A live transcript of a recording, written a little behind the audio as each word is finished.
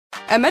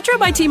At Metro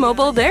by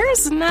T-Mobile,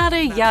 there's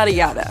nada yada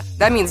yada.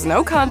 That means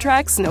no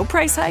contracts, no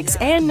price hikes,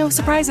 and no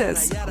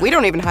surprises. We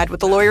don't even hide what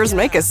the lawyers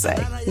make us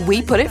say.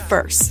 We put it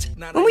first.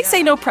 When we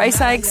say no price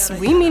hikes,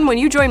 we mean when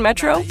you join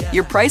Metro,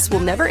 your price will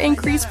never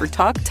increase for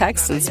talk,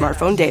 text, and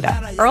smartphone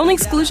data. Our only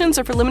exclusions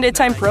are for limited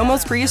time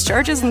promos, pre-use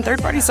charges, and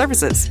third-party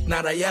services.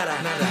 Nada yada,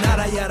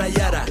 nada yada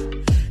yada,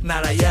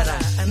 nada yada,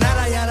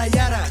 nada yada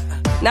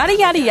yada. Nada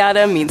yada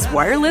yada means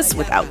wireless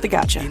without the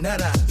gotcha.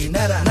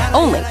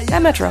 Only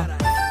at Metro.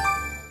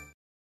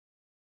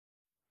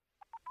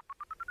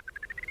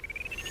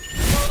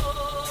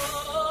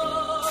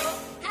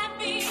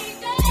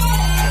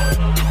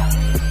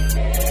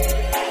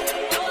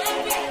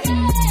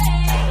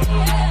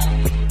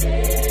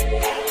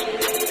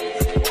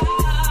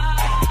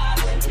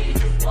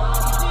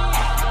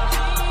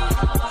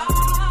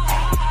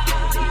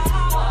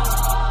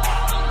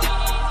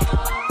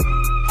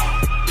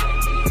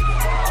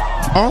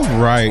 All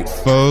right,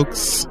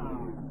 folks.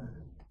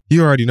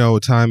 You already know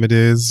what time it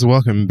is.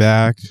 Welcome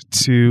back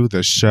to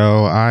the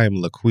show. I am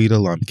Laquita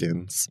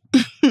Lumpkins.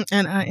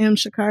 And I am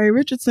Shakari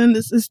Richardson.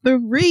 This is The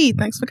Read.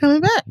 Thanks for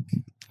coming back.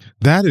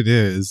 That it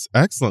is.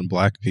 Excellent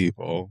Black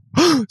people.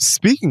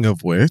 Speaking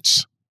of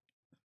which,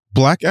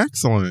 Black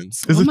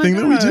excellence is a thing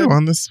that we do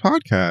on this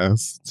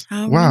podcast.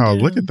 Wow,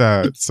 look at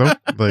that. So,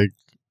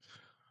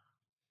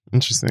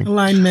 interesting.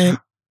 Alignment.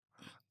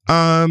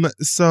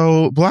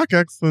 So Black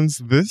excellence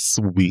this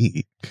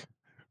week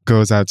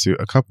goes out to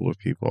a couple of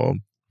people.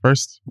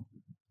 First,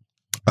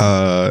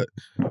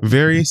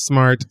 very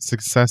smart,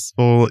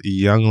 successful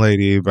young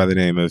lady by the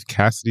name of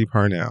Cassidy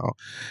Parnell.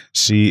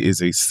 She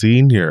is a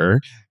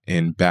senior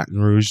in Baton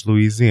Rouge,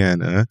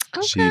 Louisiana.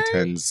 Okay. She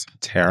attends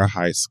Tara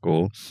High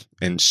School,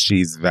 and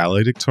she's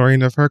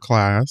valedictorian of her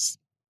class.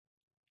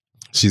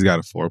 She's got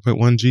a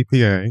 4.1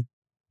 GPA,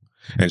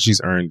 and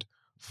she's earned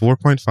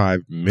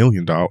 $4.5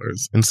 million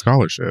in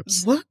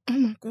scholarships. What? Oh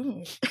my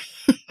God.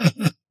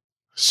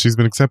 She's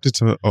been accepted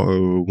to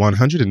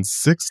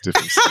 106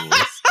 different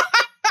schools.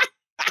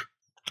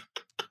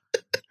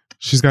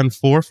 She's gotten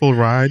 4 full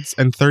rides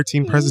and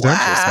 13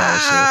 presidential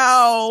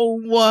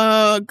scholarships.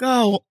 Wow.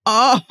 Go.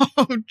 Oh,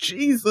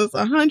 Jesus.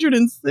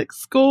 106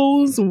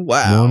 schools?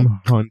 Wow.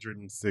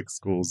 106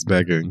 schools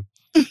begging.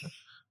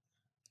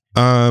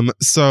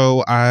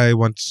 So I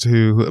want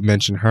to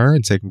mention her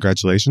and say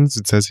congratulations.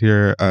 It says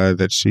here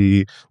that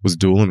she was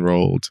dual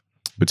enrolled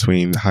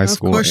between high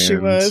school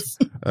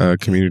and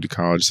community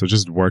college. So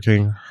just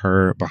working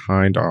her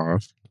behind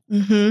off.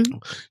 Mm-hmm.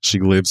 She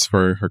lives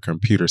for her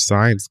computer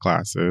science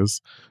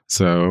classes.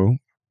 So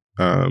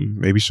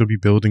maybe she'll be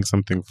building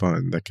something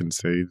fun that can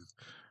save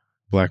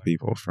Black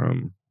people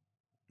from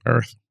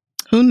Earth.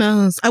 Who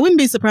knows? I wouldn't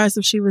be surprised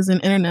if she was an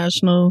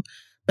international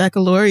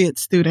baccalaureate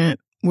student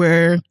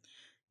where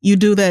you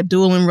do that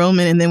dual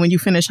enrollment, and then when you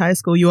finish high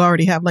school, you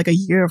already have like a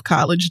year of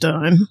college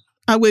done.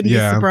 I wouldn't be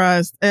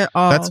surprised at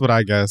all. That's what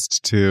I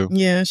guessed, too.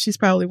 Yeah, she's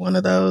probably one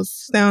of those.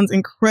 Sounds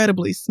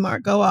incredibly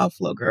smart. Go off,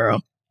 little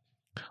girl.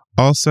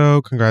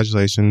 Also,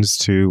 congratulations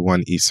to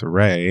one Issa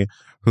Rae,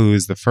 who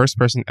is the first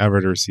person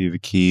ever to receive the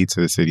key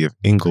to the city of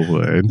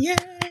Inglewood. Yay!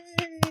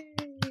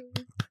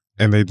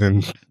 And they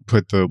then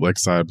put the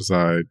side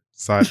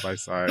by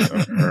side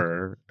of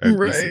her and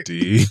Issa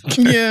D.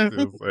 Yeah.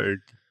 It was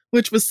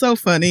which was so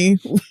funny.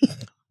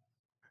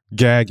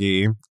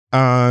 Gaggy.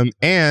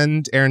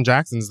 And Erin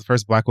Jackson is the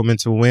first Black woman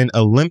to win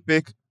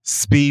Olympic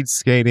speed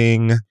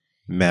skating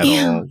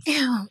medal.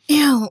 Ew.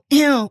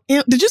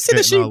 Did you see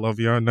that she all over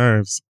your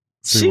nerves?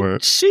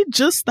 She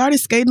just started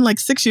skating like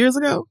 6 years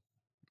ago.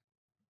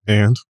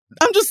 And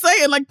I'm just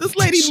saying, like, this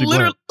lady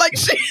literally,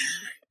 she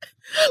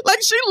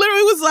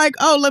literally was like,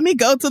 "Oh, let me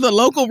go to the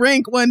local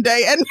rink one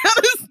day," and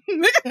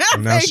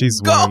now she's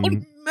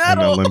won an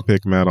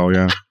Olympic medal.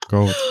 Yeah,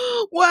 gold.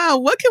 Wow,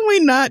 what can we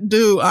not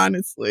do?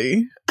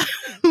 Honestly,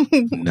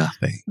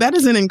 nothing. That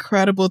is an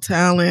incredible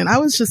talent.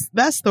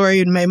 That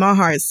story made my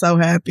heart so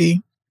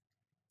happy.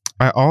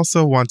 I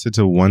also wanted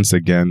to once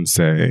again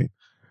say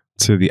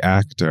to the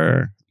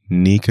actor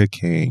Nika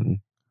King,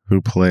 who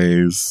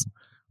plays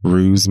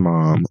Rue's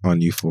mom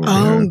on Euphoria.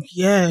 Oh,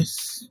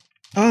 yes.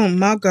 Oh,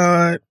 my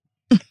God.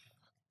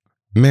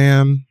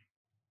 Ma'am,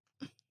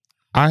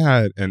 I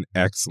had an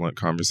excellent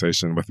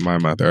conversation with my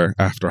mother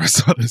after I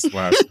saw this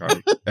last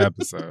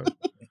episode.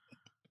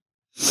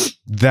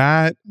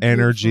 That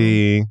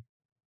energy,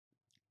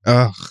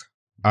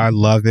 I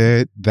love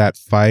it. That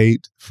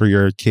fight for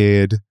your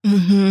kid.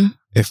 Mm-hmm.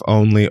 If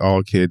only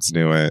all kids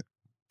knew it.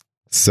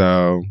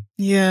 So,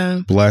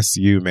 yeah, bless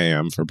you,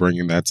 ma'am, for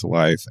bringing that to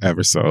life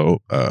ever so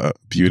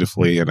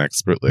beautifully and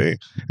expertly.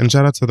 And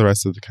shout out to the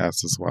rest of the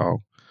cast as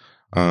well.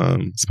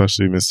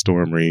 Especially Miss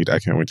Storm Reed. I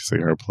can't wait to see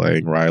her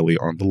playing Riley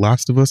on The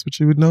Last of Us, which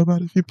you would know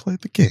about if you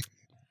played the game.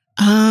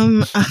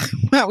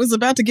 I was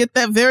about to get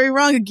that very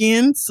wrong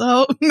again,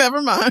 so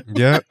never mind.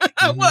 Yep.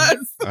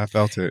 I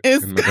felt it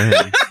in my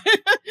brain.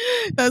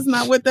 That's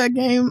not what that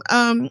game.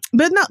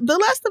 But no, The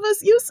Last of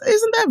Us,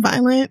 isn't that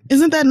violent?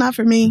 Isn't that not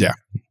for me? Yeah.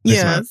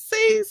 Yeah. Not.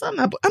 See, so I'm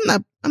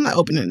not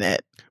opening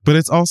that. But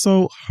it's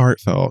also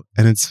heartfelt,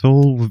 and it's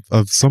full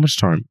of so much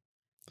charm.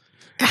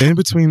 In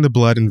between the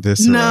blood and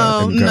viscera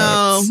and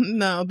guts.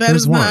 No. That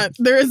is not.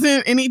 There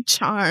isn't any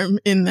charm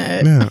in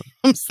that. Yeah.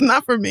 It's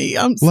not for me.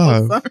 I'm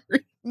love. so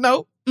sorry.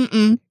 Nope.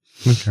 Mm-mm.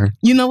 Okay.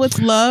 You know what's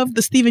love?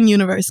 The Steven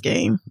Universe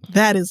game.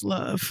 That is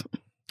love.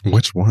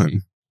 Which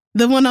one?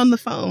 The one on the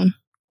phone.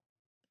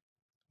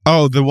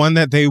 Oh, the one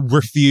that they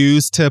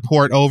refused to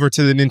port over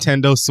to the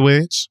Nintendo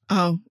Switch?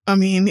 Oh, I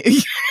mean, not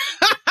true,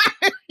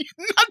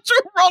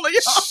 rolling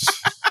y'all.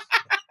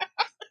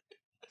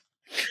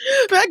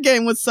 That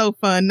game was so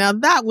fun. Now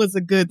that was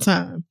a good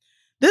time.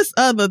 This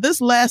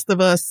Last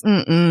of Us,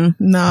 no,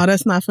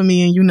 that's not for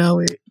me, and you know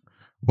it.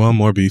 Well,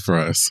 more beef for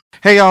us.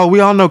 Hey, y'all, we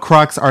all know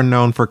Crocs are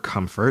known for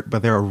comfort,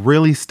 but they're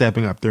really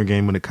stepping up their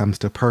game when it comes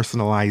to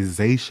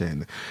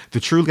personalization. The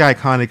truly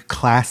iconic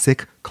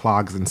classic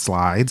clogs and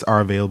slides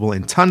are available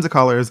in tons of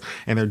colors,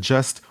 and they're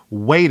just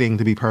waiting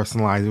to be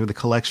personalized with a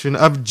collection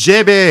of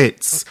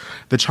Jibbits.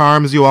 The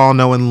charms you all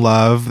know and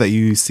love that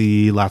you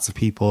see lots of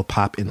people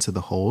pop into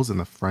the holes in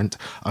the front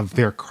of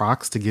their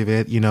Crocs to give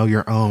it,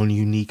 your own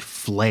unique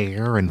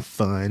flair and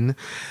fun.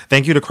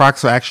 Thank you to Crocs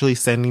for actually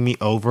sending me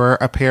over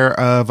a pair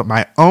of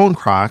my own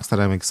Crocs that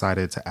I'm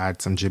excited to add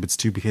some Jibbits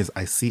to, because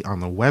I see on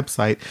the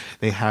website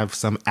they have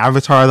some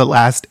Avatar: The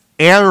Last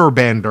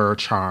Airbender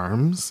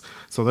charms.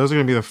 So those are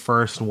going to be the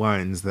first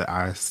ones that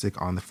I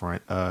stick on the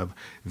front of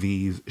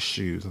these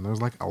shoes. And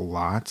there's like a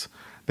lot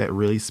that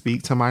really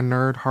speak to my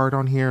nerd heart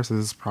on here. So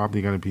this is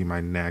probably going to be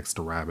my next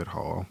rabbit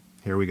hole.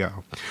 Here we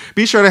go.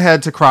 Be sure to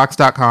head to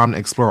crocs.com to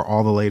explore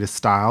all the latest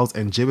styles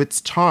and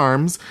Jibbits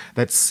charms.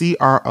 That's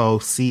CROCS.com.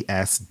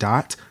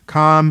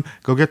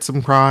 Go get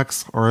some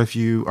Crocs, or if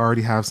you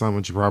already have some,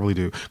 which you probably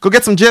do, go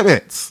get some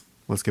Jibbits.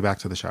 Let's get back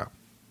to the show.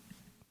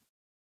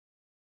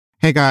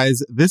 Hey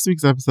guys, this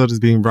week's episode is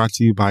being brought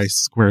to you by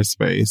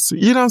Squarespace.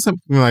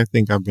 Something I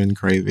think I've been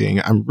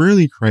craving. I'm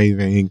really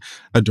craving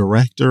a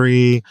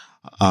directory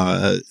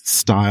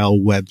style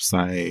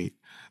website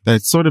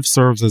that sort of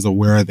serves as a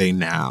where are they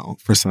now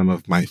for some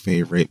of my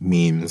favorite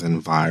memes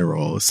and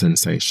viral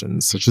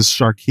sensations, such as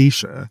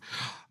Sharkeisha.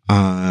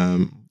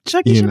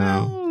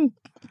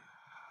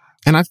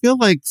 And I feel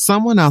like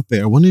someone out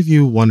there, one of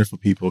you wonderful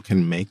people,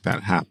 can make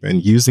that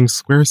happen using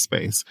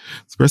Squarespace.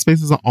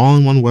 Squarespace is an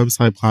all-in-one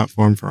website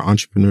platform for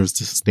entrepreneurs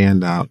to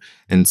stand out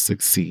and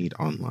succeed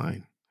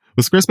online.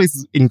 With Squarespace,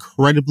 it's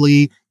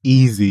incredibly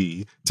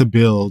easy to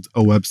build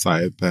a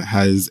website that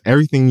has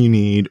everything you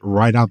need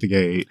right out the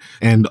gate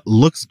and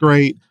looks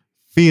great,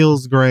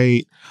 feels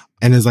great,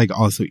 and is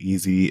also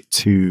easy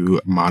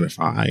to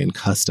modify and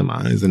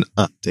customize and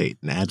update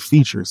and add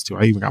features to.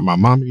 I even got my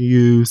mom to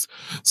use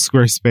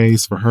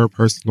Squarespace for her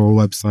personal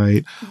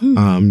website.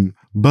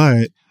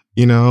 But,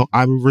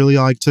 I would really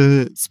like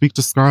to speak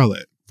to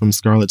Scarlett from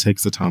Scarlett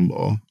Takes a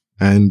Tumble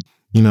and,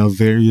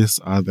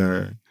 various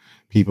other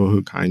people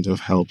who kind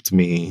of helped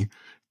me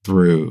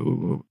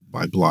through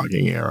my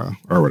blogging era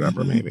or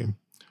whatever, maybe.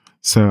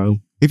 So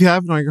if you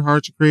have it on your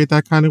heart to create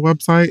that kind of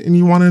website and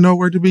you want to know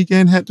where to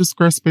begin, head to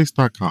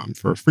squarespace.com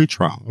for a free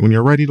trial. When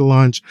you're ready to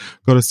launch,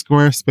 go to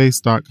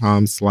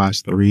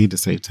squarespace.com/theread to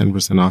save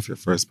 10% off your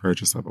first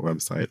purchase of a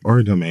website or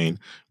a domain.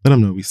 Let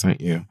them know we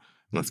sent you.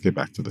 Let's get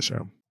back to the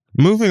show.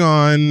 Moving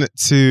on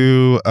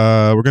to,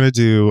 we're going to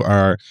do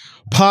our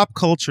pop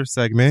culture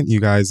segment.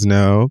 You guys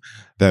know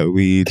that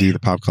we do the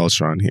pop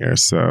culture on here.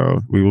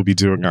 So we will be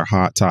doing our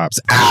hot tops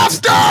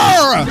after.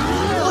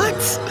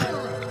 What?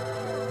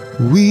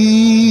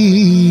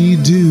 We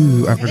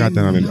do. I forgot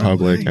that I'm in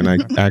public and I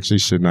actually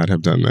should not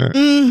have done that.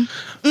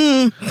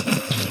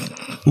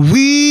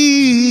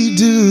 We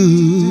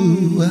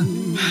do.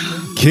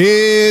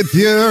 Kid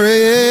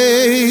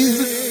Fury.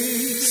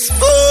 Sports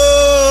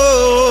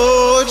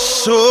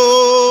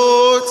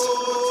Shorts.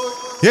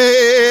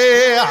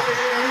 Yeah.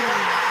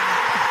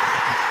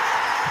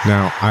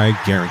 Now, I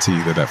guarantee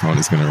you that phone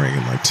is going to ring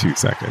in 2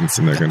 seconds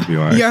and they're going to be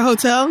like... Your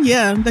hotel?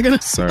 Yeah. They're going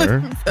to...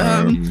 Sir?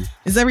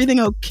 Is everything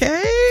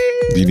okay?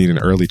 Do you need an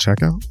early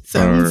checkout?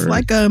 Sounds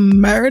like a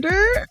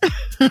murder.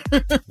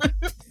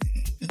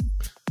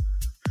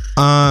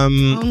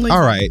 All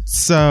right.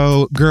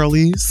 So,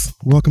 girlies,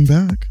 welcome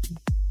back.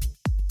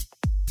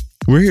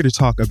 We're here to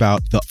talk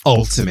about the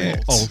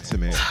ultimate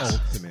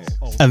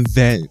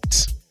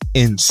event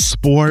in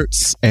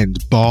sports and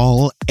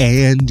ball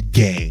and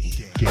game.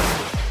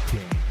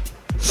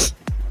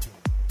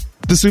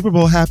 The Super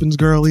Bowl happens,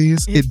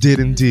 girlies. It did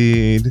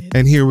indeed.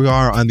 And here we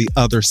are on the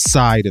other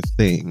side of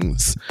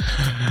things.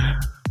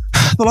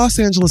 The Los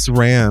Angeles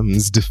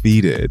Rams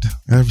defeated,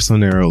 ever so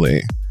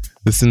narrowly,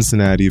 the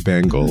Cincinnati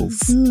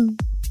Bengals.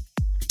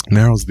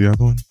 Narrow's the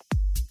other one?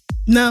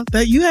 No,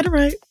 that you had it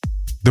right.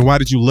 Then why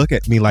did you look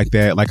at me like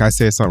that, like I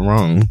said something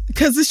wrong?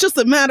 Because it's just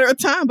a matter of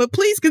time, but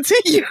please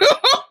continue.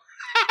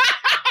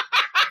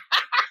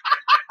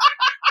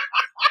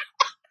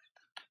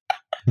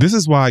 This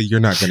is why you're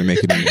not going to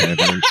make it in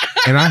heaven.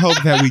 And I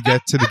hope that we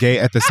get to the gate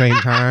at the same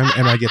time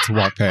and I get to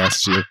walk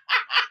past you.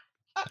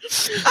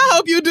 I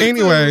hope you do.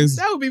 Anyways.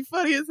 Too. That would be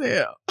funny as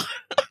hell.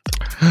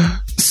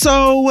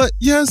 So,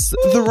 yes,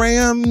 the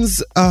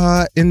Rams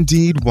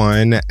indeed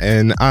won,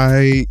 and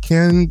I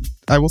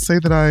will say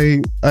that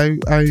I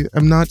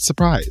am not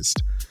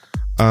surprised.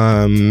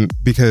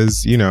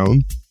 Because, you know,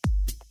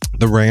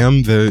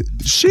 the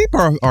sheep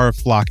are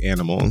flock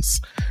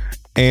animals.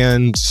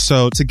 And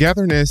so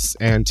togetherness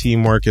and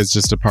teamwork is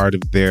just a part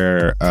of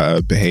their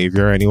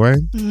behavior anyway.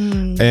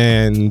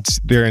 And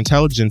their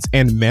intelligence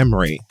and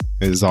memory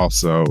is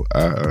also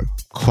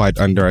quite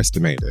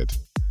underestimated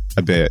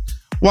a bit.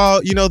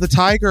 Well, you know, the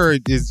tiger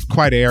is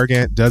quite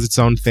arrogant, does its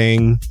own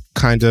thing,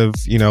 kind of,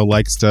 you know,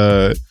 likes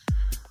to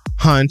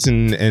hunt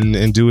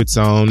and do its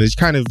own. It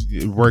kind of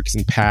works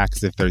in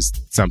packs if there's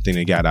something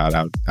to get out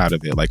of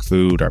it, like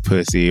food or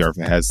pussy, or if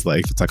it has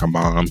like, if it's like a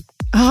mom.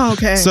 Oh,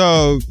 okay.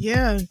 So,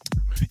 yeah.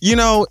 You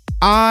know,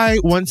 I,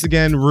 once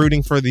again,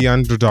 rooting for the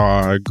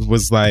underdog,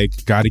 was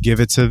like, got to give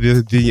it to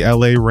the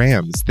LA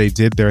Rams. They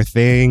did their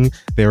thing.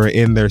 They were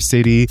in their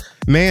city.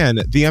 Man,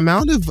 the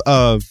amount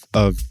of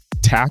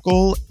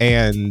tackle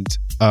and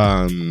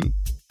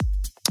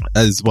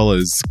as well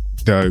as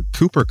the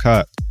Cooper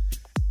Cup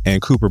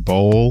and Cooper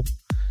Bowl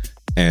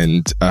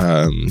and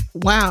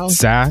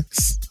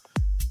sacks,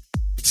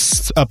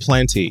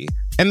 aplenty.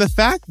 And the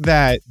fact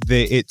that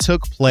it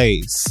took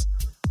place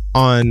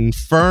on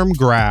firm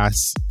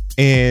grass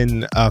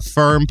in a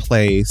firm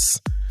place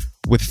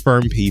with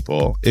firm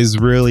people is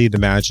really the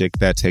magic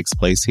that takes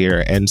place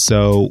here. And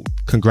so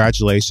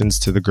congratulations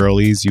to the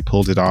girlies. You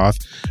pulled it off.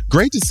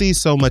 Great to see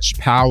so much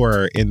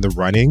power in the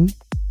running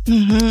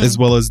as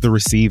well as the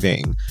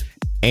receiving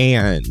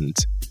and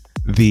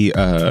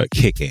the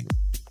kicking.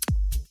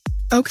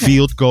 Okay.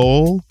 Field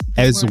goal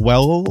as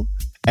well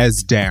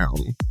as down.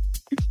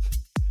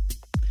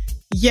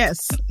 Yes,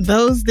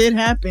 those did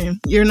happen.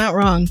 You're not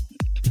wrong.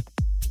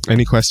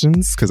 Any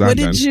questions? Because I'm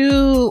done.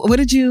 What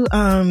did you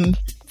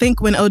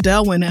think when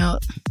Odell went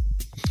out?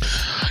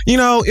 You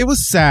know, it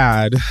was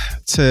sad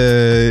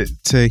to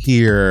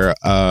hear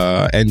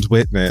and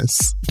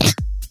witness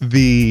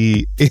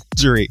the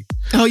injury.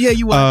 Oh yeah,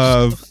 you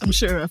watched. I'm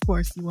sure, of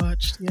course, you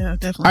watched. Yeah,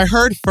 definitely. I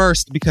heard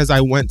first because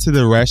I went to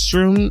the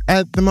restroom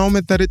at the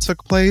moment that it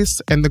took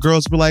place, and the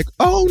girls were like,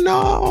 "Oh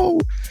no!"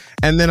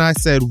 And then I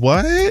said,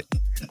 "What?"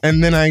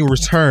 And then I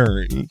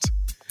returned.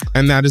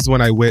 And that is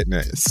when I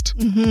witnessed.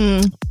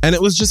 And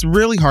it was just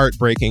really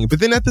heartbreaking. But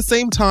then at the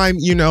same time,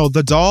 you know,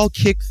 the doll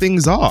kicked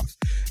things off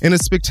in a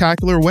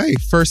spectacular way.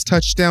 First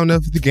touchdown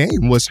of the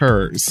game was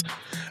hers.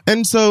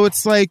 And so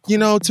it's like, you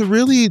know, to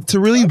really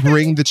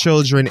bring the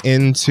children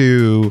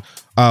into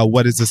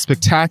what is a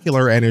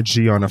spectacular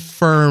energy on a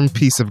firm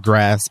piece of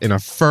grass in a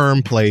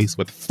firm place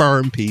with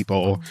firm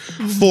people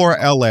for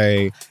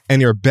LA and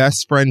your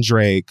best friend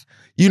Drake,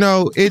 you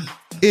know, it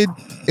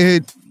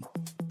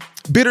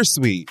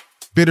bittersweet.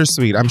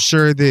 I'm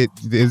sure that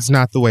it's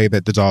not the way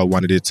that the doll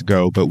wanted it to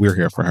go, but we're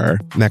here for her.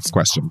 Next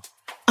question.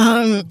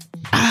 I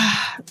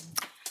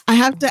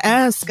have to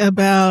ask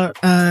about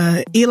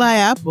Eli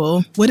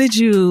Apple. What did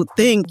you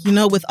think, you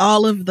know, with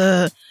all of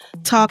the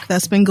talk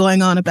that's been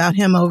going on about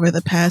him over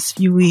the past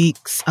few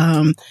weeks,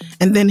 and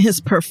then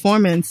his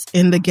performance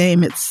in the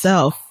game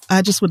itself?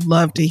 I just would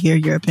love to hear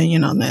your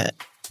opinion on that.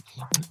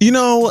 You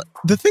know,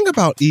 the thing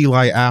about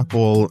Eli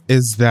Apple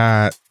is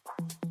that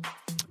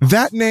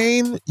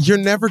name, you're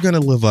never going to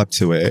live up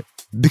to it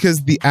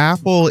because the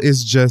apple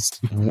is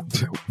just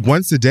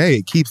once a day.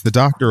 It keeps the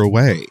doctor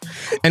away.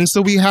 And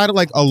so we had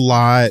like a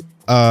lot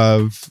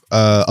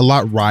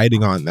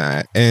riding on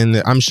that.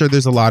 And I'm sure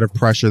there's a lot of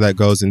pressure that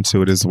goes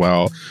into it as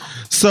well.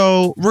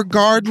 So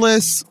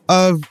regardless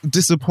of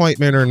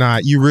disappointment or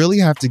not, you really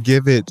have to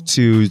give it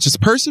to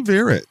just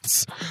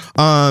perseverance.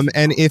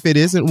 And if it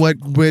isn't what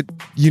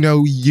you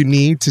know you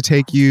need to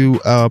take you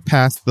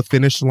past the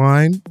finish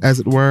line, as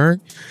it were,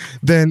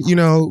 then, you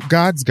know,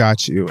 God's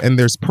got you and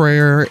there's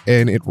prayer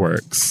and it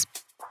works.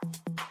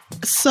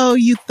 So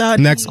you thought?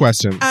 Next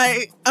question.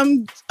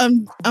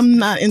 I'm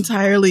not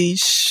entirely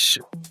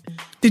sure.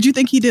 Did you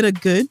think he did a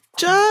good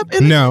job?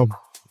 No,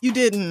 you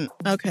didn't.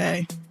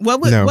 Okay.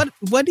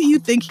 What do you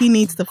think he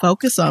needs to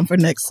focus on for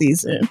next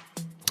season?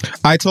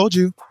 I told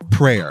you,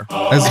 prayer,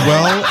 as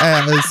well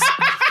as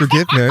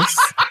forgiveness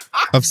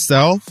of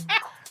self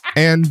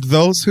and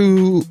those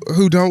who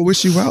don't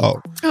wish you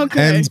well.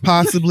 Okay. And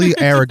possibly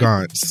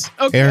arrogance.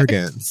 Okay.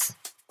 Arrogance.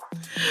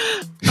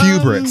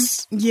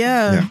 Hubris.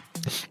 Yeah.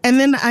 And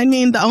then, I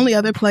mean, the only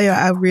other player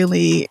I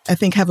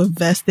think have a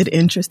vested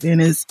interest in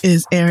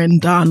is Aaron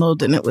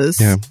Donald. And it was,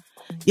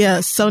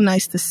 so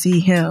nice to see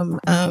him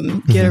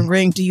get a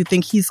ring. Do you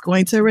think he's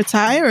going to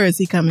retire or is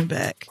he coming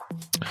back?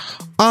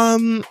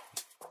 Well,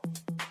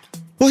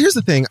 here's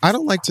the thing. I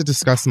don't like to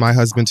discuss my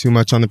husband too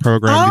much on the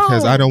program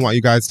because I don't want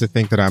you guys to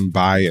think that I'm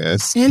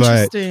biased.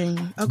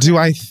 Interesting. But do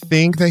I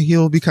think that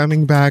he'll be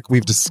coming back?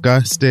 We've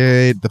discussed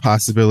it. The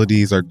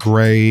possibilities are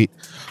great.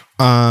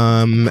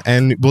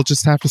 And we'll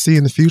just have to see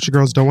in the future.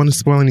 Girls, don't want to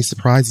spoil any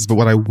surprises. But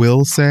what I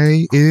will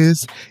say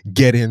is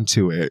get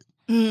into it.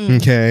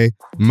 Okay?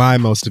 My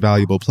most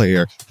valuable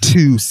player,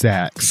 2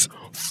 sacks,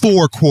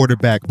 4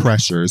 quarterback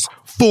pressures,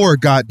 4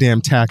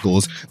 goddamn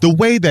tackles. The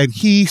way that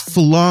he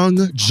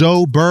flung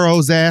Joe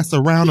Burrow's ass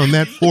around on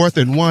that 4th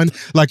and 1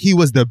 like he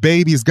was the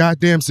baby's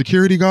goddamn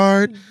security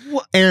guard.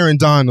 What? Aaron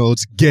Donald,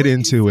 get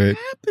into it.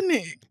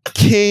 Happening?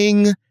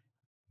 King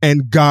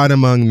and God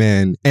among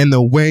men. And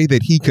the way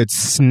that he could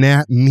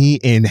snap me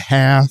in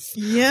half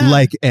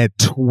like a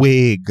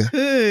twig.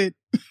 Good.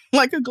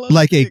 Like a glow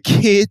like stick. A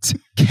Kit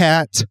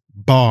Kat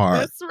bar.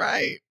 That's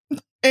right.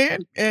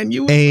 And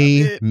you would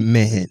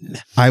Amen.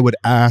 I would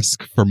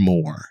ask for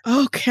more.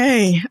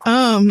 Okay.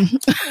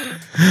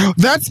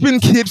 That's been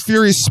Kid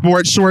Fury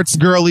Sports Shorts,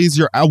 girlies.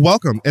 You're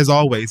welcome as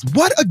always.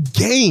 What a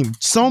game!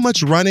 So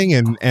much running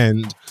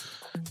and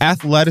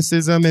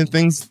athleticism and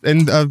things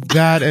and of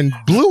that. And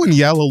blue and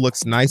yellow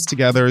looks nice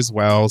together as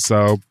well.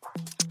 So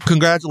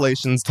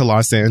congratulations to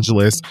Los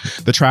Angeles.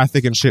 The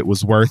traffic and shit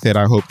was worth it.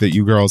 I hope that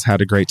you girls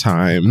had a great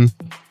time.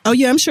 Oh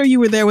yeah, I'm sure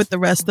you were there with the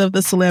rest of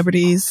the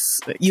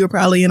celebrities. You were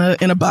probably in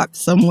a box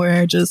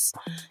somewhere, just,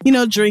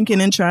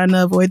 drinking and trying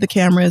to avoid the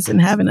cameras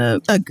and having a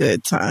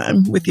good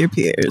time with your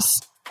peers.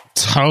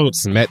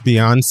 Totes. Met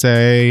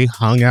Beyonce,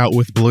 hung out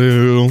with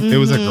Blue. Mm-hmm. It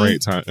was a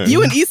great time.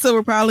 You and Issa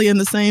were probably in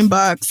the same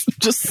box,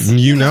 just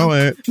you know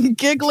it,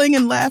 giggling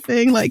and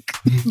laughing like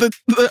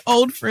the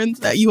old friends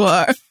that you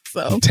are.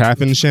 So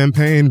tapping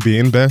champagne,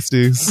 being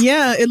besties.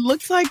 Yeah, it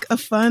looks like a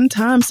fun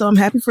time. So I'm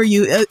happy for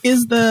you.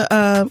 Is the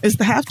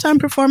halftime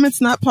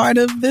performance not part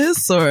of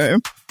this, or?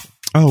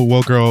 Oh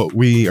well, girl,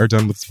 we are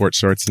done with sports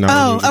shorts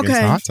now. Oh,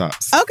 okay. Hot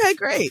tops. Okay,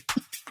 great.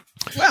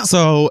 Wow.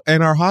 So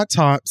in our hot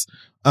tops,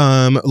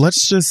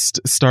 let's just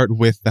start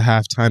with the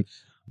halftime.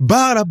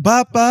 Ba da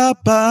ba ba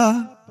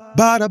ba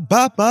ba da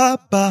ba ba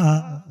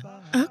ba.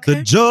 Okay.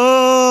 The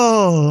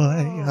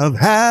joy of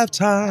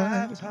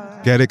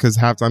halftime. Get it? Because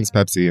halftime's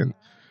Pepsi and.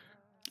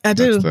 I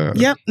do.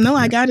 Yep. No,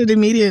 I got it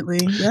immediately.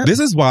 Yep.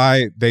 This is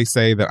why they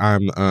say that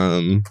I'm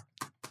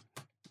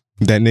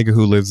that nigga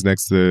who lives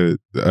next to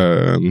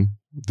the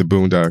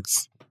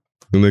Boondocks,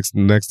 who lives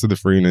next to the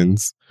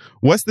Freenans.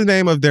 What's the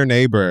name of their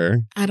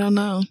neighbor? I don't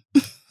know.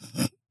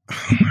 Oh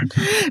my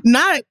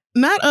God.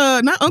 Not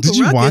Uncle Did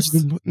you Ruckus.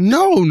 watch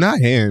No, not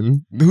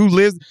him. Who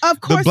lives?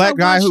 Of course, the black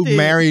guy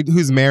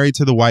who's married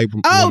to the white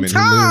woman.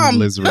 Tom. Who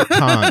lives with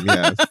Tom.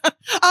 Yes.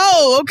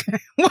 Oh, okay.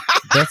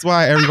 That's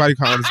why everybody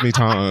calls me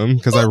Tom,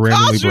 because I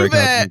randomly break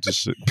out into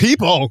shit.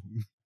 People,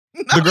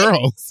 the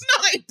girls.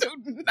 No, I do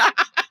not.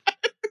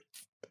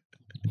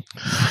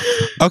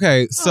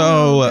 Okay,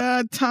 so oh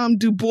God, Tom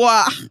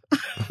Dubois.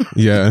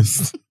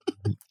 Yes.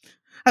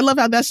 I love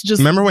how that's just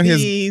remember when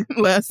the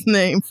last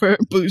name for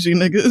bougie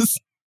niggas.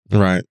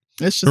 Right.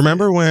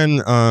 Remember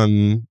when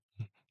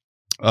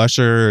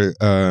Usher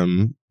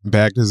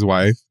bagged his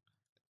wife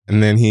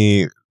and then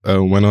he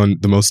went on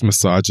the most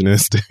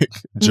misogynistic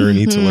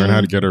journey to learn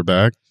how to get her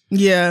back?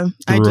 Yeah,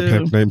 I do. Through a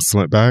pimp named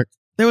Slipback.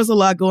 There was a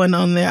lot going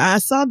on there. I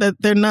saw that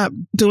they're not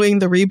doing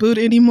the reboot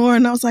anymore,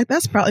 and I was like,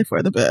 that's probably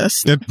for the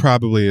best. It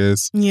probably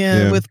is.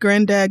 Yeah, with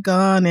Granddad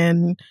gone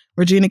and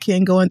Regina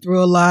King going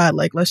through a lot,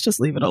 like, let's just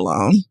leave it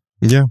alone.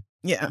 Yeah.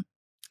 Yeah.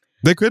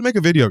 They could make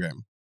a video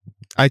game.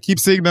 I keep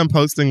seeing them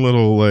posting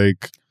little,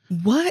 like,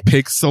 what?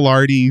 Pixel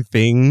arty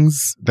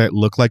things that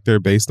look like they're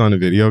based on a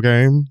video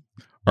game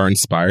or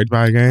inspired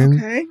by a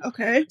game.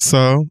 Okay.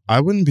 So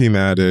I wouldn't be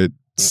mad at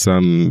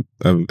something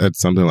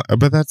like,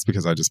 but that's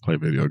because I just play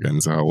video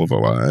games a hell of a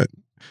lot.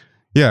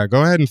 Yeah,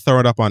 go ahead and throw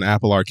it up on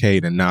Apple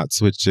Arcade and not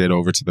switch it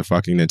over to the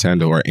fucking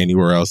Nintendo or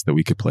anywhere else that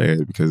we could play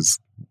it, because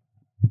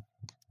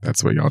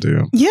that's what y'all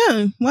do.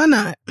 Yeah, why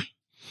not?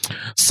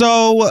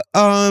 So,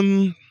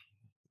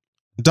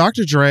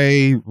 Dr.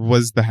 Dre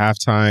was the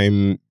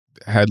halftime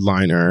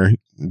headliner,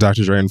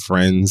 Dr. Dre and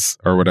Friends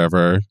or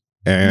whatever.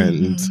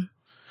 And,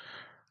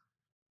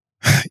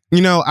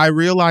 I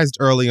realized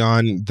early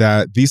on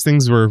that these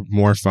things were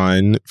more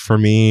fun for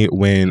me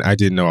when I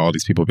didn't know all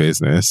these people's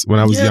business. When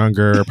I was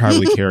younger, I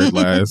probably cared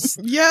less.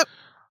 Yep.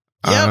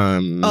 A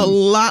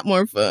lot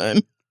more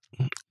fun.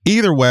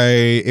 Either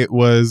way, it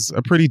was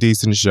a pretty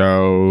decent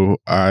show.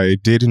 I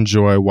did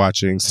enjoy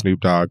watching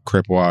Snoop Dogg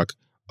Crip Walk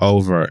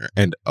over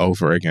and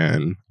over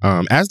again,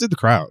 as did the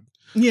crowd.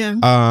 Yeah.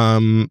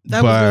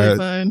 That was really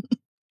fun.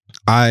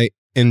 I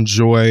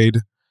enjoyed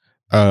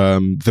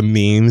the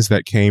memes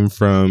that came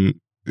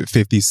from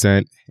 50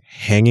 Cent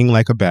hanging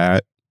like a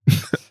bat.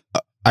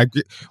 I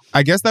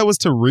guess that was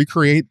to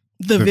recreate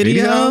the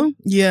video.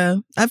 Yeah,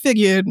 I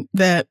figured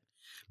that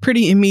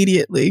pretty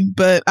immediately,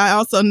 but I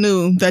also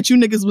knew that you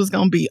niggas was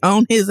gonna be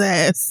on his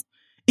ass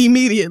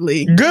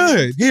immediately.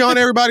 Good. He on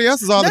everybody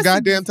else's all the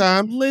goddamn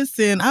time.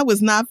 Listen, I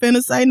was not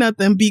finna say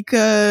nothing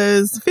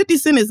because 50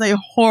 Cent is a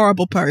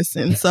horrible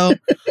person. So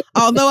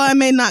although I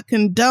may not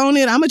condone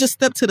it, I'm gonna just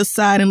step to the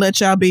side and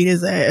let y'all beat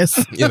his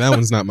ass. Yeah, that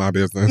one's not my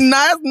business.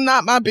 That's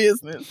not my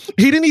business.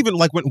 He didn't even,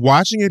 like, when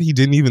watching it, he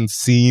didn't even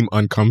seem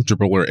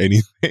uncomfortable or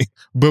anything.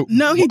 But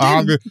no, he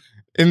didn't.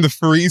 In the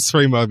freeze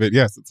frame of it,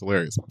 yes, it's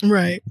hilarious.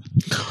 Right.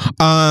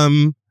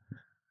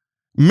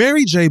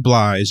 Mary J.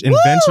 Blige,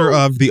 inventor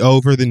of the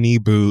over-the-knee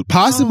boot,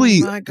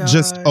 possibly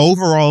just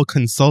overall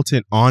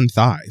consultant on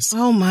thighs.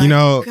 Oh my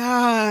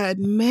God,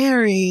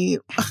 Mary.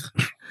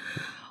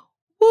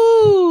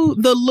 Ooh,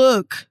 the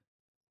look.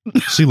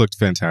 She looked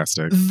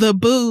fantastic. The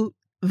boot,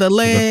 the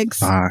legs,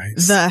 the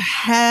thighs, the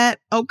hat,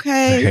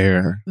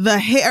 okay. The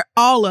hair,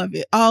 all of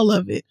it.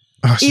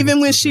 Oh,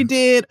 even when she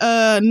did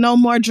No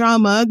More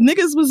Drama,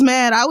 niggas was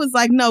mad. I was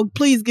like, no,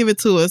 please give it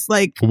to us.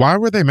 Like, why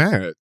were they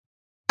mad?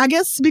 I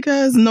guess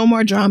because No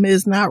More Drama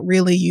is not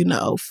really,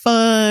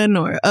 fun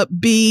or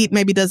upbeat.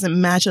 Maybe doesn't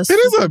match us. It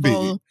is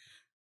upbeat.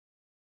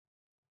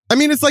 I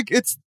mean, it's like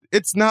it's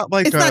not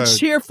like it's not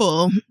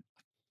cheerful.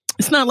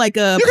 It's not like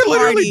a You can party.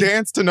 literally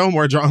dance to No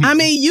More Drama. I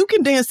mean, you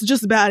can dance to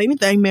just about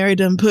anything Mary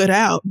done put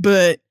out,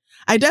 but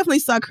I definitely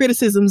saw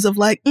criticisms of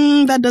like,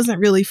 that doesn't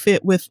really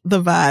fit with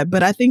the vibe.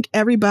 But I think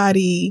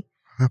everybody...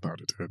 I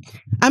thought it did.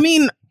 I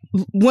mean,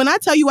 when I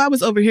tell you I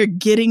was over here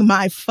getting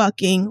my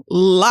fucking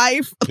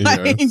life,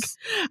 yes.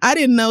 I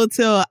didn't know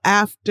till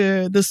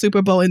after the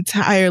Super Bowl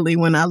entirely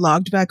when I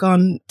logged back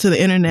on to the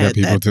internet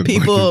that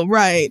people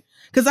right.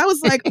 Because I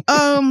was like,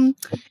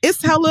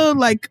 it's hella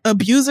like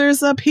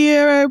abusers up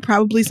here,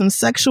 probably some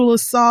sexual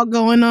assault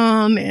going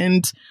on.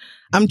 And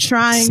I'm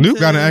trying Snoop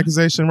got an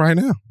accusation right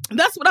now.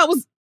 That's what I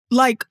was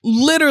like,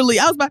 literally.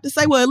 I was about to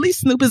say, well, at least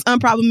Snoop is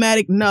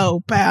unproblematic. No,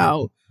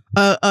 pal.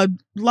 A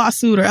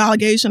lawsuit or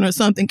allegation or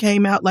something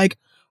came out like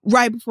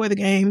right before the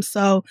game.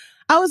 So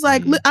I was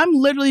like, I'm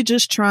literally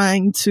just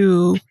trying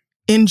to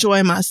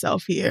enjoy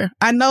myself here.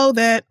 I know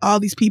that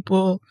all these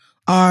people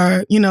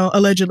are,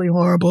 allegedly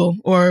horrible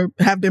or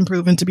have been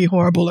proven to be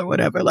horrible or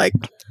whatever. Like,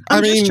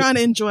 I'm just trying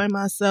to enjoy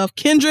myself.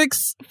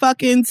 Kendrick's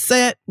fucking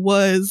set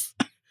was,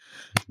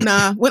 when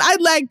I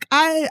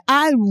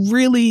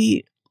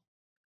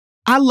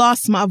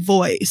lost my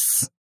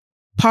voice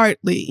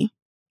partly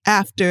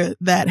after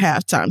that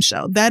halftime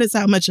show. That is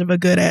how much of a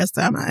good ass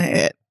time I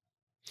had.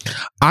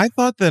 I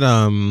thought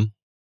that,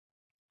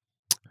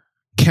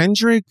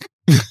 Kendrick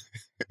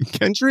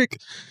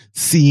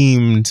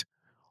seemed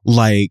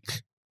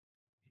like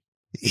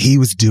he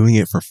was doing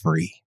it for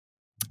free.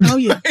 Oh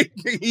yeah.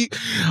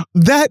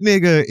 That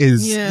nigga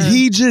is,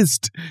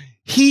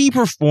 he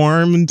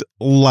performed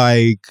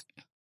like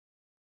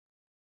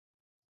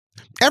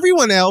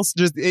everyone else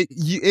just,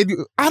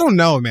 I don't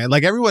know, man.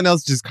 Like everyone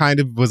else just kind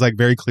of was like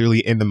very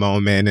clearly in the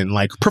moment and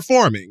like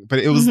performing, but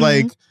it was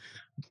like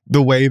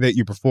the way that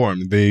you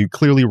performed. They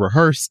clearly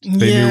rehearsed.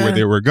 They knew where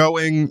they were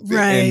going.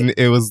 Right. And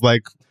it was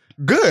like,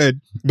 good,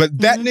 but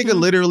that nigga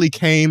literally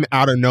came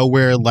out of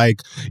nowhere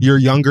like your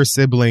younger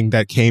sibling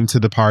that came to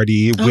the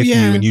party with you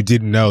and you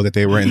didn't know that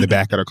they were in the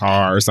back of the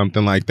car or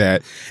something like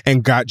that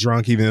and got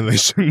drunk even though they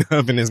shouldn't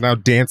have and is now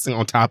dancing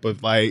on top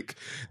of like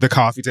the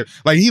coffee table.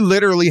 Like he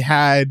literally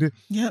had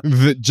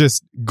the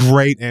just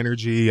great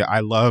energy. I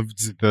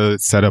loved the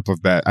setup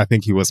of that. I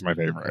think he was my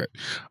favorite.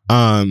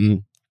 I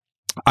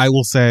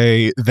will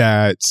say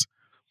that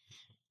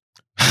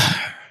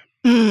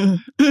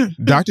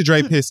Dr.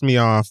 Dre pissed me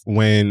off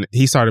when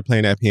he started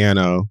playing that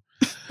piano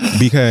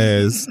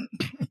because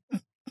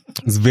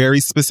it's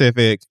very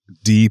specific,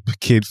 deep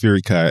Kid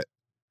Fury cut.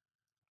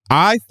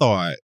 I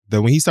thought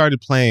that when he started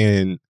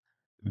playing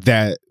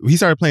a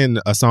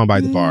song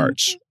by The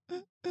Barge,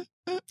 A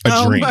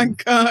Dream. Oh my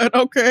God,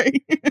 okay.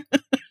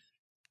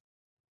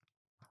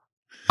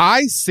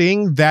 I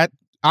sing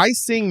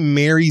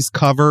Mary's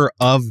cover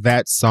of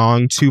that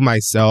song to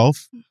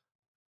myself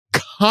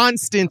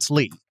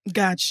constantly.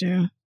 Got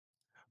you.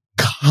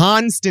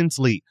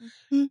 Constantly.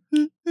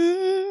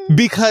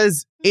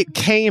 Because it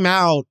came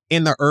out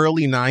in the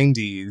early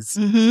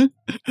 90s.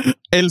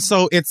 And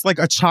so it's like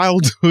a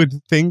childhood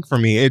thing for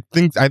me. I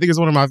think it's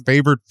one of my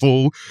favorite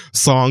full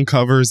song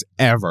covers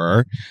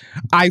ever.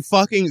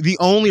 The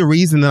only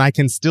reason that I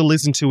can still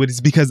listen to it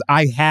is because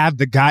I have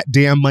the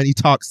goddamn Money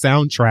Talk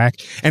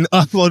soundtrack and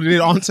uploaded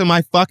it onto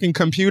my fucking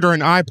computer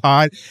and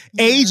iPod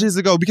ages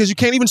ago because you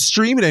can't even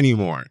stream it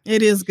anymore.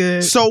 It is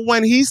good. So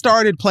when he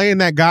started playing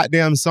that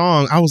goddamn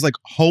song, I was like,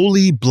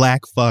 holy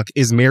black fuck,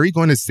 is Mary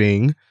going to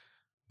sing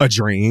A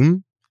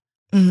Dream?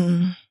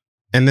 And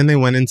then they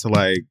went into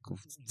like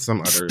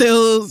some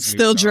other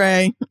still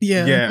Dre.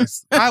 Yeah.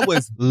 Yes. I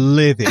was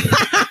livid.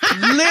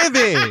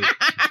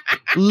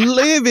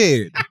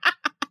 livid.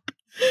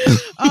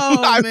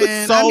 Oh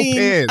man. Was so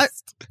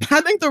pissed.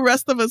 I think the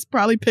rest of us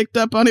probably picked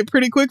up on it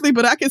pretty quickly,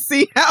 but I could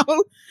see how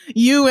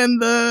you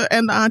and the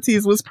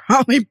aunties was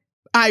probably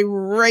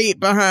irate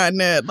behind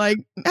that. Like,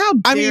 how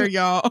dare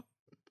y'all?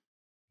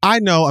 I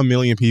know a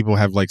million people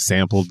have like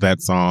sampled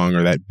that song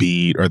or that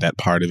beat or that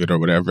part of it or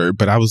whatever,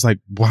 but I was like,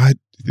 what?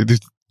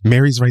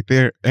 Mary's right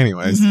there.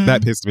 Anyways,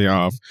 that pissed me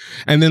off.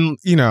 And then,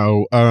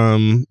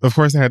 of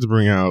course I had to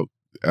bring out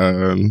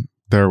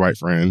their white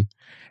friend.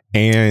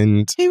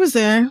 And he was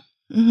there.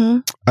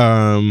 He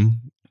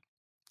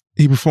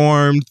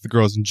performed. The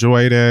girls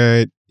enjoyed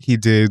it. He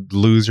did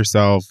Lose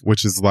Yourself,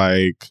 which is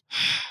like,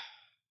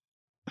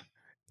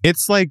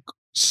 it's like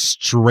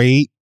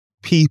straight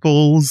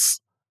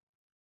people's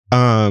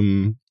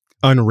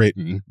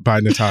Unwritten by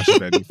Natasha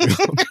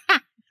Bedingfield.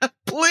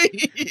 Please.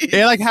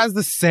 It like has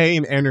the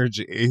same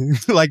energy.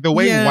 Like the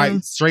way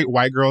straight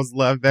white girls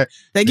love that.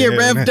 They get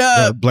revved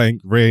up.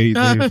 Blank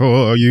raging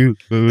for you.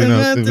 You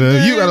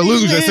gotta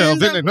lose yourself.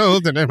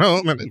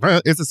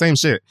 It's the same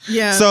shit.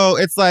 Yeah. So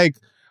it's like,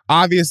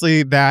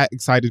 obviously that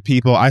excited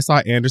people. I saw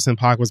Anderson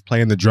 .Paak was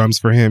playing the drums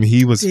for him.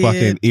 He was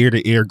fucking ear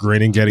to ear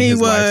grinning, getting his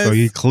life. So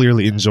he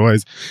clearly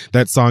enjoys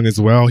that song as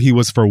well. He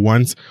was for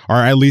once, or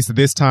at least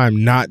this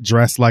time, not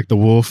dressed like the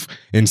wolf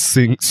in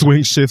Swing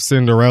Shift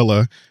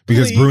Cinderella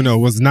because Bruno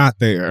was not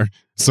there.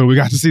 So we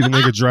got to see the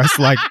nigga dressed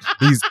like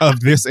he's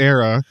of this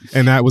era,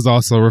 and that was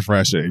also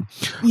refreshing.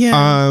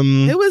 Yeah,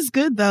 it was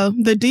good though.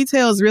 The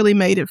details really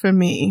made it for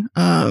me.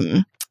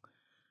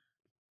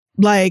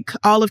 Like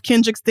all of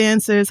Kendrick's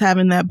dancers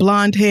having that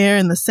blonde hair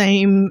and the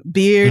same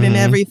beard and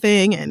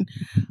everything. And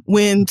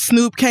when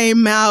Snoop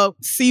came out,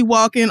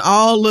 walking,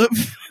 all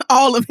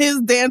of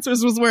his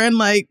dancers was wearing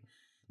like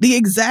the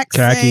exact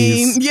khakis.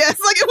 same. Yes,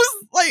 like it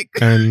was like,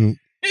 and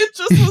it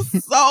just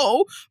was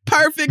so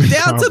perfect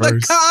down to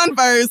the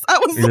Converse. I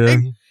was like,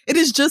 it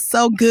is just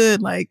so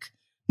good. Like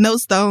no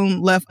stone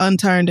left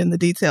unturned, and the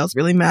details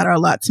really matter a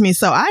lot to me.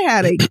 So I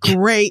had a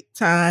great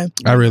time.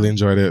 I really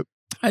enjoyed it.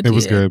 It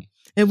was good.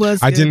 It was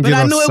good, I didn't give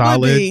a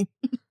solid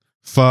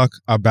fuck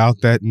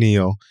about that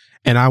Neil.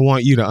 And I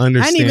want you to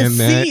understand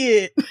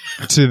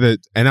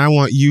and I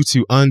want you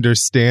to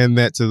understand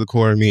that to the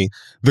core of me.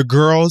 The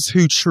girls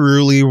who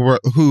truly were,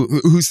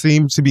 who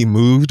seemed to be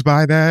moved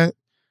by that.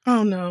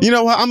 Oh no. You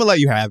know what? I'm gonna let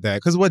you have that,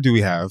 because what do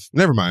we have?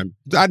 Never mind.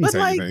 I didn't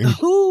say anything.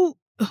 Who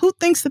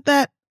thinks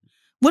that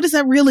what does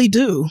that really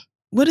do?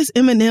 What does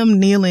Eminem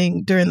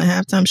kneeling during the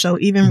halftime show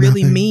even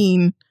really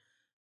mean?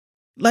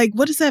 Like,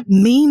 what does that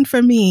mean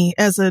for me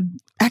as an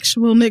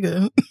actual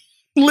nigga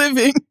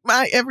living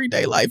my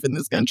everyday life in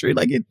this country?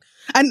 Like it,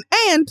 and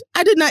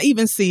I did not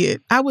even see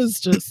it. I was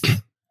just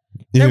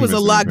there was a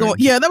lot going.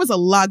 Yeah, there was a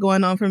lot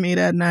going on for me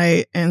that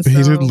night, and so,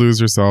 he did lose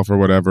herself or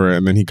whatever,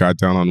 and then he got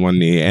down on one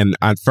knee. And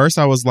at first,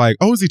 I was like,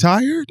 "Oh, is he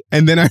tired?"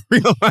 And then I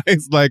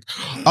realized, like,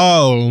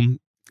 "Oh,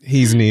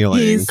 he's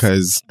kneeling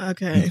because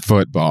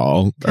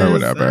football or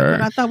whatever."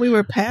 But I thought we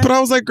were past. But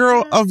I was like,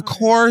 "Girl, of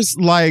course,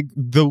 like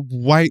the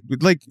white,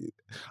 like."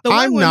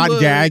 I'm not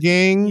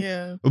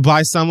gagging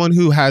by someone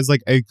who has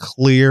like a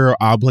clear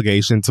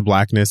obligation to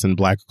blackness and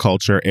black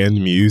culture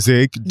and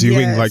music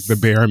doing like the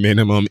bare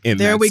minimum in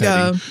that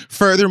setting.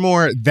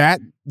 Furthermore, that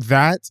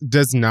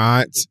does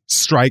not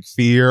strike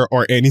fear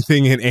or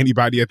anything in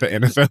anybody at the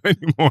NFL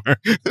anymore.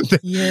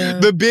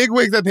 The big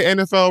wigs at the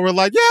NFL were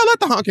like, yeah,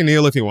 let the honky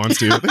kneel if he wants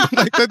to.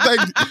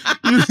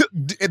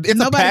 It's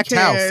a packed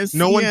house.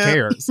 No one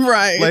cares.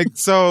 Right. Like,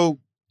 so...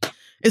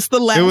 It's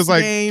the last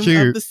game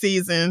of the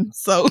season,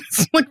 so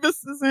it's like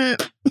this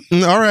isn't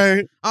all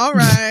right.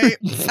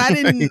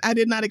 I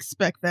did not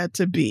expect that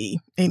to be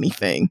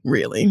anything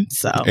really.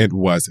 So it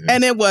wasn't,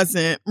 and it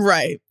wasn't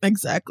right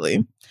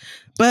exactly.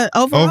 But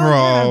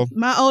overall,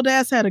 my old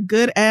ass had a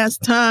good ass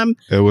time.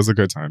 It was a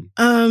good time.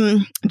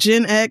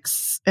 Gen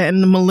X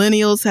and the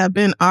millennials have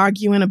been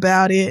arguing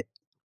about it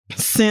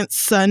since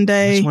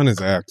Sunday. Which one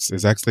is X?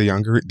 Is X the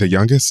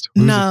youngest?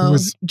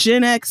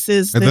 Gen X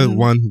is the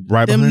one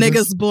right behind them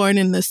niggas born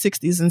in the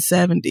 60s and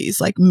 70s,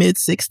 like mid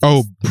 60s.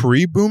 Oh,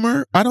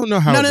 pre-boomer? I don't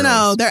know how.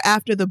 No, they're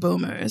after the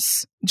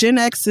boomers. Gen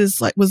X is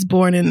like was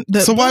born in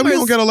the. So why we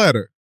don't get a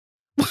letter?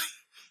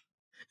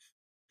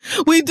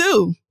 We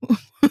do.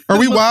 Are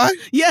we Y?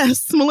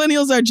 Yes,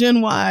 millennials are Gen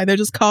Y. They're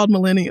just called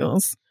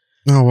millennials.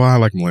 Oh, well, I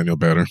like millennial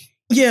better.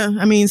 Yeah,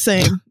 I mean,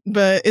 same.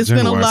 But it's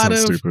been a lot of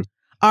stupid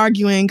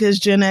arguing because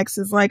Gen X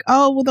is like,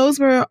 oh, well, those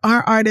were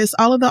our artists.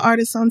 All of the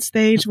artists on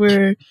stage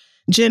were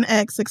Gen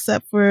X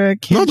except for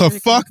Kendrick. No, the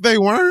fuck they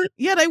weren't.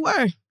 Yeah, they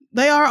were.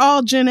 They are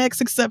all Gen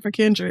X except for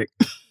Kendrick.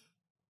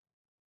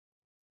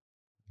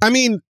 I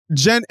mean,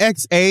 Gen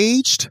X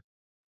aged?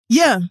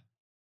 Yeah.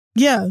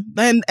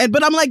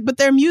 But I'm like, but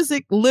their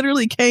music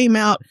literally came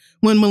out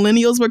when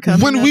millennials were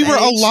coming when we were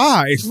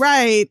alive.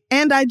 Right.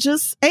 And I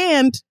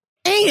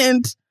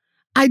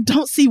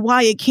don't see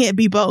why it can't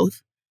be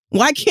both.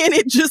 Why can't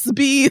it just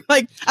be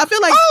like, I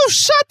feel like, oh,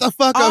 shut the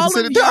fuck up.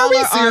 Are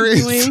we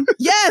serious? Arguing.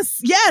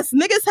 Yes.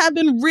 Niggas have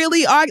been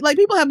really arguing. Like,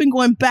 people have been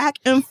going back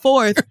and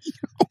forth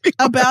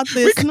about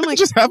this. And I'm like,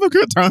 just have a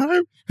good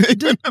time.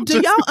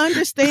 Do y'all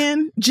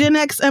understand, Gen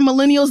X and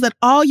millennials, that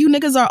all you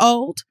niggas are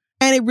old?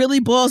 And it really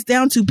boils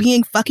down to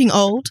being fucking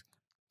old?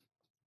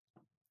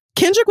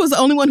 Kendrick was the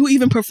only one who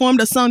even performed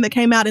a song that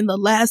came out in the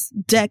last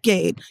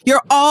decade.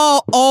 You're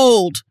all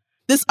old.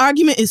 This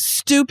argument is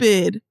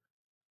stupid.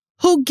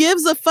 Who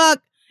gives a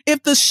fuck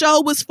if the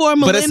show was for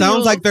millennials? But it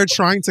sounds like they're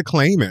trying to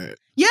claim it.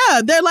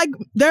 Yeah,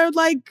 they're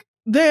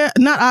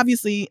not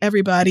obviously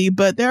everybody,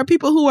 but there are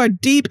people who are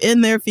deep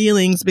in their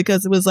feelings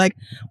because it was like,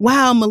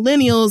 wow,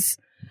 millennials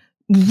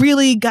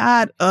really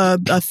got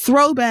a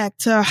throwback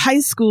to high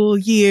school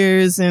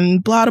years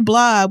and blah, blah,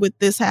 blah with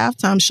this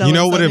halftime show. You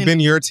know what would have been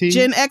your tea?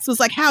 Gen X was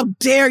like, how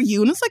dare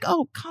you? And it's like,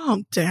 oh,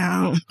 calm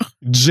down.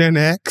 Gen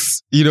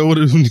X, you know what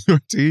would have been your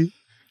tea?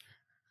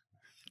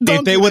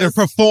 If they would have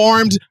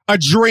performed A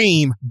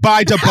Dream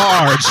by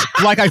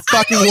DeBarge like I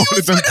fucking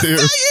wanted them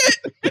to.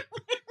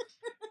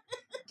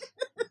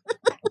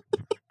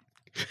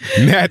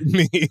 Not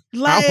me.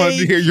 Like, I want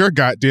to hear your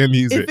goddamn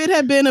music. If it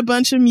had been a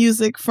bunch of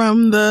music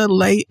from the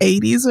late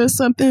 80s or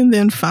something,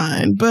 then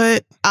fine.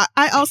 But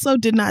I also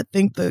did not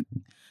think the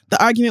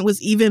argument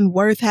was even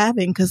worth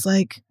having because,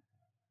 like,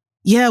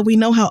 yeah, we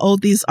know how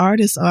old these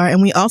artists are.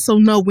 And we also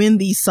know when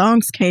these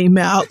songs came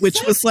out,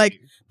 which was like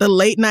the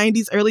late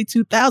 90s, early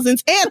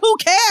 2000s. And who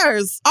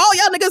cares? All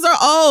y'all niggas are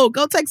old.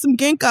 Go take some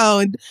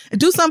ginkgo and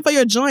do something for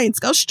your joints.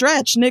 Go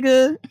stretch,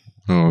 nigga.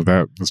 Oh,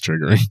 that was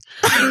triggering.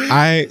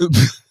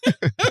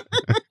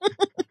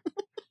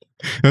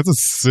 That's a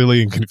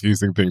silly and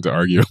confusing thing to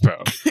argue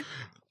about.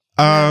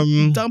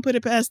 Don't put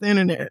it past the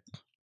internet.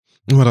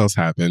 What else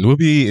happened?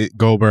 Whoopi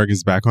Goldberg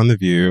is back on The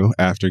View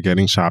after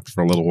getting chopped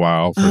for a little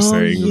while for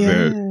saying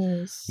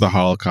that the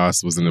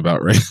Holocaust wasn't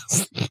about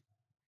race.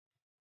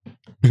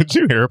 Did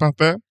you hear about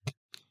that?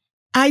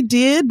 I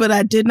did, but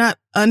I did not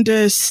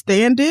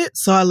understand it,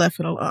 so I left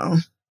it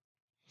alone.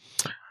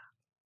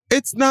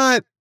 It's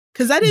not...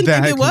 Because I didn't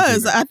think it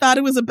was. I thought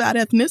it was about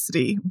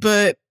ethnicity,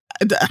 but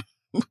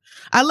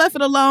I left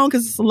it alone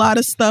because it's a lot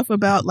of stuff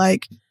about,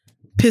 like,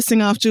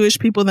 pissing off Jewish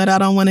people that I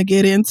don't want to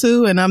get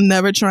into, and I'm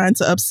never trying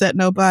to upset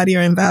nobody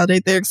or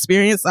invalidate their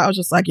experience. I was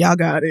just like, y'all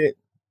got it.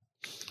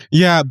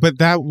 Yeah, but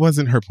that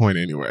wasn't her point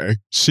anyway.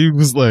 She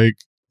was like,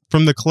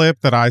 from the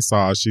clip that I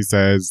saw, she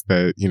says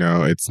that, you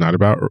know, it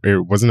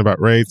wasn't about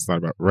race, it's not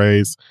about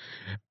race.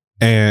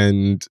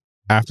 And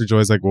after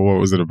Joy's like, well, what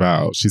was it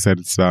about? She said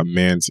it's about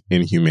man's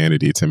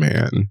inhumanity to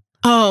man.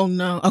 Oh,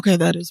 no. Okay,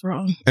 that is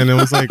wrong. And it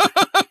was like,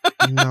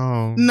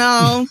 no.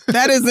 No,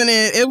 that isn't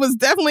it. It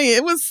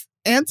was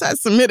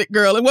anti-Semitic,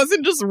 girl. It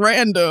wasn't just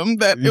random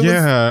that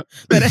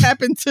it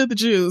happened to the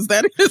Jews.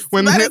 That is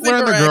when that Hitler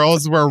and the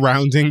girls were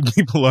rounding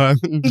people up.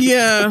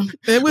 Yeah,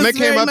 it was. They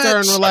came up there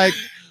and were like,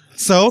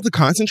 "So the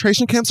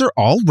concentration camps are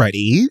all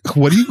ready.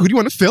 Who do you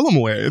want to fill them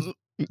with?"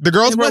 The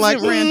girls were like,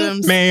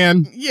 randoms.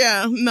 Man.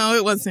 Yeah, no,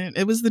 it wasn't.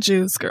 It was the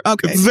Jews, girl.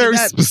 Okay, it's very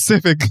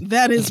specific.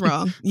 That is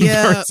wrong.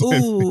 Yeah,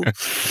 ooh.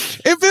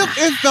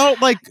 It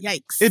felt like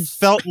yikes. It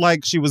felt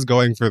like she was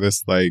going for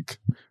this like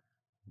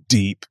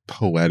deep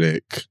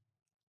poetic.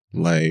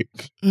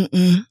 Like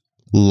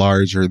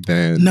larger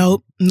than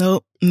nope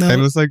and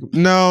it's like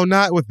no,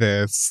 not with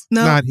this,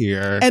 not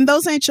here. And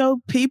those ain't your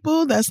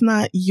people. That's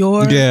not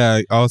your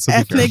also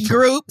ethnic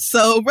group.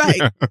 So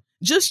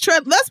just try.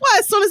 That's why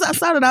as soon as I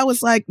saw it, I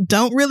was like,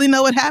 don't really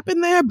know what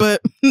happened there,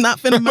 but not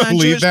finna mind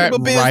Jewish people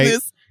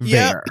business.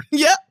 Yep,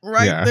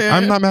 there.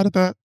 I'm not mad at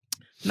that.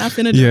 Not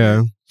finna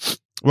do it.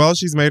 Well,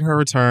 she's made her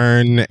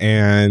return,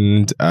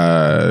 and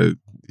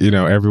you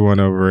know,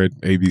 everyone over at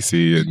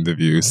ABC and The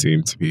View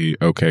seemed to be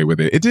okay with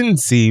it. It didn't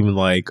seem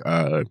like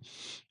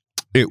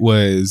it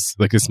was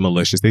like it's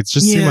malicious. It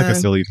just seemed like a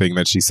silly thing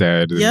that she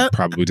said and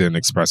probably didn't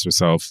express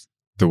herself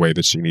the way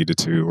that she needed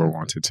to or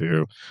wanted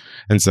to.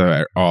 And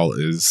so all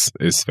is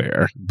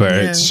fair.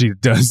 But she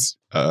does,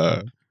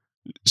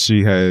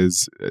 she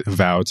has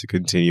vowed to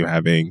continue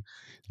having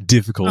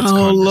difficult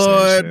conversations.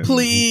 Oh, Lord,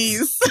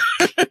 please.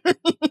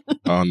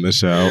 On the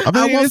show. I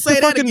mean, won't it's say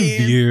the that fucking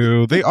again.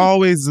 View. They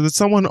always,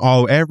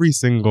 every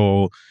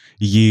single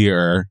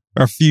year,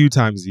 a few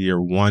times a year,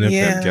 one of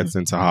them gets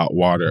into hot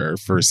water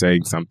for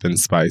saying something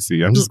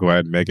spicy. I'm just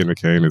glad Meghan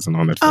McCain isn't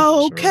on that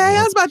show. Okay,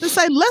 I was about to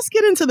say, let's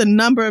get into the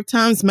number of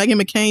times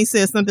Meghan McCain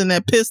said something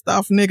that pissed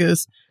off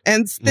niggas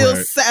and still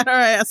sat her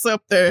ass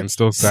up there. And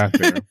still sat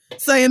there.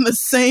 Saying the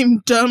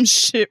same dumb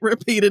shit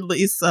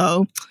repeatedly.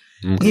 So...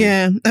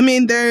 Yeah, I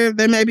mean, there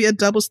may be a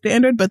double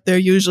standard, but there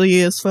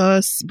usually is for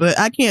us. But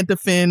I can't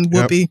defend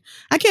Whoopi.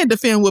 I can't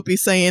defend Whoopi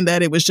saying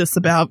that it was just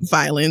about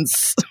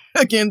violence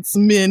against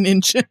men in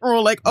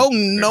general. Like, oh,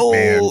 no.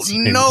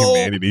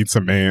 Humanity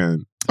to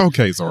man.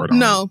 Okay, Zordon.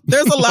 No,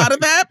 there's a lot of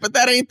that, but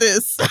that ain't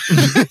this.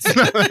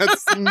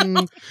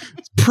 That's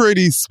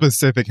pretty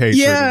specific hatred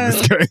in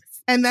this case.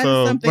 And that's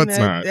something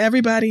that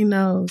everybody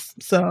knows.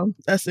 So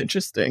that's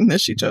interesting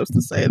that she chose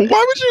to say that.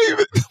 Why would you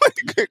even?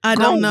 I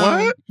don't know.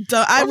 What?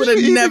 I would have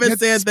never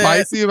said that.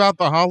 Spicy about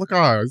the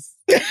Holocaust.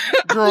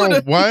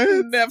 Girl,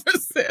 what? Never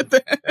said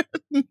that.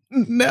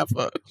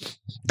 Never.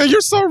 And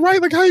you're so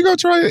right. Like, how you gonna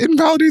try to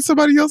invalidate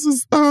somebody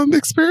else's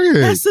experience?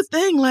 That's the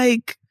thing.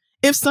 Like,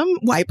 if some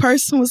white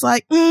person was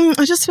like,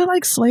 I just feel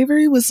like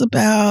slavery was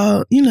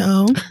about, you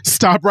know.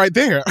 Stop right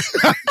there.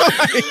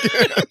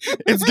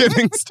 It's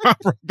giving stop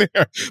right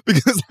there.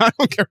 Because I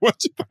don't care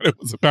what you thought it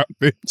was about,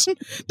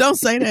 bitch. Don't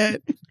say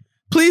that.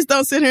 Please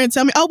don't sit here and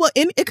tell me, oh, well,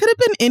 it could have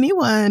been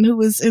anyone who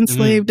was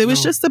enslaved. It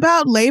was just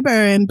about labor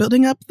and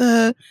building up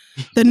the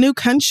new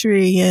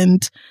country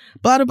and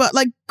blah, blah, blah.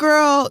 Like,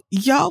 girl,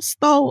 y'all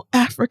stole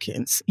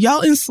Africans.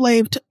 Y'all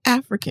enslaved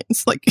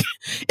Africans. Like,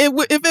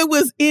 if it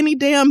was any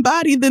damn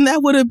body, then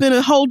that would have been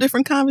a whole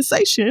different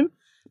conversation.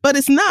 But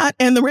it's not.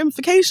 And the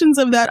ramifications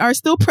of that are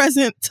still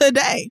present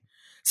today.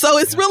 So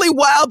it's really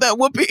wild that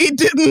Whoopi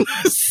didn't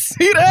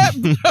see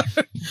that.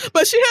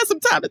 But she had some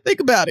time to think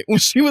about it when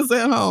she was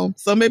at home.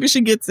 So maybe she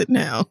gets it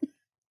now.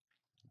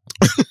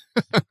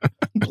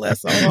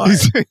 Bless her heart.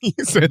 He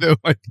said it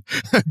like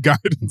a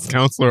guidance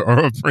counselor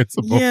or a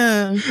principal.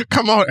 Yeah.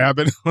 Come on,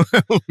 Abbott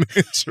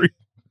Elementary.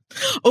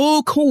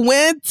 Oh,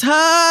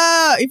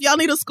 Quinta. If y'all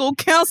need a school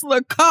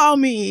counselor, call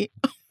me.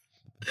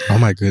 Oh,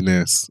 my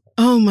goodness.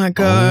 Oh, my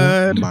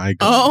God. Oh, my God.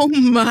 Oh,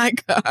 my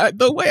God.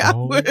 The way I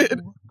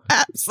would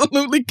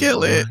absolutely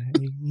kill it.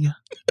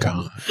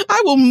 God.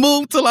 I will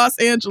move to Los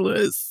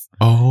Angeles.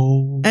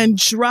 Oh. And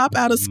drop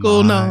out of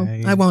school. No,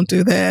 I won't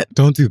do that.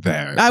 Don't do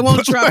that. I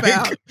won't drop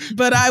out.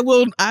 But I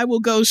will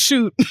go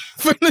shoot.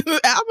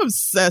 I'm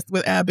obsessed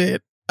with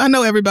Abbott. I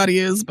know everybody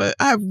is, but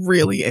I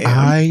really am.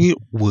 I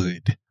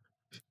would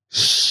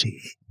shit.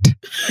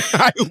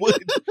 I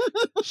would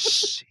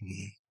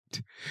shit.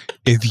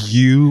 If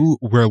you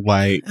were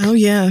like, oh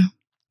yeah,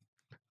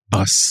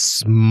 a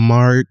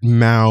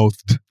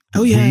smart-mouthed,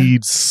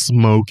 weed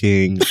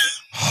smoking,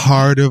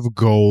 heart of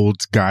gold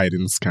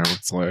guidance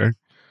counselor.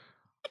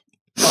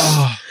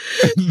 Oh,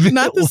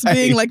 not this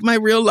being like my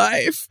real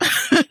life.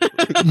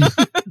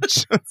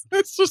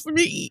 It's just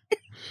me.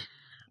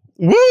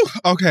 Woo!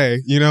 Okay,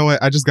 you know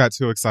what? I just got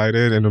too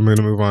excited, and I'm going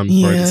to move on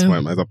before I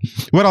disappoint myself.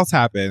 What else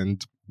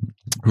happened?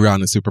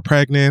 Rihanna's super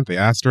pregnant. They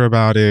asked her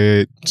about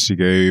it. She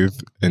gave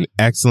an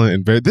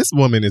excellent... This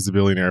woman is a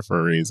billionaire for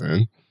a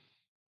reason.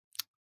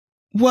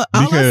 Well,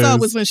 all I saw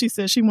was when she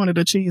said she wanted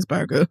a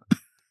cheeseburger.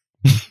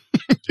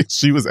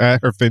 She was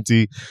at her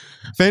Fenty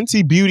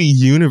Beauty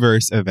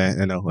Universe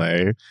event in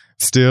LA,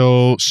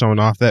 still showing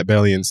off that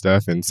belly and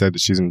stuff, and said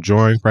that she's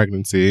enjoying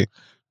pregnancy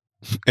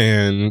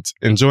and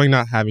enjoying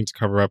not having to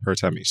cover up her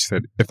tummy. She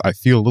said, if I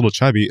feel a little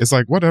chubby, it's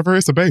like, whatever,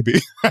 it's a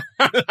baby.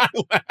 I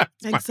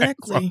laughed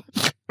exactly.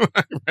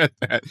 I read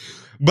that.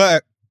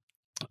 But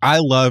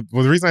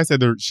the reason I said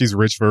that she's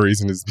rich for a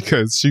reason is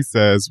because she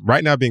says,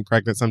 right now being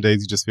pregnant, some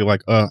days you just feel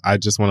like, I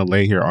just want to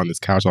lay here on this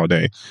couch all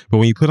day. But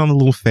when you put on a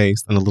little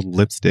face and a little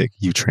lipstick,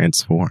 you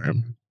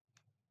transform.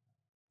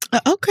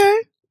 Okay.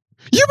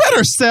 You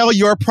better sell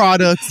your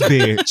products,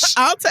 bitch.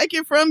 I'll take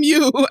it from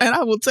you and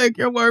I will take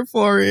your word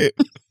for it.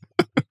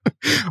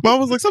 Mom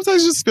was like,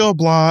 sometimes I just feel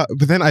blah,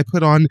 but then I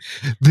put on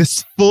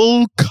this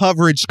full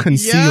coverage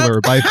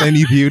concealer by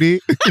Fenty Beauty.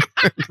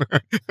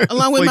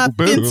 Along with like,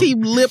 my Fenty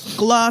lip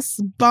gloss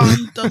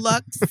bomb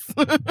deluxe.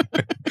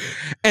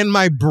 And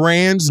my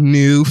brand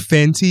new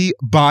Fenty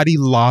body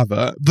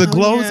lava. The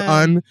glow's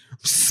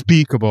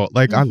unspeakable.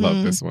 Like, I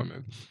love this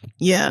woman.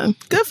 Yeah,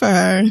 good for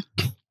her.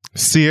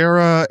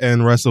 Sierra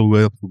and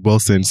Russell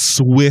Wilson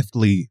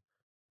swiftly,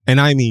 and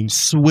I mean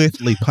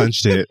swiftly,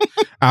 punched it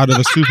out of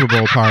a Super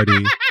Bowl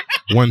party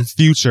when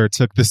Future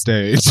took the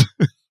stage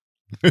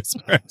this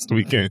past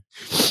weekend.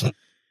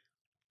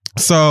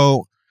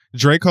 So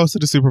Drake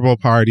hosted a Super Bowl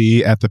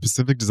party at the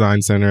Pacific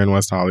Design Center in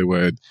West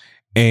Hollywood,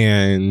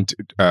 and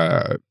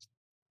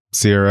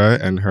Sierra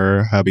and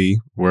her hubby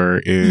were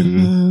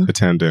in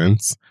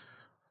attendance.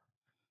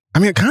 I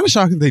mean, kind of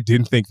shocked that they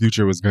didn't think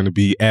Future was going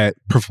to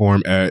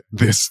perform at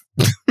this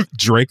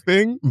Drake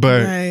thing,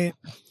 but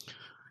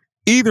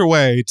either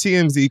way,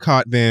 TMZ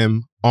caught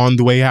them on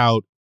the way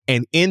out,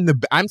 and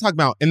I'm talking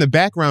about in the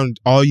background,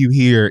 all you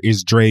hear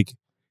is Drake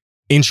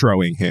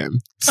introing him.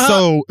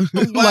 So,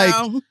 like,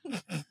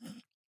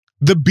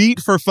 the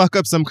beat for "Fuck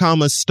Up Some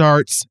Commas"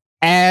 starts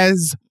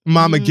as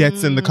Mama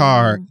gets in the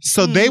car.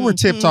 So they were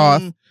tipped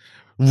off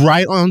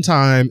right on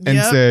time and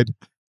said,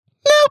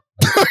 "Nope."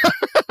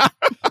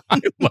 I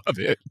love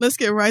it. Let's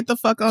get right the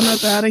fuck on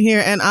up out of here.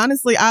 And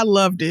honestly, I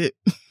loved it.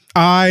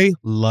 I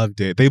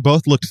loved it. They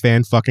both looked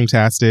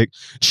fan-fucking-tastic.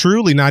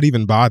 Truly not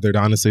even bothered,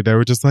 honestly. They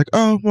were just like,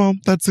 oh, well,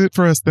 that's it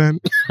for us then.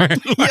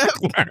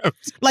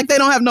 Like they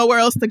don't have nowhere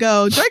else to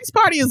go. Drake's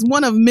party is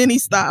one of many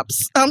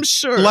stops, I'm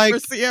sure, for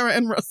Sierra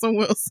and Russell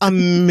Wilson. A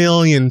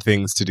million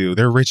things to do.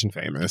 They're rich and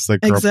famous.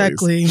 Like, girl,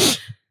 exactly. Please.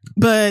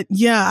 But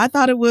yeah, I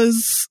thought it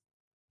was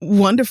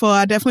wonderful.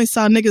 I definitely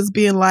saw niggas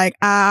being like,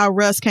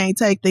 Russ can't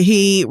take the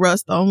heat.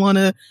 Russ don't want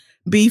to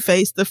be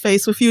face to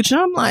face with Future.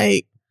 I'm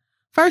like,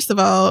 first of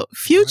all,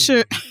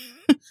 Future,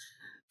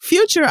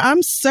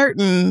 I'm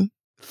certain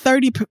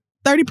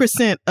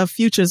 30% of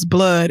Future's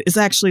blood is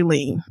actually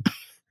lean.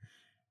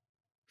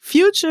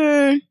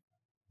 Future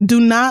do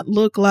not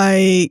look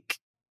like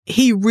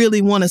he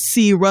really want to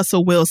see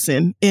Russell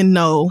Wilson in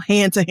no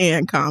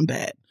hand-to-hand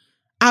combat.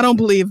 I don't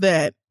believe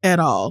that at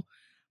all.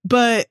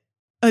 But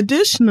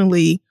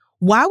additionally,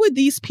 why would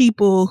these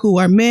people who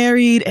are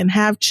married and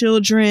have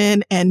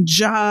children and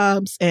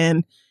jobs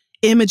and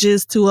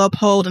images to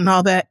uphold and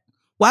all that,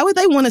 why would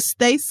they want to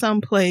stay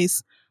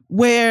someplace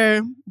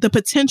where the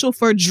potential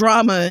for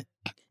drama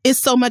is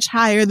so much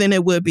higher than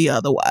it would be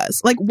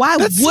otherwise? Like, why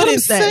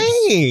wouldn't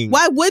they?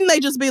 Why wouldn't they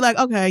just be like,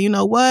 okay, you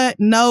know what?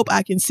 Nope,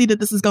 I can see that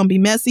this is going to be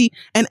messy.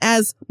 And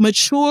as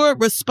mature,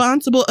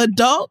 responsible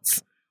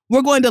adults,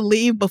 we're going to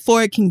leave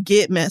before it can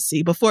get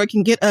messy, before it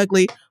can get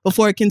ugly,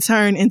 before it can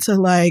turn into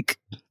like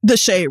the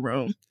shade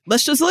room.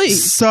 Let's just leave.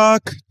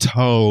 Suck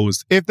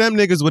toes. If them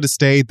niggas would have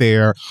stayed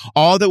there,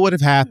 all that would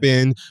have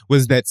happened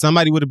was that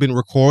somebody would have been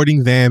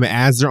recording them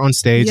as they're on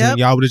stage, and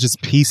y'all would have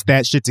just pieced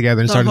that shit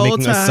together and started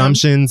making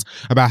assumptions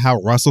about how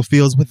Russell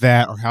feels with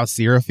that or how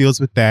Sierra feels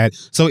with that.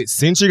 So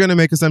since you're going to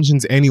make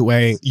assumptions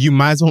anyway, you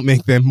might as well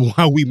make them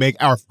while we make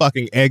our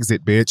fucking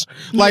exit, bitch.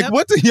 Like,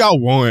 what do y'all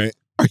want?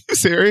 Are you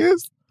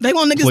serious? They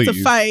want niggas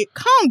to fight.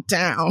 Calm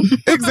down.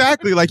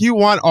 Exactly. Like, you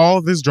want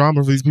all this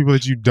drama for these people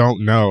that you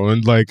don't know.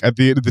 And, like, at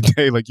the end of the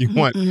day, like, you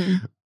want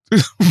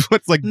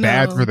what's, like,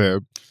 bad for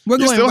them. We're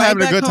going still right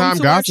having back a good home time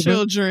to gossiping. our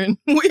children.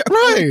 We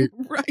are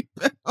right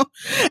back home.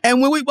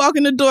 And when we walk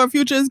in the door,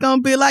 Future is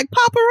going to be like,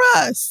 Papa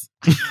Russ.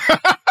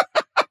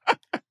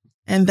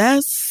 And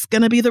that's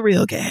going to be the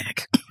real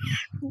gag.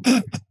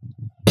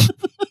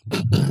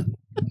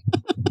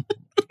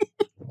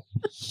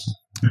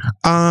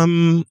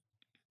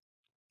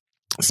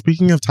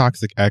 Speaking of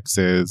toxic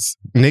exes,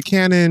 Nick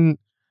Cannon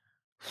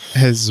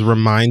has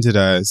reminded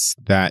us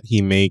that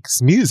he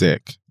makes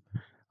music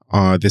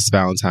this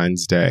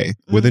Valentine's Day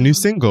with a new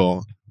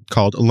single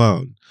called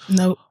Alone.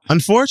 Nope.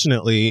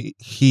 Unfortunately,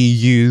 he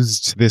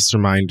used this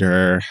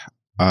reminder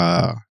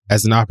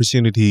as an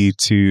opportunity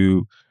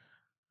to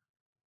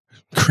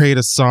create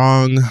a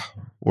song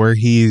where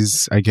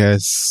he's, I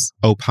guess,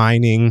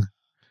 opining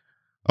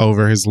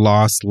over his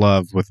lost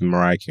love with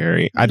Mariah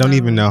Carey. I don't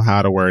even know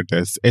how to word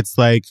this. It's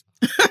like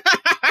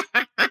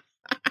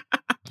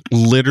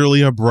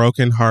literally a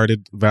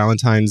broken-hearted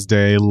Valentine's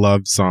Day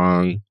love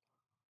song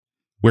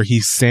where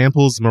he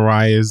samples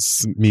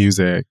Mariah's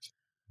music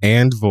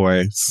and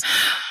voice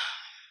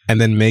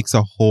and then makes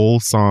a whole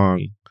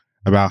song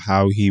about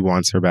how he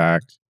wants her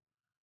back.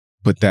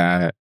 But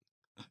that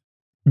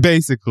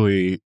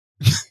basically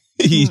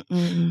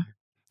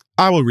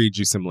I will read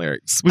you some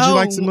lyrics. Would you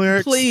like some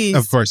lyrics? Please.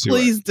 Of course you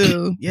Please would.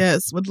 do.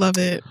 Yes, would love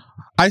it.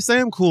 I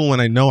say I'm cool when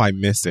I know I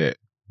miss it.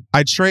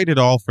 I'd trade it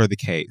all for the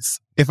case.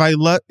 If I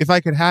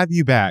could have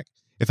you back,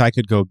 if I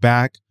could go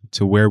back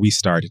to where we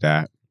started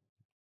at.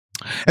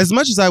 As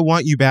much as I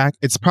want you back,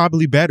 it's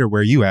probably better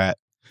where you at.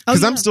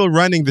 Because I'm still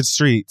running the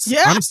streets.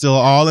 Yeah. I'm still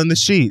all in the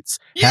sheets.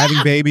 Yeah.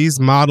 Having babies,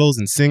 models,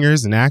 and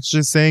singers and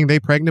actors saying they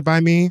pregnant by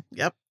me.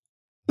 Yep.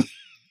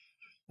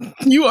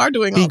 You are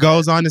doing all He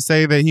goes on to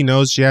say that he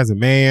knows she has a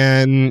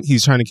man.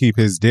 He's trying to keep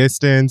his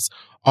distance.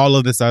 All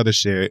of this other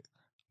shit.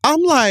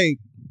 I'm like,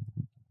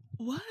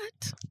 what?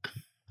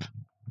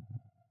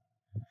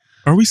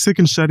 Are we sick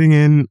and shutting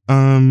in,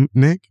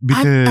 Nick?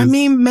 Because I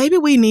mean, maybe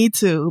we need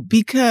to,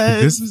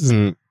 because this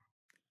isn't.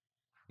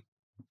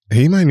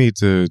 He might need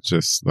to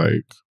just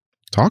like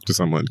talk to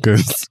someone.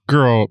 Because,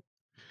 girl,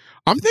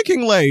 I'm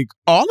thinking like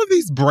all of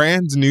these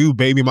brand new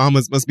baby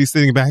mamas must be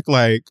sitting back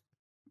like,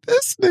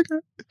 this nigga.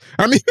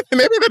 I mean,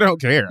 maybe they don't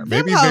care.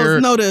 Maybe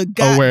they're know the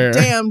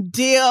goddamn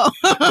deal.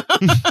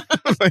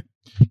 Like,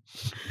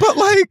 but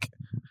like,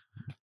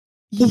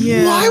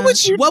 yeah. Why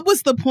would you? What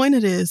was the point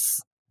of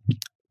this?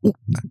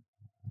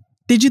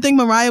 Did you think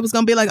Mariah was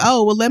gonna be like,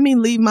 oh, well, let me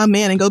leave my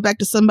man and go back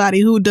to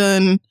somebody who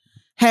done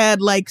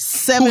had like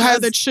 7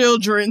 other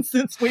children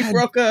since we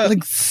broke up?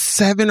 Like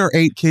 7 or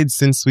 8 kids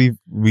since we've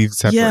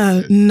separated.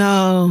 Yeah,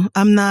 no,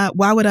 I'm not.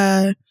 Why would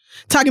I?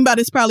 Talking about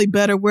it's probably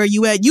better where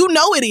you at. You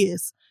know it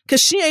is.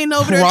 Because she ain't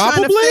over there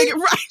trying to figure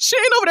She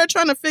ain't over there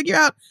trying to figure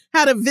out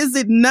how to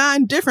visit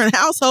 9 different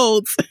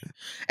households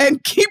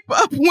and keep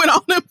up with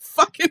all them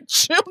fucking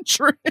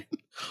children.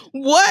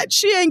 What?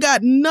 She ain't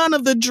got none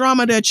of the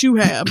drama that you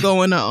have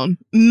going on.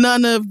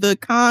 None of the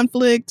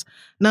conflict,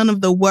 none of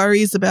the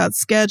worries about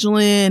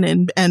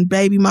scheduling and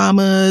baby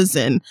mamas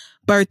and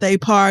birthday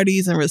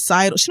parties and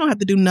recitals. She don't have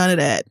to do none of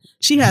that.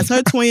 She has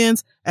her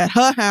twins at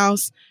her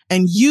house,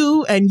 and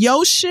you and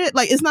your shit.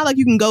 Like, it's not like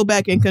you can go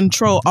back and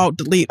control,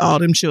 delete all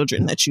them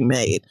children that you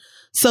made.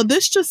 So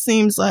this just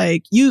seems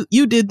like you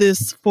did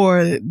this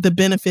for the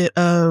benefit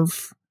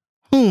of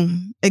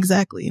whom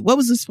exactly? What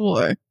was this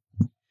for?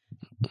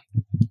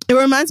 It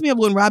reminds me of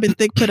when Robin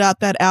Thicke put out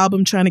that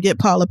album trying to get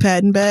Paula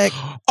Patton back.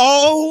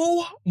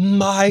 Oh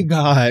my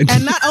God.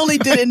 And not only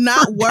did it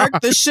not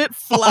work, the shit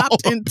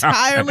flopped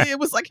entirely. It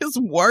was like his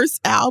worst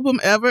album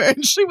ever.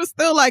 And she was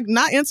still like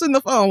not answering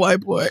the phone, white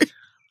boy.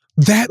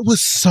 That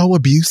was so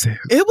abusive.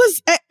 It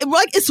was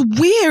like, it's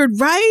weird,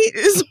 right?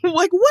 It's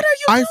like, what are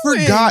you doing?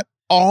 I forgot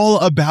all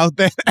about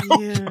that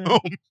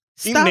album.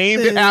 He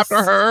named it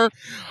after her.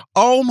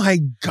 Oh my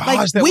gosh.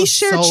 Like, that we was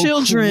share so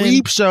children.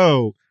 Creep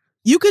show.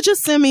 You could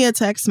just send me a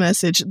text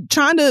message.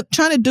 Trying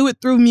to do it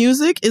through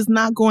music is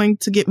not going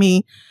to get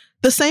me.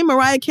 The same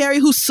Mariah Carey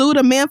who sued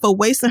a man for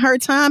wasting her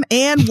time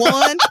and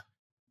won.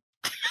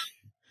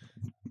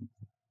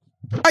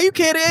 Are you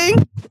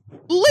kidding?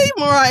 Leave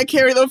Mariah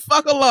Carey the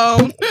fuck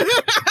alone. Leave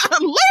her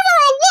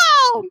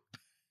alone.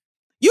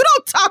 You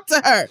don't talk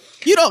to her.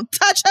 You don't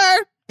touch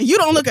her. And you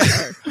don't look at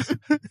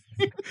her.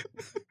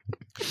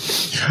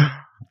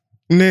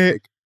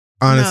 Nick,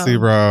 honestly,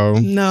 bro.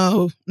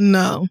 No.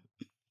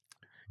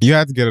 You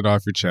have to get it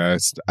off your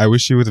chest. I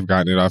wish you would have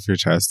gotten it off your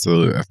chest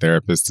to a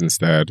therapist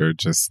instead, or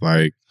just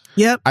like,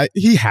 yep.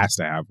 He has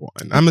to have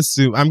one. I'm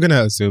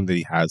gonna assume that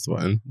he has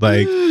one.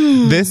 Like,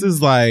 this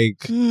is like,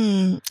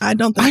 I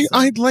don't think so.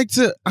 I'd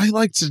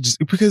like to just,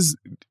 because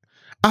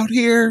out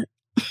here,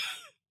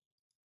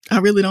 I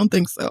really don't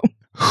think so.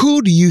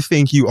 Who do you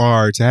think you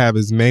are to have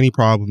as many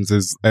problems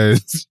as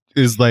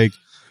like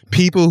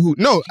people who,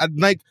 no,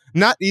 like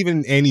not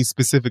even any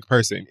specific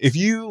person. If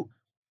you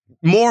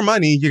more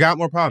money, you got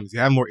more problems. You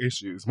have more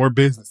issues, more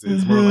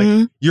businesses, more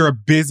like you're a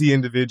busy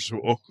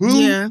individual.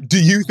 Who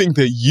do you think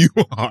that you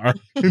are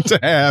to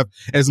have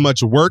as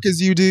much work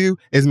as you do,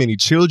 as many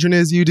children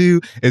as you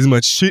do, as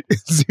much shit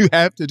as you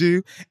have to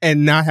do,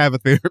 and not have a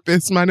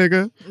therapist, my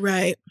nigga?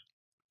 Right.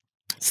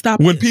 Stop.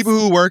 When people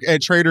who work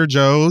at Trader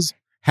Joe's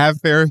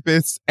have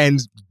therapists and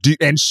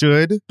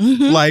should,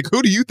 like,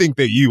 who do you think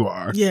that you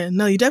are? Yeah,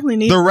 no, you definitely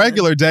need the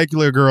regular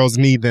degular girls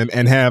need them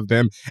and have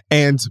them,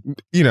 and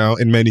you know,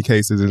 in many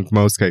cases, in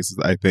most cases,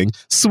 I think,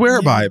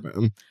 swear by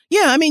them.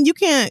 Yeah, I mean, you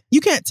can't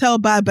tell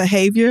by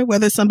behavior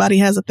whether somebody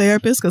has a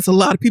therapist, because a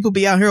lot of people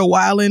be out here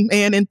wilding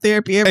and in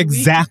therapy every week.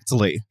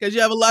 Exactly. Because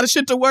you have a lot of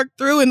shit to work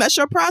through, and that's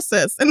your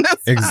process, and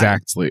that's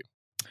exactly. Fine.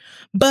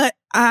 But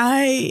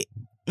I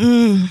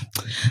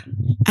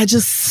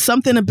just,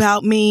 something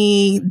about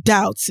me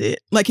doubts it.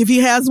 Like, if he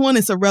has one,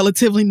 it's a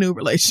relatively new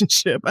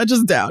relationship. I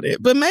just doubt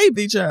it. But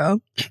maybe,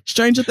 child.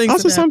 Stranger things.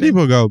 Also, some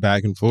people go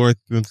back and forth.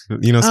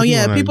 You know.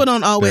 People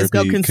don't always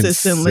go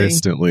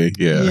consistently.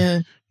 Yeah.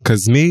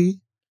 Because me,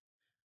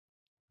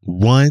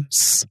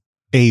 once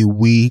a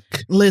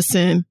week.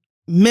 Listen,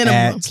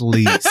 minimum. At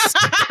least.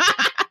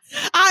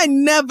 I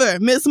never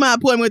miss my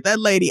appointment with that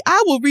lady.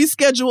 I will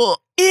reschedule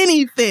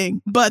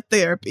anything but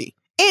therapy.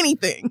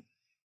 Anything.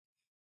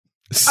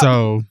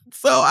 So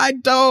I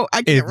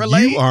can't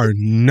relate. If you are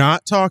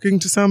not talking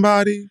to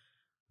somebody,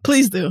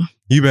 please do.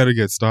 You better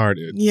get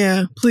started.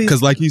 Yeah, please.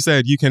 Because like you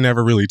said, you can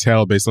never really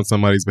tell based on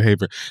somebody's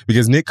behavior.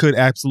 Because Nick could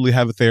absolutely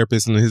have a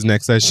therapist in his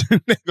next session.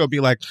 They're going to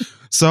be like,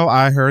 so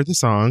I heard the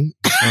song.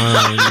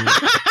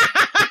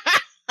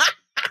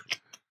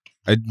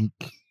 I'm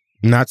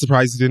not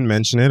surprised you didn't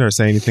mention it or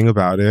say anything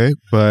about it.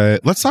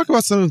 But let's talk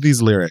about some of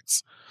these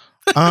lyrics.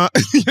 You know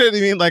what I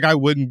mean? Like, I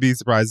wouldn't be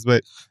surprised,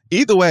 but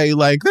either way,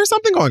 like, there's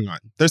something going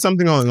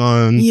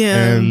on.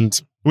 Yeah.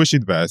 And wish you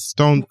the best.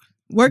 Don't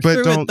work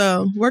through it,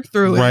 though. Work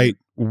through it. Write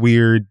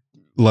weird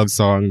love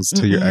songs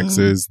to your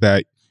exes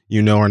that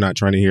you know are not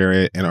trying to hear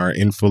it and are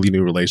in fully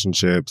new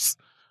relationships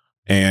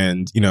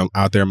and, you know,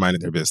 out there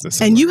minding their business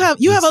somewhere. And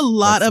you have a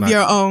lot of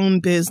your own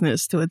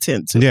business to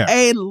attend to. Yeah.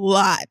 A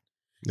lot.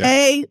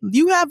 Yeah.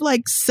 You have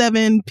like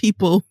 7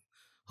 people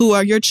who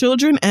are your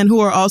children and who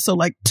are also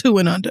like 2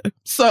 and under.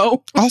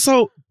 So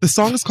also, the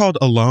song is called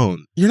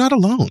Alone. You're not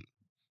alone.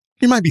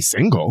 You might be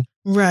single.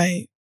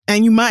 Right.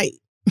 And you might.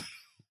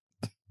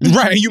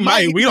 Right. You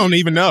might. We don't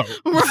even know.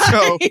 Right.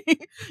 So,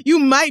 you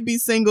might be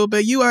single,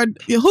 but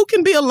who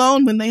can be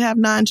alone when they have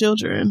 9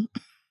 children?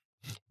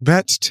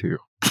 That's too.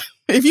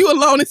 If you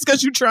alone, it's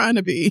because you're trying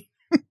to be.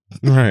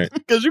 Right.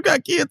 Because you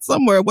got kids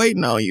somewhere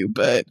waiting on you.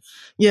 But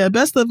yeah,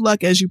 best of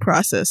luck as you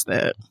process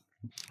that.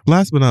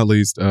 Last but not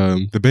least,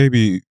 the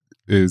baby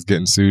is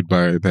getting sued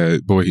by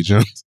that boy he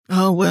jumped.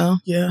 Oh,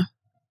 well, yeah.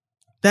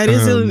 That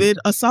is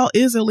assault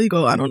is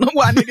illegal. I don't know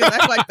why niggas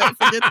act like that.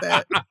 Forget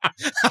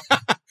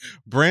that.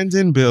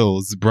 Brandon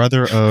Bills,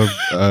 brother of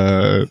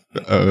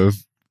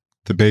the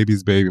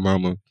baby's baby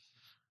mama,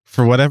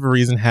 for whatever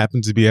reason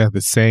happened to be at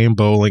the same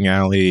bowling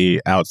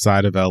alley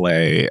outside of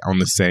LA on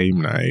the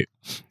same night.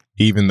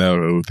 Even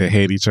though they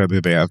hate each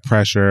other, they have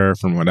pressure.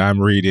 From what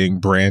I'm reading,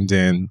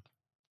 Brandon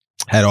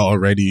had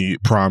already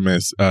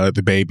promised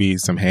the baby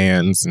some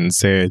hands and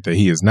said that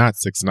he is not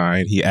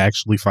 6'9". He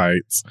actually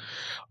fights.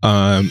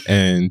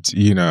 And,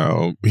 you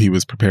know, he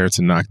was prepared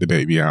to knock the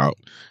baby out.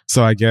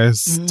 So I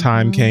guess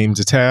time came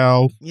to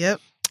tell.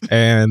 Yep.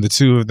 And the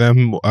two of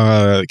them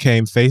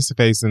came face to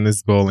face in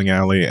this bowling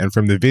alley. And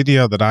from the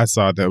video that I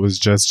saw that was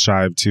just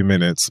shy of 2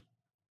 minutes,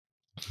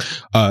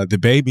 the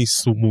baby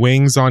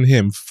swings on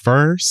him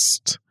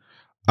first.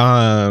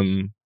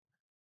 I'm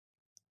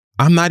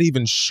not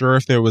even sure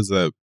if there was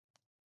a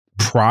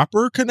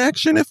proper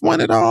connection, if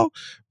one at all,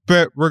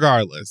 but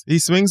regardless, he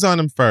swings on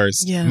him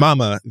first. Yeah.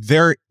 Mama,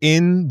 they're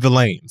in the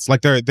lanes,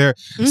 like they're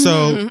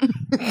so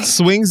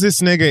swings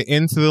this nigga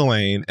into the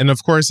lane, and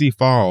of course he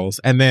falls,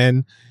 and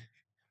then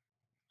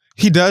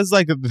he does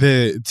like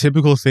the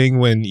typical thing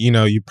when, you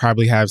know, you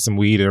probably have some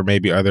weed or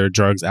maybe other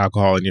drugs,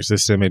 alcohol in your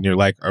system, and you're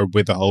like are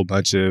with a whole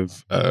bunch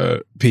of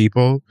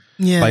people.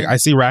 Yeah, like I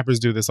see rappers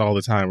do this all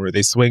the time where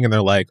they swing and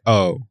they're like,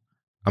 oh,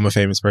 I'm a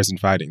famous person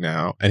fighting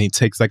now. And he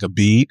takes like a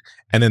beat,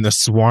 and then the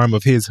swarm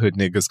of his hood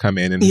niggas come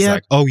in and he's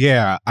like, oh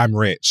yeah, I'm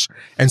rich.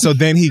 And so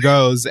then he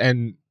goes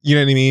and, you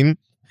know what I mean?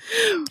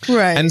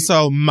 Right. And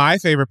so my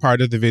favorite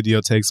part of the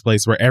video takes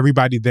place where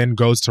everybody then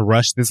goes to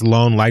rush this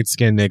lone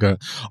light-skinned nigga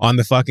on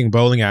the fucking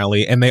bowling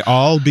alley, and they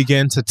all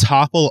begin to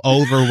topple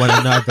over one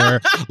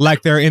another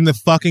like they're in the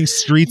fucking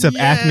streets of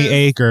Acme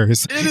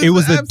Acres. It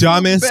was the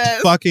dumbest,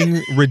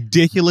 fucking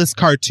ridiculous,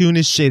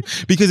 cartoonish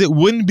shit, because it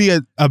wouldn't be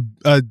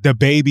the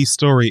baby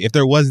story if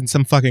there wasn't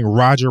some fucking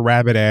Roger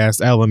Rabbit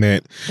ass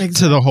element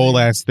to the whole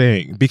ass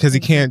thing, because he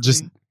can't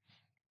just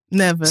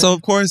never. So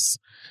of course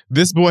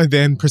this boy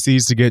then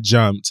proceeds to get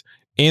jumped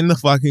in the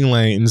fucking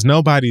lanes.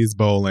 Nobody is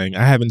bowling.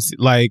 I haven't seen,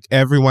 like,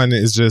 everyone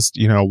is just,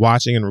 you know,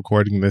 watching and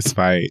recording this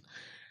fight.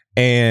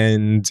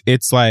 And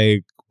it's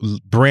like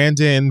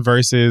Brandon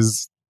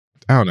versus,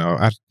 I don't know,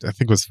 I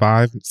think it was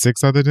 5,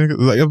 6 other niggas,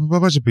 like a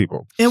bunch of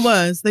people. It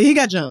was. He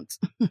got jumped.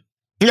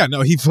 Yeah,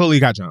 no, he fully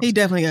got jumped. He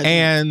definitely got jumped.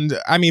 And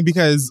I mean,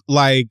 because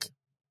like,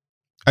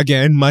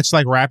 again, much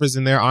like rappers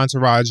in their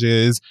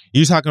entourages,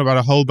 you're talking about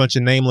a whole bunch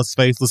of nameless,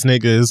 faceless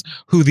niggas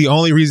who the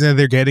only reason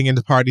they're getting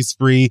into parties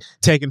free,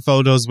 taking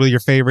photos with your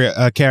favorite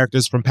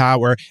characters from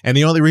Power, and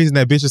the only reason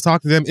that bitches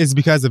talk to them is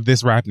because of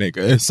this rap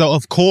nigga. So,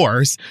 of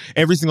course,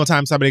 every single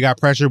time somebody got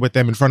pressured with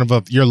them in front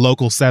of your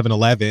local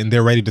 7-Eleven,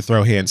 they're ready to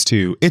throw hands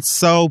too. It's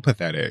so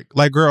pathetic.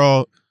 Like,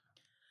 girl...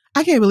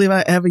 I can't believe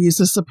I ever used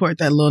to support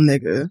that little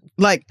nigga.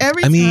 Like,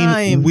 every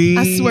time,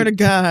 I swear to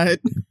God...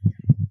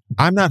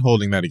 I'm not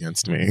holding that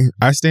against me.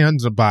 I stand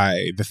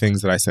by the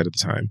things that I said at the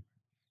time.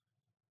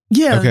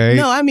 Yeah. Okay.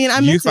 No, I mean, I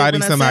meant you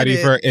fighting somebody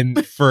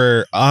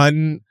for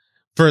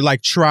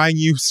like trying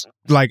you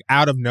like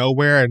out of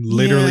nowhere and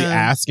literally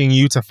asking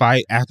you to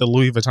fight at the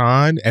Louis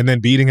Vuitton and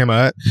then beating him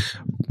up.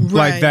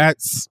 Right. Like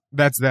that's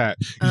that.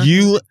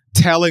 You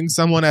telling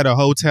someone at a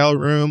hotel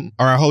room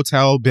or a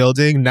hotel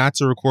building not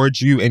to record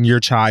you and your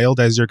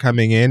child as you're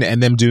coming in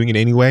and them doing it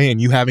anyway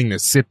and you having to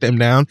sit them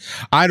down.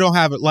 I don't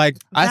have it. Like,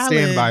 I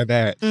stand by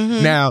that.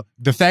 Mm-hmm. Now,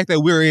 the fact that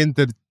we're in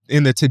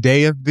the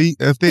today of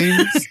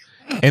things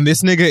and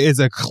this nigga is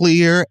a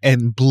clear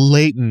and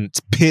blatant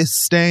piss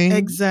stain.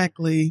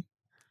 Exactly.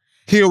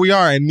 Here we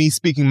are, and me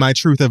speaking my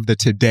truth of the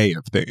today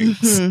of things.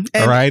 Mm-hmm.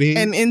 Alrighty?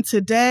 And in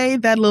today,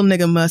 that little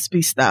nigga must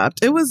be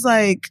stopped. It was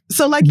like,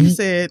 so like you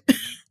said...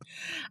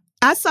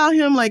 I saw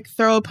him like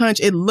throw a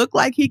punch. It looked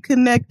like he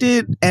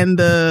connected, and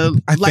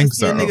the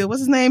light-skinned nigga,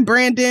 what's his name?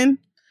 Brandon.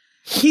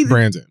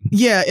 Brandon.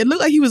 Yeah, it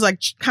looked like he was like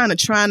kind of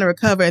trying to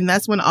recover, and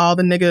that's when all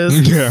the niggas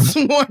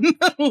swarmed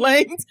the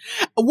lanes.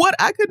 What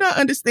I could not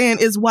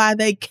understand is why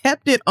they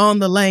kept it on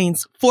the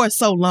lanes for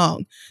so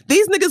long.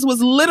 These niggas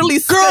was literally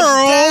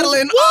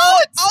skedaddling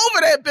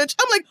over that bitch.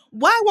 I'm like,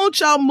 why won't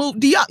y'all move?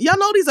 Do y'all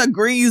know these are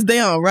greased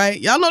down, right?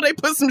 Y'all know they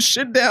put some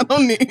shit down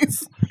on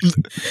these.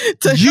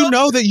 You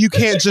know that you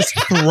can't just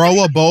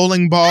throw a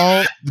bowling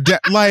ball.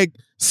 Like,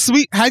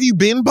 sweet, have you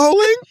been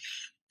bowling?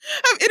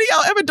 Have any of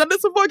y'all ever done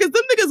this before? Because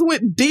them niggas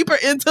went deeper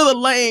into the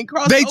lane.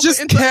 They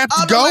just kept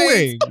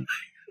going.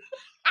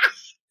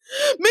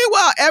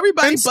 Meanwhile,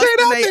 everybody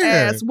busting their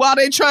ass while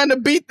they trying to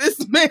beat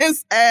this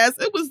man's ass.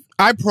 It was.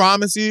 I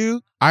promise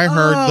you, I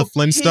heard the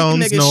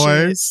Flintstones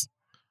noise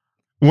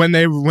when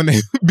they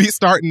be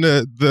starting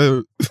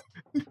the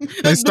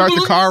they start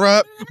the car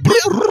up.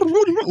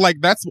 Like,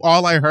 that's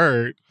all I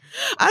heard.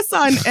 I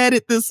saw an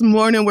edit this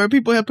morning where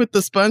people had put the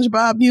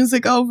SpongeBob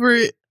music over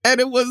it, and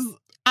it was.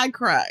 I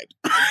cried.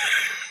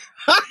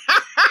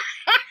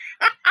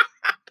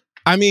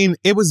 I mean,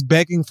 it was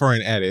begging for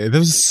an edit. It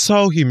was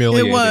so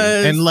humiliating. It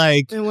was. And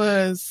like, it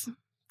was.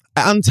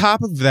 On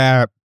top of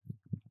that,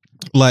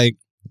 like,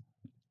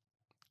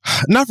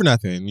 not for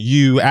nothing.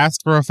 You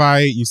asked for a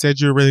fight. You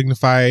said you were willing to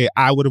fight.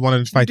 I would have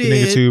wanted to fight the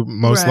nigga too,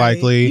 most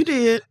likely. You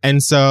did.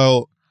 And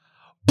so,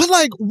 but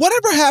like,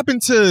 whatever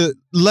happened to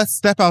let's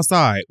step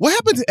outside? What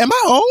happened to, am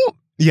I home?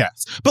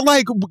 Yes. But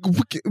like,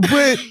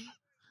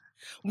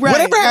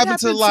 whatever happened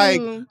to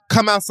like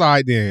come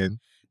outside then?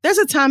 There's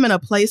a time and a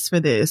place for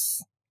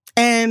this.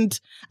 And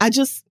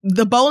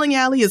the bowling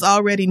alley is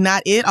already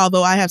not it,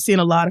 although I have seen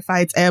a lot of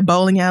fights at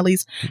bowling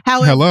alleys.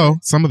 However, hello,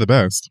 some of the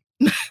best.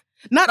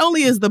 Not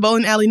only is the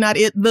bowling alley not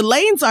it, the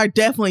lanes are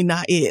definitely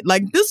not it.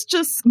 Like, this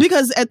just,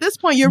 because at this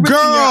point you're risking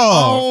your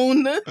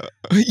own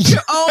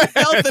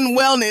health and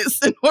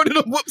wellness in order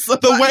to whoop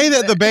somebody. The way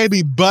that the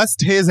baby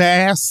bust his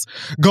ass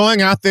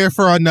going out there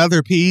for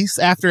another piece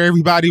after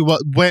everybody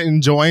went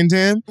and joined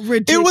him.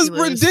 Ridiculous. It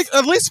was ridiculous.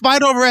 At least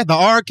fight over at the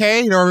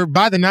arcade or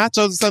buy the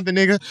nachos or something,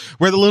 nigga,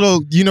 where the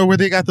little, where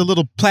they got the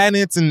little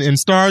planets and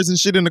stars and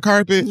shit in the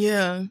carpet.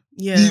 Yeah.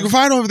 You can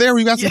fight over there where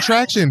you got some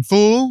traction,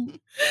 fool.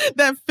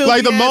 That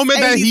like the moment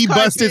that he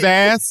bust his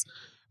ass,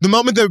 the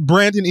moment that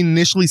Brandon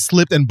initially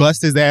slipped and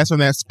bust his ass from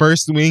that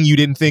first swing, you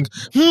didn't think,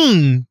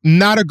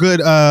 not a good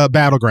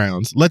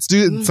battlegrounds. Let's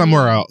do it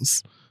somewhere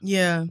else.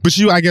 Yeah. But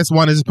you, I guess,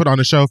 wanted to put on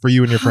a show for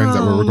you and your friends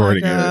that were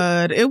recording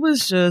it. It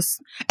was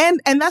just, and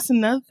that's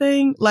another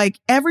thing. Like,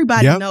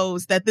 everybody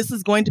knows that this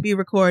is going to be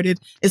recorded.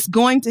 It's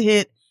going to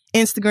hit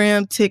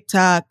Instagram,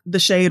 TikTok, the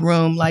Shade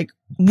Room, like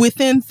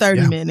within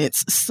 30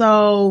 minutes.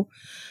 So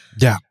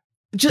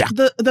just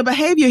the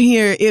behavior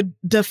here, it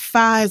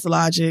defies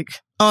logic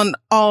on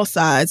all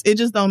sides. It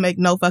just don't make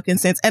no fucking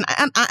sense. And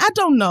I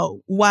don't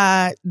know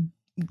why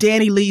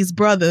Danny Lee's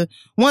brother,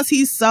 once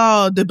he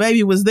saw the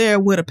baby was there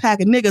with a pack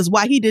of niggas,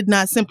 why he did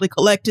not simply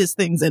collect his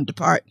things and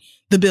depart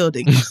the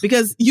building.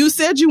 Because you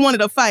said you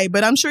wanted a fight,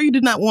 but I'm sure you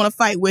did not want to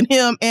fight with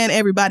him and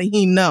everybody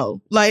he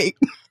know. Like,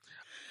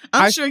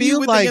 I'm sure you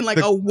were thinking like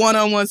a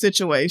one-on-one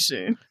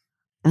situation.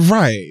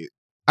 Right.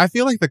 I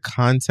feel like the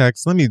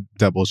context, let me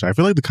double check. I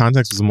feel like the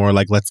context was more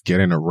like, let's get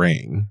in a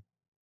ring.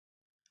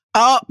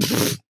 Oh,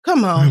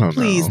 come on,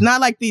 please. Not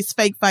like these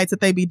fake fights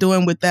that they be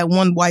doing with that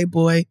one white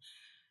boy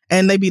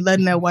and they be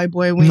letting that white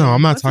boy win. No,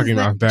 I'm not talking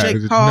about that.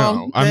 Jake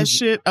Paul, that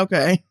shit?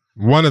 Okay.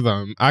 One of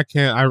them. I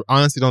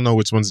honestly don't know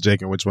which one's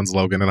Jake and which one's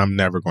Logan, and I'm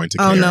never going to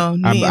care. Oh, no,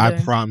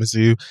 I promise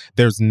you,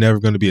 there's never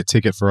going to be a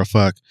ticket for a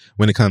fuck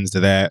when it comes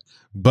to that.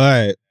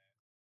 But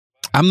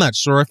I'm not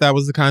sure if that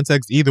was the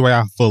context. Either way,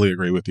 I fully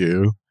agree with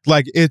you.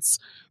 Like, it's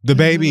the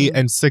baby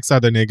and 6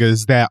 other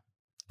niggas that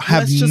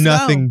have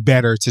nothing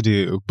better to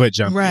do but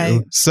jump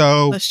you.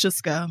 So let's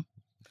just go.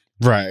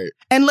 Right.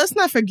 And let's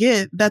not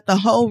forget that the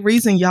whole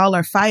reason y'all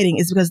are fighting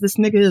is because this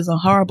nigga is a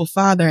horrible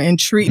father and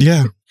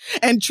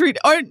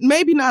or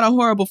maybe not a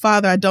horrible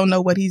father. I don't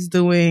know what he's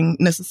doing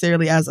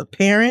necessarily as a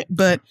parent,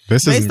 but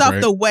based off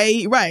the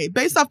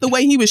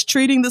way he was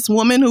treating this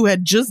woman who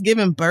had just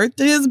given birth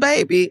to his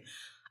baby,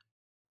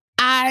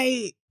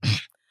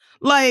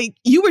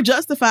 you were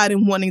justified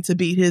in wanting to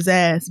beat his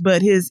ass,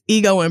 but his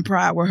ego and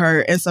pride were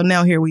hurt. And so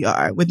now here we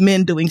are with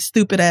men doing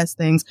stupid ass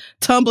things,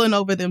 tumbling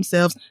over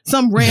themselves.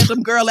 Some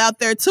random girl out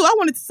there too. I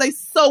wanted to say,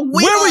 so weird.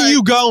 Where were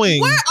you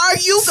going? Where are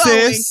you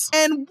going?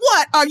 And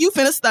what are you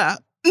finna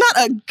stop? Not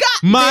a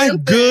goddamn My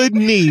thing. good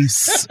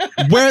niece.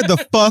 Where the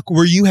fuck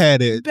were you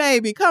headed?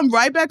 Baby, come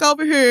right back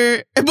over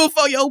here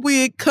before your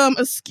wig come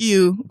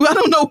askew. I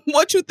don't know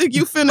what you think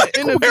you finna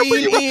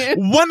intervene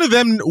in. One of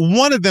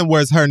them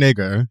was her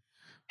nigga.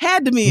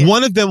 Had to be.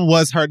 One of them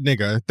was her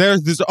nigga.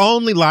 There's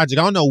only logic.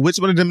 I don't know which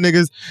one of them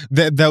niggas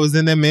that was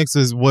in that mix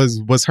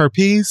was her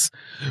piece.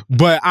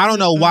 But I don't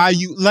know why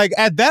you, like,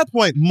 at that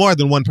point, more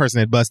than one person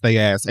had bust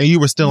their ass and you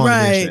were still on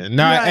the mission.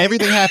 Now,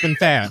 everything happened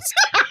fast.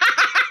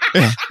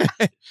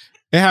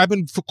 It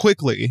happened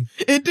quickly.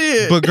 It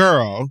did. But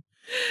girl.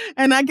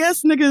 And I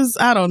guess niggas,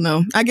 I don't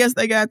know. I guess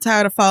they got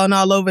tired of falling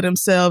all over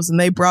themselves and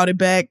they brought it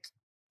back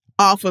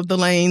off of the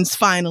lanes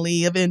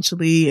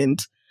eventually.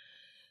 And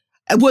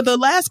well, the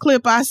last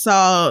clip I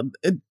saw,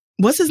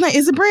 what's his name?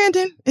 Is it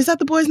Brandon? Is that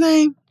the boy's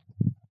name?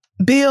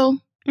 Bill?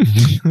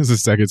 This is the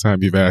second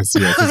time you've asked.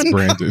 Yes, it's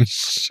Brandon.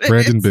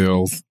 Brandon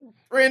Bills.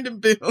 Brandon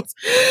Bills.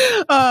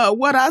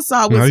 What I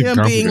saw was him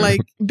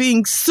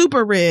being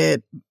super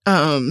red,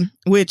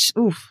 which,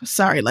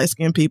 sorry,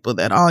 light-skinned people,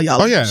 that all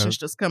y'all should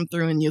just come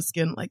through in your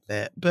skin like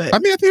that. But I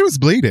mean, I think he was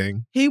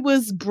bleeding. He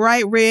was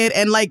bright red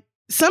and like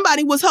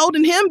somebody was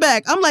holding him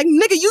back. I'm like,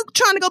 nigga, you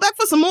trying to go back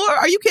for some more?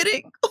 Are you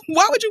kidding?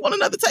 Why would you want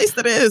another taste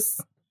of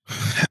this?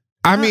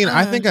 I mean,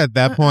 I think at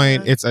that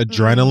point, it's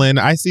adrenaline.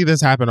 I see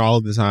this happen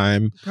all the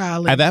time.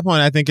 Probably. At that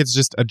point, I think it's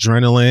just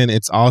adrenaline.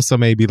 It's also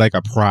maybe like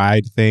a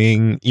pride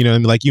thing. You know,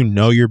 like,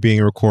 you're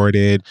being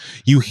recorded.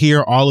 You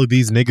hear all of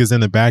these niggas in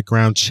the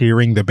background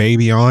cheering the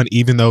baby on,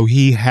 even though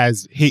he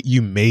has hit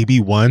you maybe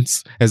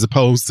once, as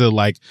opposed to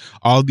like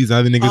all these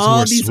other niggas who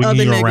are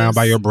swinging you around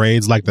by your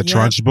braids like the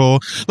Trunchbull.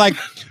 Like,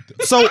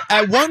 so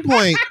at one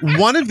point,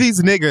 one of these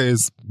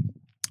niggas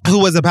who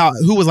was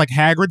like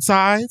Hagrid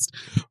sized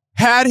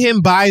had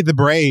him by the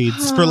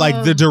braids for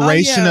like the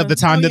duration of the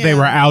time that they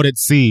were out at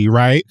sea,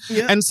 right?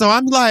 Yeah. And so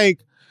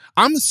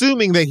I'm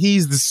assuming that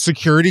he's the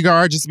security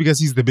guard just because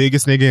he's the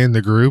biggest nigga in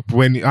the group,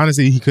 when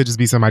honestly he could just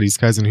be somebody's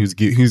cousin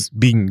who's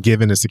being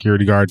given a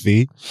security guard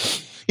fee.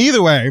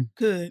 Either way,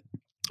 good.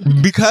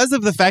 Because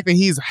of the fact that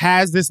he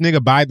has this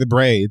nigga by the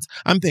braids,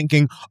 I'm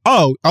thinking,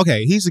 oh,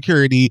 okay, he's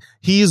security.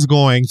 He's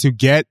going to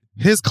get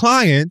his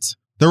client,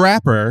 the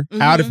rapper,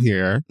 out of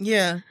here.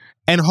 Yeah.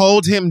 And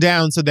hold him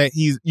down so that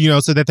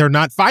so that they're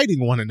not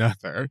fighting one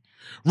another.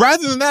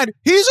 Rather than that,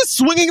 he's just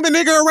swinging the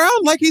nigga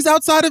around like he's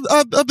outside of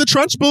the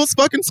Trunchbull's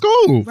fucking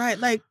school. Right,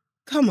 like,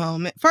 come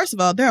on, man. First of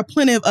all, there are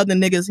plenty of other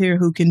niggas here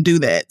who can do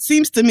that.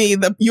 Seems to me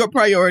that your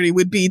priority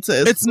would be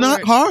to... It's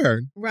not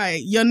hard.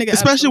 Right, your nigga...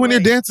 Especially when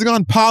you're dancing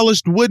on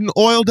polished wooden,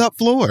 oiled up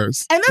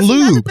floors. And that's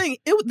another thing.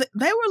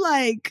 They were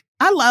like...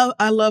 I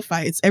love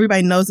fights.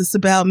 Everybody knows it's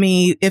about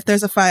me. If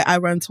there's a fight, I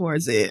run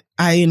towards it.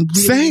 I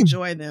really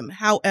enjoy them.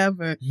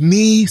 However...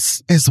 Me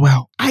as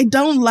well.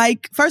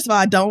 First of all,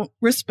 I don't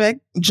respect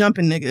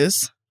jumping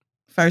niggas.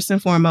 First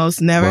and foremost.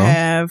 Never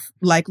have.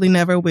 Likely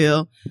never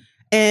will.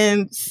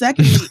 And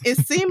secondly, it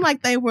seemed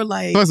like they were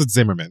like... Plus it's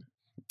Zimmerman.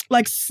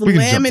 Like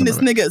slamming this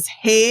nigga's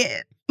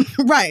head.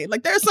 Right.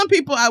 Like there are some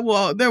people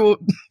there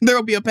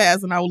will be a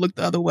pass and I will look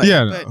the other way.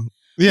 Yeah, but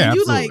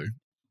absolutely.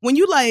 When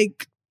you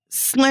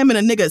slamming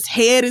a nigga's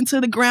head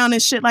into the ground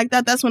and shit like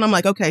that, that's when I'm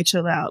like, okay,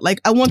 chill out. Like,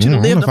 I want you to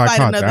live to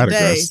fight another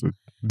day.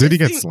 Did he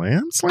get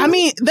slammed? I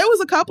mean, there was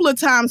a couple of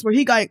times where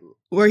he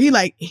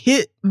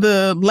hit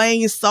the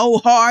lane so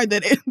hard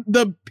that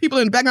the people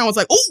in the background was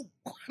like, "Ooh!"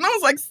 And I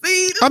was like,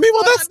 "See."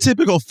 That's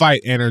typical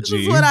fight energy.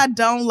 This is what I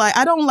don't like.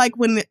 I don't like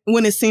when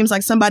it seems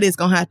like somebody is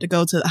gonna have to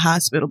go to the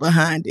hospital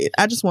behind it.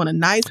 I just want a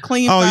nice,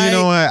 clean fight. Oh, you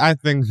know what? I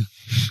think,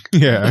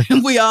 yeah.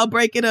 We all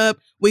break it up.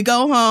 We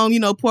go home.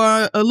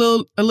 Pour a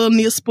little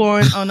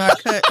Neosporin on our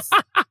cuts.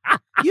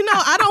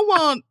 I don't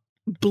want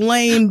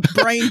brain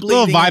bleeding.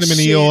 Little vitamin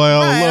E oil.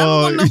 Right? I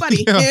don't want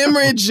nobody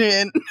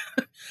hemorrhaging.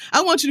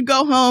 I want you to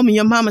go home and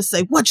your mama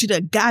say, what you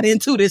done got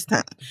into this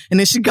time? And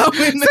then she go in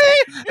there.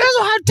 See, that's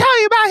what I'm telling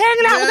you about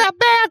hanging out with that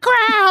bad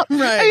crowd.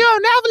 Right. And you'll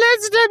never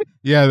listen to me.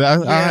 Yeah,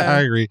 I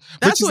agree.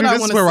 That's but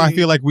this is where I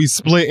feel like we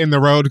split in the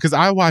road because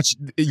I watch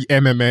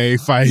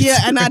MMA fights. Yeah,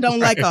 and I don't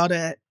like all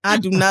that. I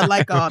do not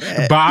like all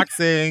that.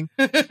 Boxing.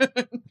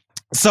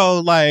 So,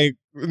 like,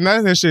 none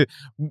of that shit.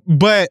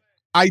 But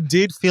I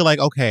did feel like,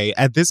 okay,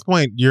 at this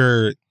point,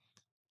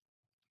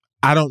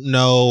 I don't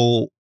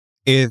know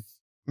if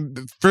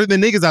for the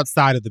niggas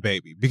outside of the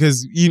baby,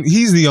 because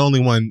he's the only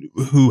one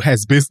who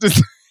has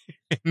business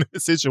in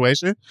this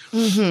situation.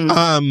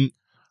 Mm-hmm.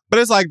 But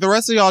it's like the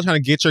rest of y'all trying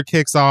to get your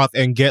kicks off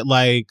and get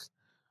like,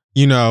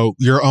 you know,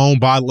 your own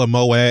bottle of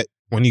Moet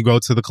when you go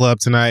to the club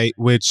tonight,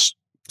 which,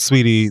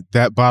 sweetie,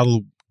 that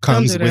bottle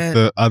comes with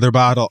the other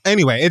bottle.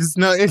 Anyway, it's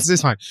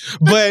just fine.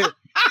 But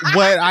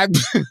what I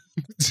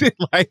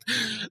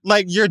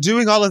like you're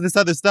doing all of this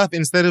other stuff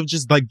instead of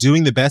just like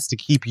doing the best to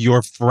keep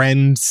your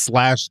friend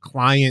 /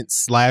 client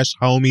 /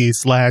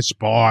 homie /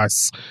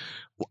 boss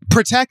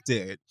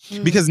protected.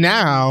 Because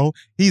now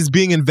he's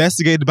being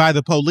investigated by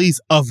the police,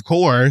 of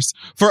course,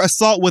 for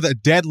assault with a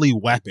deadly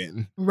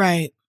weapon.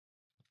 Right.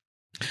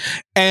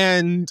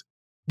 And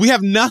we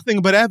have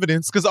nothing but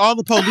evidence because all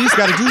the police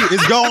got to do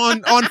is go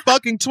on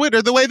fucking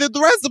Twitter the way that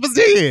the rest of us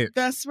did.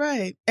 That's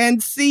right.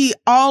 And see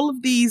all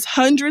of these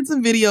hundreds of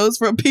videos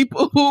from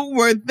people who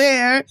were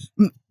there,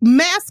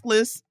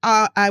 maskless,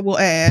 I will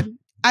add.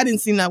 I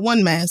didn't see not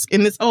one mask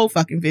in this whole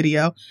fucking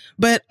video,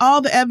 but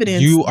all the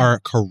evidence. You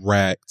are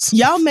correct.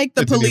 Y'all make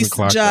the police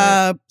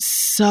job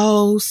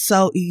so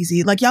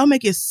easy. Like, y'all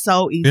make it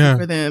so easy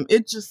for them.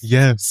 It just.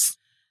 Yes.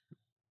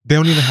 They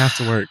don't even have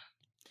to work.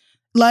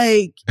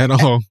 Like. At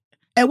all.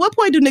 At what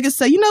point do niggas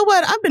say, you know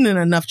what? I've been in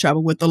enough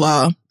trouble with the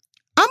law.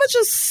 I'ma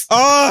just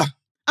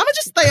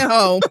stay at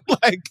home.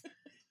 Like,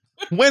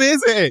 when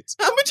is it?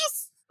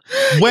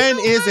 When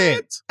is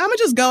it? I'ma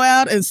just go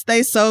out and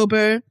stay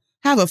sober,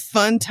 have a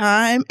fun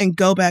time, and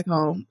go back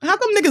home. How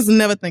come niggas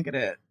never think of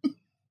that?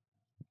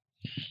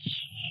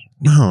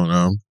 I don't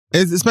know.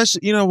 It's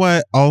especially, you know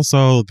what?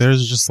 Also,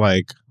 there's just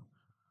like,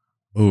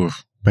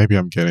 oof. Maybe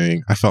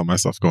I felt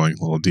myself going a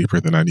little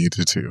deeper than I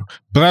needed to.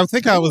 But I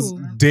think I was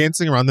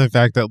dancing around the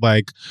fact that,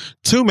 like,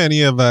 too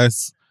many of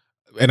us,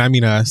 and I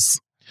mean us,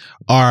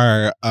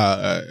 are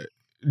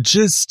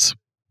just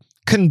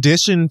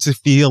conditioned to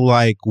feel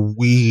like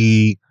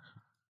we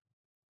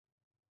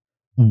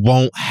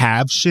won't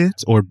have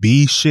shit or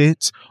be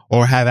shit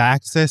or have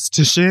access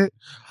to shit.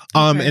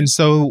 And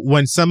so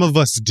when some of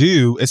us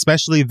do,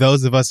 especially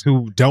those of us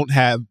who don't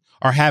have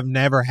or have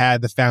never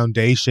had the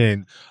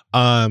foundation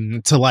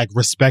to like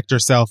respect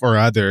yourself or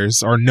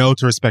others, or know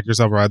to respect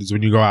yourself or others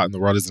when you go out in the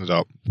world as an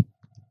adult.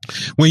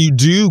 When you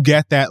do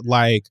get that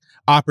like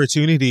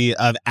opportunity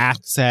of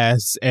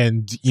access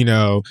and, you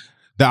know,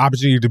 the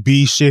opportunity to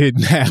be shit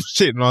and have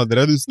shit and all that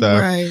other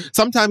stuff. Right.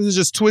 Sometimes it's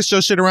just twist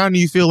your shit around and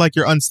you feel like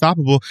you're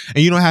unstoppable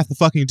and you don't have to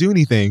fucking do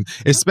anything.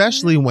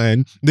 Especially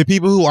when the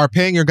people who are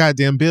paying your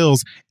goddamn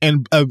bills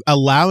and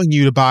allowing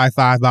you to buy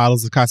 5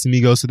 bottles of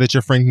Casamigos so that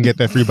your friend can get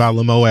that free bottle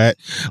of Moet,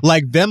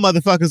 like them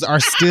motherfuckers are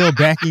still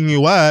backing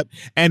you up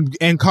and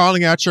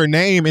calling out your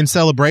name in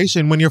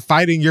celebration when you're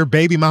fighting your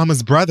baby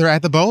mama's brother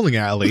at the bowling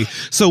alley.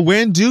 So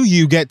when do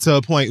you get to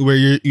a point where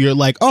you're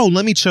like, oh,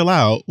 let me chill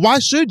out? Why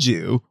should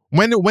you?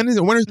 When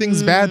are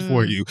things bad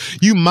for you?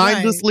 You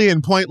mindlessly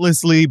and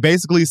pointlessly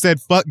basically said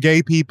fuck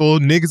gay people,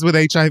 niggas with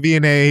HIV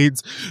and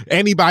AIDS,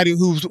 anybody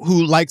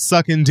who likes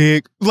sucking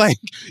dick. Like,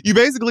 you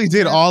basically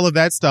did all of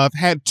that stuff,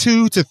 had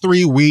 2 to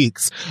 3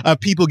 weeks of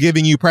people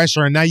giving you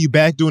pressure, and now you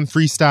back doing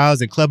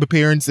freestyles and club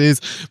appearances,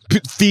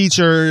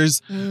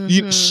 features,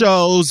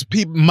 shows,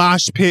 people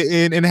mosh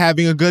pitting and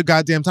having a good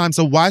goddamn time.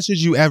 So why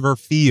should you ever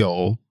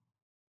feel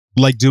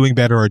like doing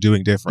better or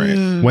doing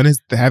different? When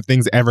have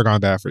things ever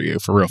gone bad for you?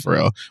 For real, for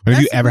real. When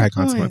have you ever had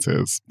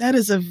consequences? That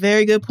is a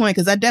very good point,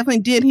 because I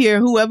definitely did hear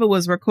whoever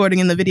was recording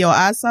in the video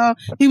I saw,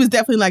 he was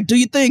definitely like, do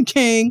you think,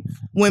 King,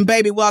 when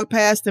baby walked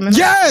past him? And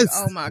yes!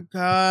 Like, oh my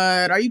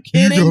God. Are you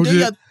kidding?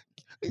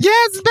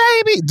 Yes,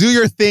 baby. Do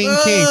your thing,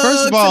 King.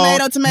 First of all,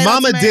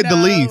 Mama did the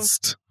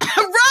least.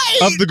 Right.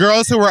 Of the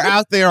girls who were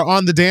out there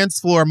on the dance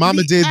floor,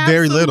 Mama did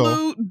very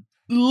little.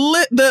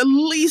 The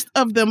least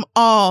of them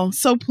all.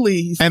 So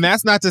please. And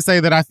that's not to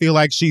say that I feel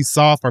like she's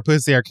soft or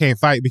pussy or can't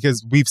fight,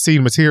 because we've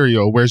seen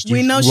material where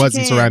she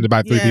wasn't surrounded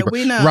by 3 people.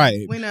 We know.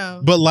 Right. We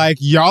know. But like,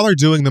 y'all are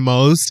doing the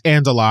most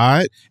and a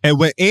lot.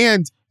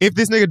 And if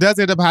this nigga does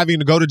end up having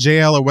to go to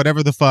jail or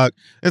whatever the fuck,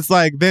 it's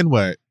like, then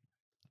what?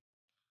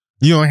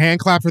 You gonna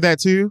hand clap for that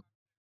too?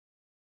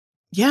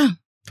 Yeah.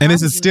 And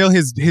this is still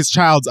his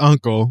child's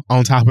uncle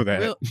on top of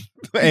that.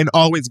 And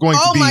always going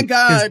to be my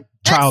God. his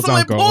child's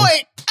uncle.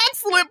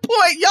 Excellent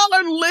point. Y'all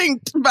are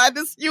linked by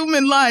this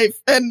human life,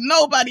 and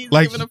nobody's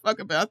giving a fuck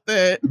about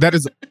that. That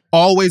is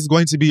always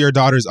going to be your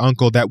daughter's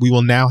uncle, that we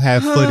will now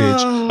have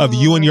footage of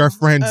you and your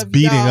friends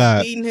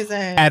beating his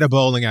ass at a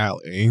bowling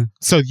alley.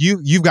 So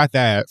you've got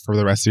that for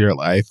the rest of your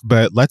life.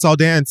 But let's all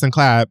dance and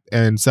clap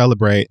and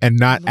celebrate, and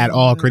not at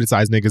all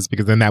criticize niggas,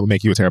 because then that would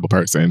make you a terrible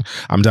person.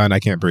 I'm done. I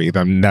can't breathe.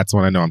 That's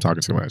when I know I'm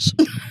talking too much.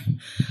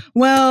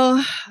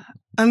 Well,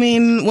 I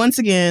mean, once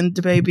again,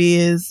 DaBaby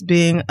is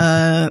being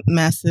a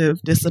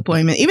massive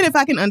disappointment. Even if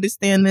I can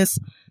understand this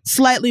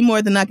slightly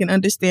more than I can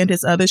understand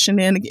his other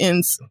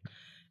shenanigans,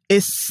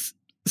 it's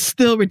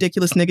still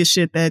ridiculous nigga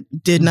shit that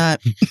did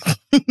not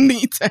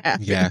need to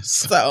happen.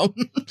 Yes.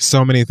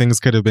 So many things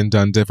could have been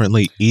done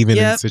differently, even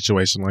in a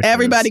situation like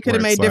everybody could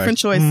have made different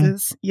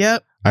choices.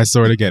 Yep. I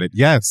sort of get it.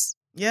 Yes.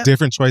 Yep.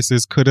 Different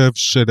choices could have,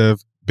 should have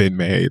been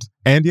made.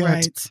 And yet.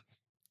 Right.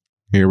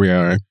 here we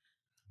are.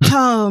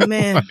 Oh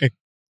man.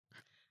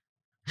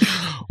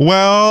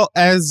 Well,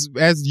 as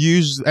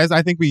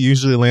I think we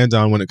usually land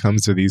on when it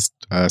comes to these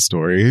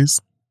stories,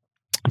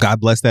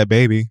 God bless that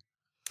baby.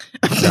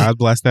 God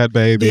bless that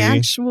baby. The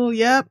actual,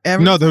 yep.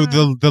 No,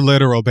 the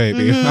literal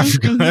baby. I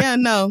forgot. Yeah,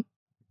 no.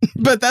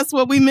 But that's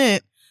what we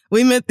meant.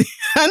 We meant,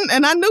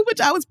 and I knew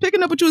I was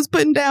picking up what you was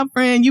putting down,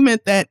 friend. You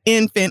meant that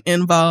infant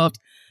involved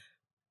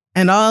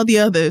and all the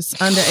others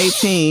under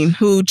 18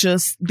 who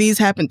these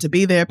happen to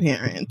be their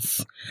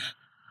parents.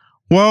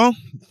 Well,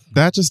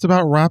 that just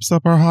about wraps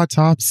up our hot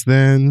tops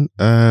then.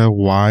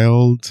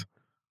 Wild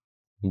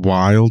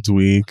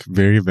week,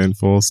 very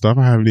eventful stuff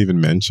I haven't even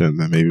mentioned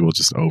that maybe we'll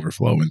just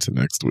overflow into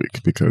next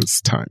week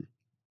because time.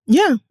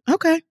 Yeah,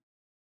 okay.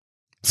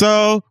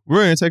 So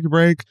we're going to take a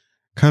break,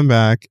 come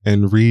back,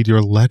 and read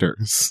your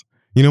letters.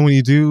 You know,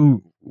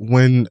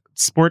 when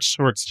sports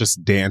shorts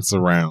just dance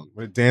around,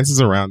 when it dances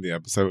around the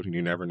episode and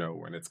you never know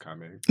when it's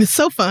coming. It's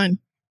so fun.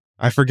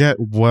 I forget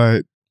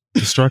what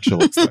the structure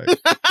looks like.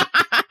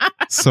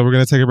 So we're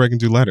going to take a break and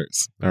do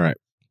letters. All right,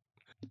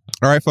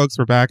 folks,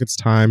 we're back. It's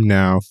time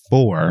now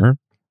for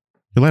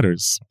your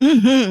letters.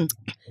 Mm-hmm.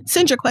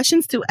 Send your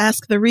questions to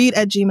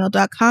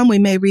asktheread@gmail.com. We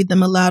may read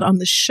them aloud on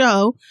the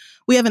show.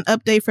 We have an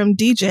update from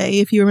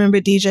DJ. If you remember,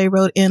 DJ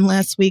wrote in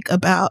last week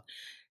about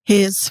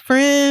his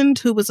friend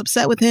who was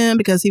upset with him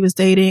because he was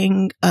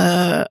dating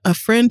a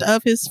friend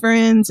of his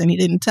friends and he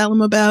didn't tell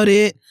him about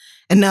it.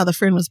 And now the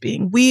friend was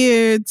being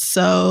weird.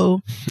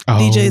 So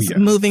DJ's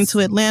moving to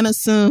Atlanta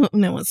soon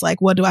and was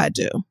like, what do I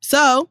do?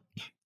 So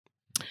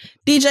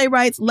DJ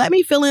writes, let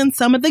me fill in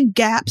some of the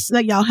gaps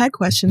that y'all had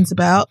questions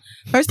about.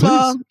 First of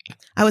all,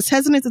 I was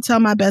hesitant to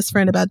tell my best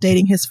friend about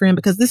dating his friend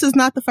because this is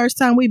not the first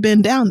time we've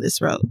been down this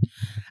road.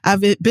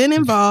 I've been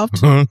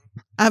involved with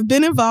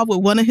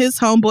one of his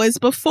homeboys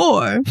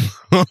before,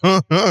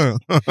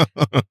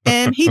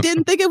 and he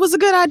didn't think it was a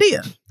good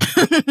idea.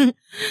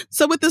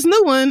 So with this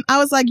new one, I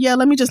was like, yeah,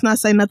 let me just not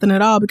say nothing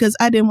at all because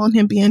I didn't want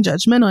him being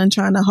judgmental and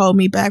trying to hold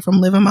me back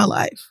from living my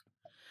life.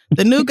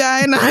 The new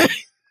guy and I...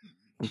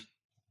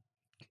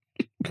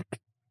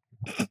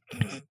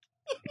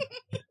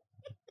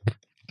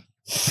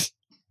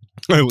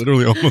 I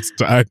literally almost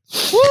died.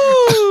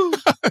 Woo!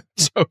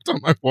 Choked on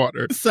my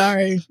water.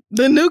 Sorry.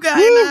 The new guy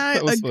and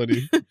I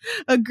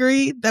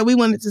agreed that we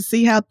wanted to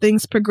see how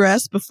things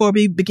progressed before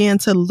we began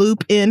to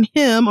loop in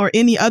him or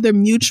any other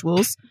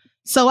mutuals.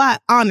 So I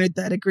honored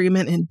that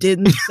agreement and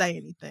didn't say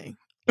anything.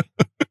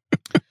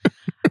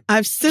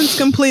 I've since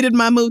completed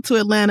my move to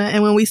Atlanta.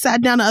 And when we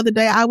sat down the other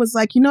day, I was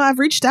like, I've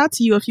reached out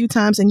to you a few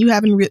times and you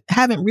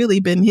haven't really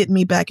been hitting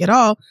me back at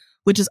all,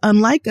 which is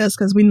unlike us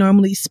because we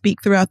normally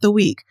speak throughout the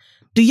week.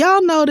 Do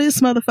y'all know this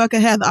motherfucker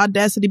had the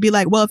audacity to be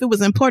like, well, if it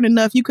was important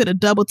enough, you could have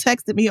double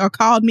texted me or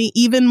called me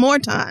even more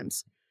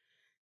times.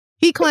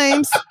 He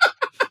claims.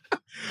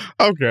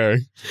 Okay.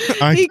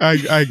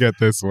 I get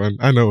this one.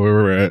 I know where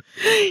we're at.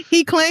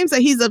 He claims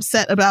that he's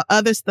upset about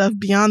other stuff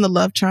beyond the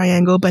love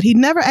triangle, but he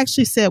never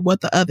actually said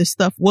what the other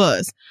stuff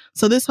was.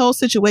 So this whole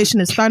situation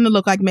is starting to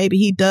look like maybe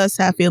he does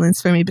have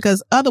feelings for me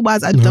because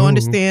otherwise I don't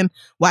understand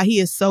why he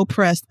is so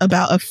pressed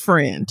about a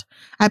friend.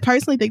 I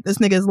personally think this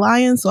nigga is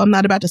lying, so I'm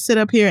not about to sit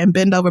up here and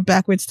bend over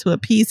backwards to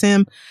appease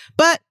him.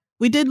 But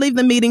we did leave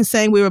the meeting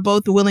saying we were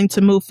both willing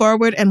to move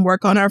forward and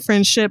work on our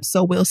friendship,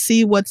 so we'll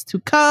see what's to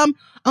come.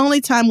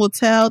 Only time will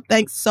tell.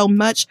 Thanks so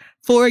much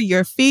for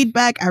your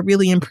feedback. I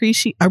really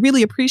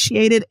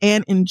appreciate it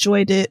and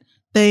enjoyed it.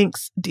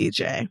 Thanks,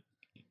 DJ.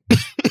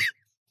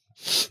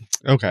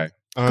 Okay.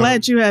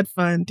 Glad you had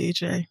fun,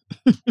 DJ.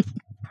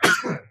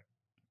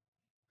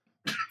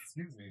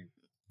 Excuse me.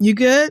 You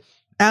good?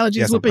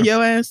 Allergies whooping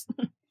your ass?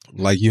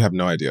 Like, you have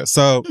no idea.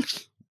 So,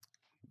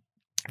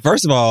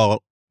 first of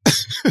all,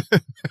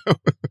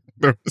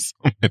 there were so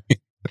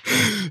many.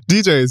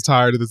 DJ is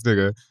tired of this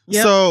nigga.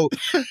 Yep. So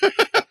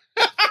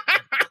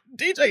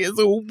DJ is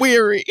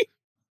weary.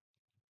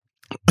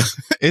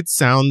 It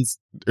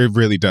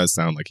really does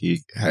sound like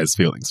he has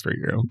feelings for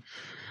you.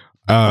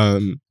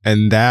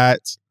 And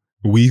that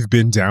we've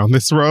been down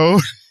this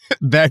road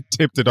that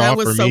tipped it off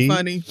for me. That was so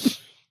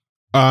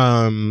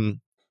funny.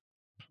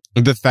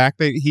 The fact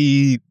that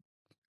he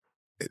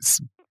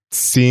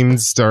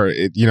seems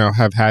to,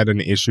 have had an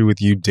issue with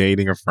you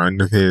dating a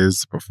friend of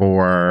his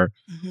before.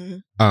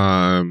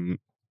 Mm-hmm.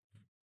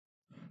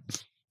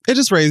 It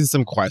just raises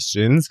some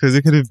questions because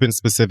it could have been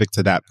specific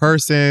to that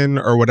person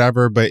or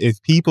whatever. But if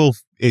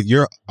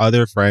your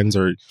other friends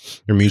or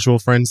your mutual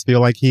friends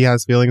feel like he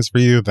has feelings for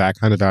you, that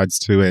kind of adds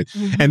to it.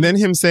 Mm-hmm. And then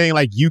him saying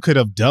like, you could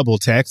have double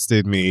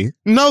texted me.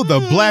 No, the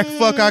black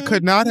fuck I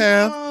could not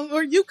have.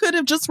 Or you could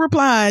have just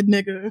replied,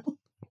 nigga.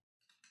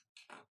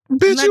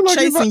 Bitch, you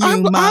chasing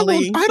you,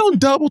 Molly. I don't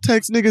double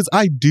text niggas.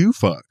 I do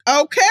fuck.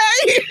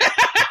 Okay.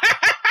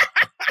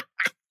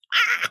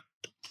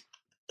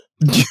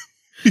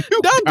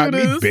 Don't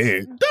do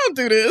this. Don't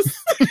do this.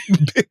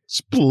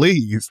 Bitch,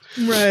 please.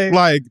 Right.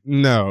 Like,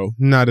 no,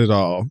 not at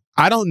all.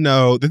 I don't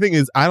know. The thing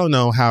is, I don't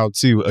know how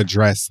to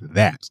address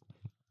that.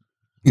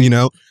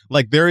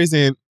 Like, there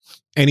isn't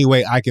any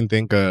way I can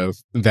think of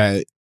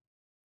that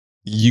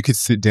you could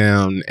sit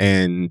down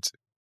and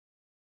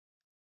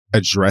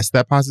address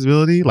that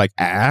possibility, like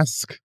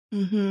ask.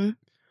 Mm-hmm.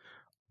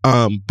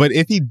 But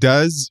if he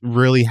does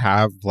really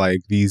have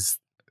like these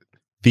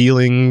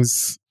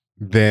feelings,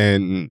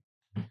 then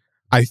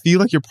I feel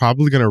like you're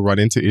probably going to run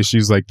into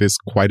issues like this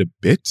quite a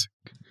bit,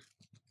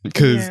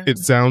 because it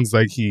sounds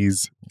like he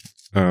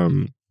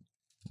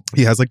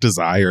has like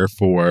desire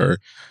for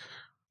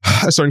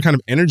a certain kind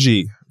of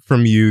energy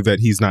from you that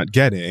he's not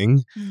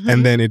getting. Mm-hmm.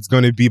 And then it's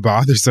going to be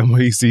bothersome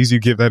when he sees you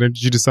give that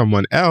energy to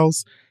someone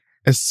else,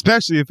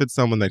 especially if it's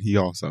someone that he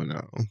also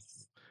knows.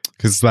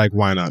 Because, like,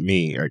 why not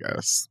me, I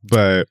guess.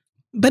 But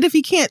if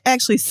he can't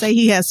actually say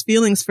he has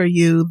feelings for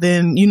you,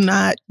 then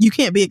you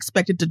can't be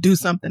expected to do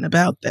something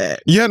about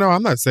that. Yeah, no,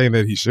 I'm not saying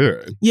that he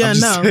should. Yeah, I'm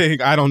just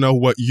saying I don't know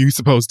what you're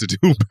supposed to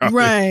do about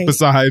it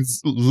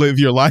besides live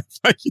your life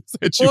like you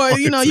said you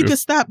wanted to. You could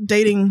stop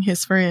dating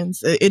his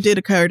friends. It did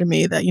occur to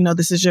me that,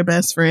 this is your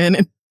best friend,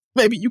 and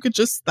maybe you could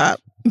just stop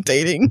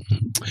dating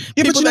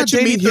people that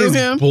you meet through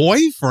him.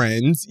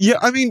 Boyfriends. Yeah,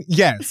 I mean,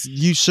 yes,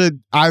 you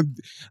should. I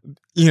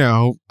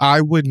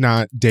would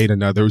not date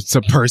another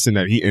person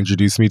that he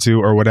introduced me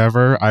to or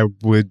whatever. I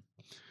would.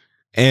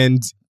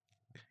 And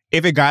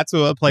if it got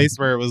to a place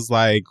where it was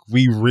like,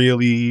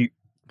 if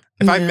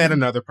I met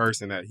another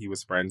person that he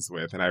was friends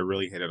with and I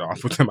really hit it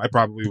off with him, I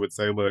probably would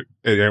say, look,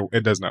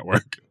 it does not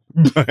work.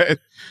 But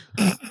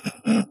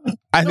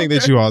I think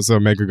that you also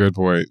make a good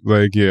point.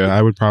 Like, yeah,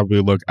 I would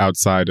probably look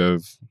outside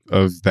of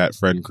that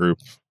friend group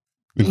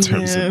in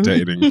terms of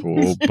dating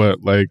pool.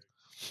 But like,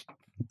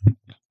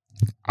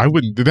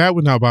 that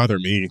would not bother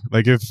me.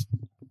 Like if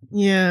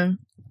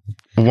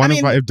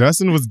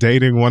Dustin was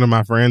dating one of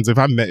my friends, if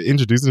I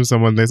introduced him to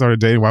someone, they started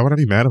dating, why would I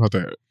be mad about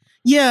that?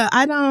 Yeah,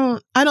 I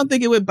don't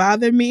think it would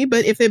bother me,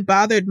 but if it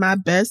bothered my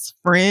best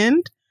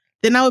friend,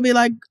 then I would be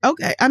like,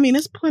 okay. I mean,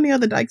 there's plenty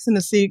other dykes in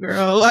the sea,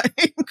 girl.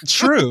 Like,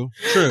 true.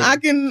 I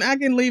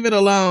can leave it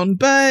alone.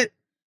 But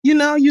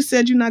you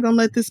said you're not gonna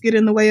let this get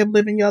in the way of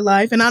living your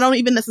life, and I don't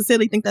even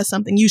necessarily think that's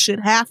something you should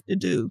have to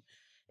do.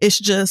 It's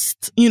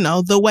just,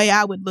 the way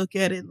I would look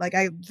at it. Like,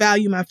 I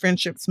value my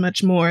friendships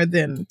much more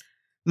than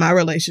my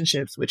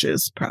relationships, which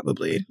is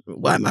probably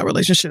why my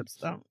relationships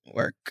don't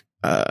work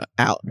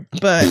out.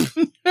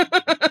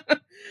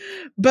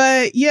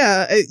 But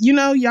yeah,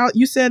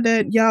 you said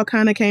that y'all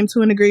kind of came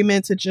to an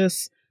agreement to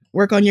just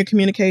work on your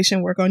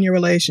communication, work on your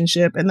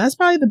relationship. And that's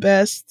probably the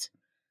best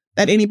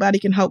that anybody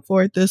can hope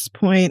for at this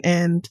point.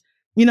 And,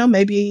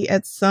 maybe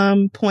at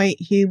some point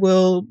he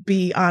will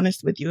be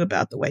honest with you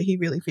about the way he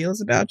really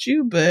feels about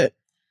you. But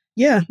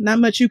yeah, not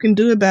much you can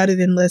do about it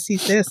unless he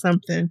says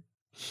something.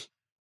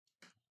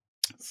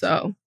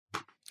 So.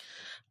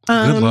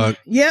 Good luck.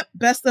 Yep.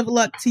 Best of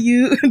luck to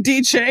you,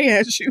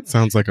 DJ,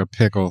 sounds like a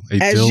pickle.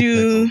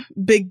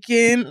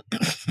 Begin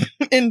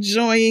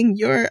enjoying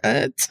your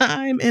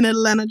time in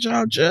Atlanta,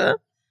 Georgia.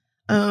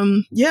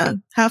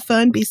 Have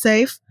fun, be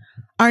safe.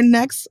 Our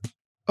next,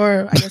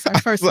 or I guess our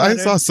first I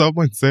saw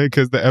someone say,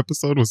 because the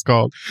episode was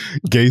called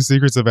Gay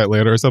Secrets of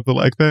Atlanta or something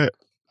like that.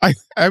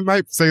 I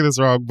might say this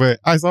wrong, but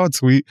I saw a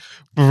tweet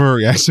for a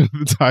reaction to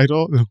the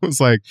title. It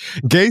was like,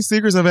 Gay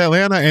Secrets of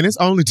Atlanta, and it's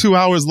only 2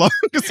 hours long.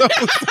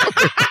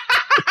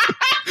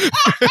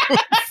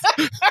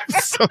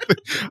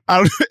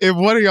 If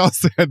one of y'all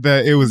said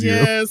that, it was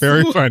you.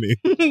 Very funny.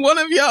 One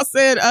of y'all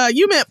said,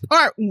 you meant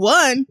part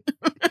 1.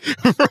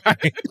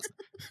 Right.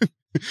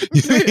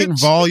 You mean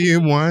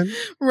volume 1?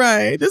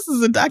 Right. This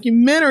is a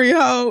documentary,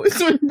 ho. It's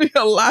going to be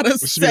a lot of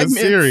segments.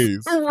 Be a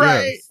series.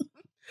 Right. Yes.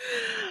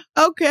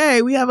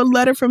 Okay, we have a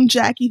letter from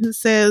Jackie who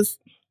says,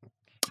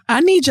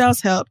 I need y'all's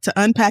help to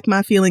unpack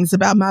my feelings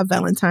about my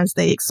Valentine's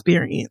Day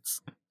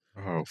experience.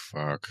 Oh,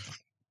 fuck.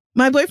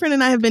 My boyfriend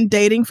and I have been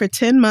dating for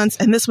 10 months,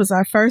 and this was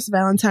our first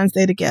Valentine's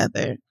Day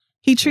together.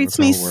 He treats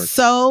me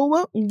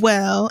so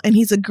well, and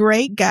he's a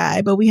great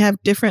guy, but we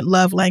have different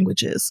love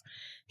languages.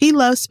 He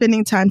loves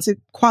spending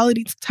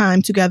quality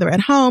time together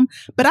at home,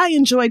 but I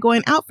enjoy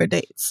going out for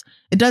dates.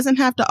 It doesn't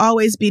have to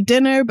always be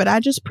dinner, but I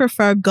just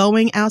prefer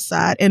going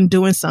outside and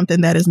doing something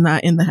that is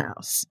not in the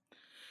house.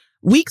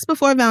 Weeks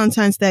before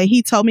Valentine's Day,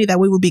 he told me that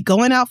we would be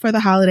going out for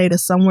the holiday to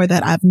somewhere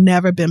that I've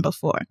never been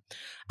before.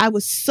 I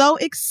was so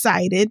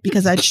excited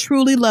because I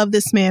truly love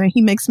this man and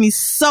he makes me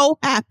so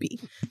happy.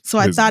 So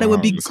I thought it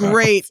would be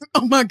great.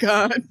 Oh my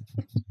God.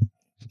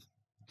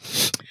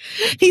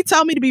 He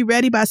told me to be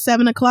ready by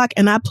 7:00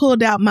 and I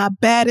pulled out my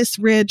baddest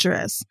red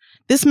dress.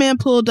 This man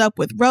pulled up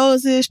with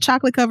roses,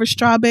 chocolate covered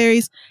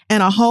strawberries,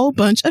 and a whole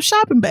bunch of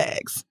shopping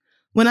bags.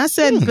 When I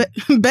said,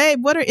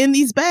 babe, what are in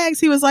these bags?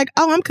 He was like,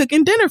 oh, I'm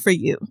cooking dinner for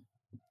you.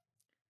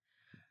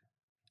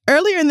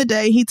 Earlier in the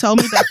day, he told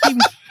me that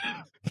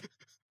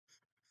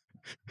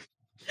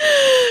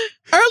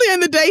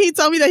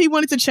he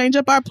wanted to change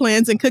up our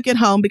plans and cook at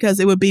home because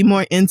it would be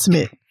more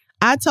intimate.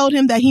 I told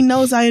him that he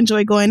knows I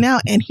enjoy going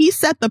out, and he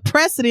set the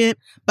precedent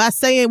by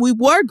saying we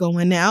were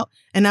going out,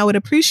 and I would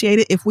appreciate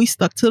it if we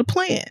stuck to the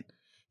plan.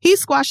 He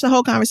squashed the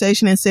whole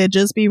conversation and said,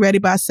 just be ready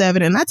by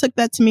 7. And I took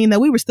that to mean that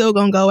we were still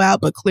going to go out,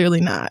 but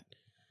clearly not.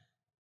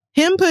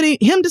 Him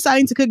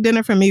deciding to cook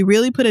dinner for me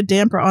really put a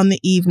damper on the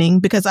evening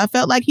because I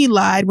felt like he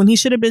lied when he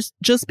should have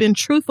just been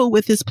truthful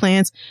with his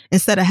plans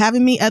instead of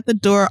having me at the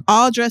door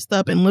all dressed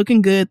up and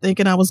looking good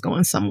thinking I was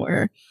going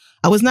somewhere.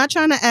 I was not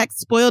trying to act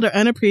spoiled or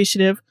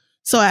unappreciative,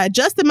 so I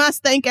adjusted my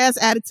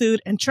stank-ass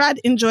attitude and tried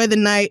to enjoy the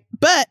night,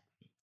 but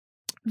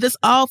this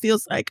all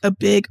feels like a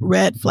big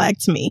red flag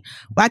to me.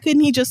 Why couldn't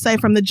he just say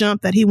from the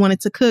jump that he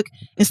wanted to cook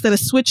instead of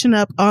switching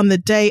up on the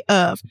day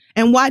of?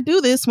 And why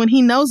do this when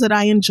he knows that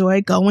I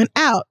enjoy going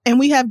out and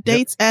we have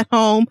dates at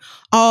home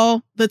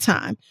all the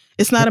time?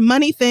 It's not a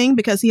money thing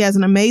because he has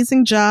an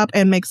amazing job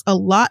and makes a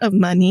lot of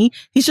money.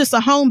 He's just a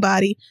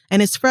homebody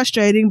and it's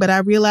frustrating, but I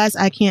realize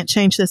I can't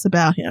change this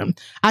about him.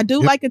 I do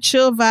like a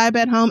chill vibe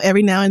at home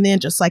every now and then,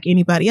 just like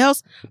anybody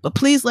else, but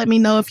please let me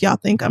know if y'all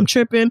think I'm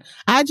tripping.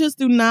 I just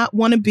do not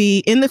want to be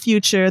in the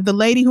future the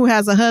lady who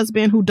has a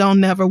husband who don't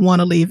never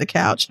want to leave the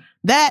couch.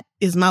 That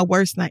is my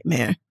worst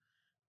nightmare.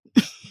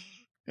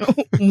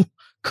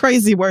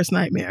 Crazy worst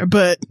nightmare,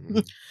 but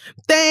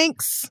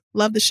thanks.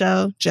 Love the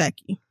show,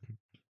 Jackie.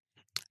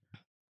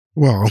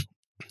 Well,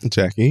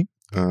 Jackie,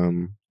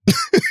 I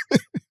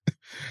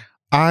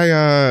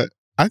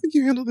think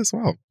you handled this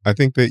well. I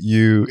think that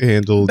you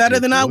handled better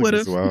than I would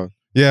have. Well.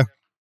 Yeah.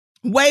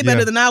 Way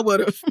better than I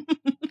would have.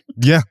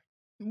 Yeah.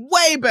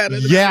 Way better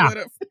than I would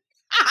have.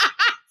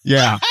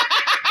 Yeah.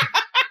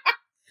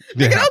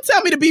 Don't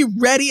tell me to be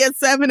ready at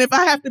 7 if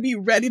I have to be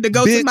ready to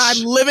go to my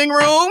living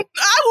room.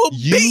 I will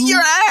beat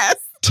your ass.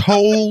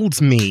 Told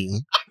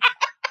me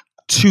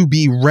to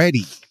be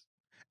ready.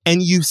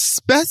 And you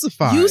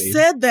specified. You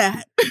said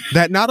that.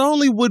 That not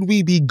only would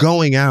we be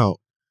going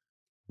out,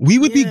 we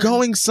would be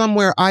going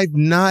somewhere I've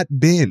not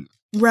been.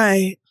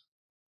 Right.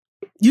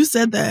 You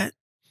said that.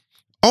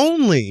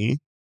 Only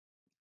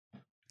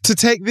to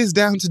take this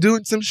down to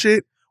doing some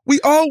shit we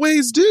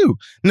always do.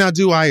 Now,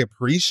 do I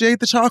appreciate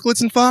the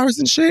chocolates and flowers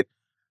and shit?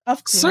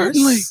 Of course.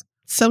 Certainly.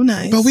 So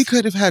nice. But we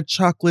could have had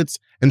chocolates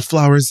and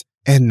flowers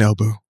and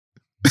Nobu.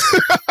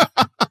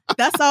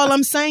 That's all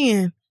I'm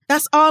saying.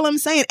 That's all I'm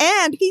saying.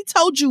 And he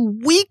told you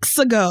weeks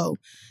ago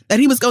that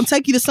he was going to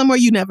take you to somewhere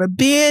you never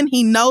been.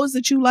 He knows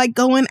that you like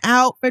going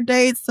out for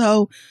dates.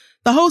 So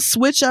the whole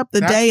switch up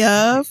the day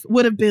of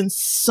would have been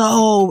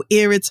so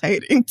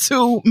irritating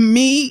to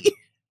me.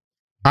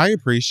 I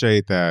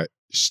appreciate that,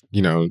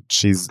 you know,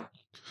 she's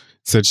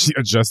said she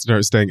adjusted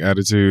her staying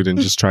attitude and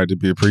just tried to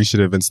be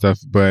appreciative and stuff.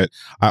 But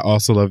I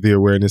also love the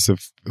awareness of,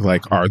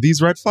 like, are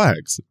these red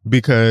flags?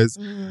 Because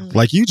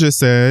like you just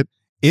said,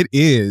 it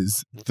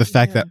is the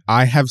fact that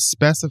I have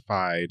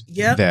specified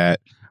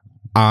that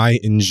I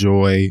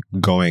enjoy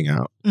going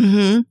out.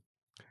 Mm-hmm.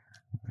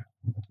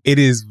 It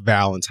is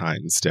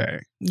Valentine's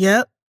Day.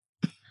 Yep.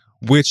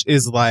 Which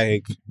is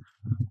like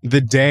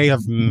the day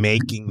of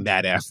making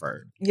that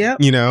effort.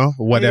 Yep. You know,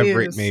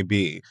 whatever it may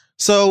be.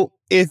 So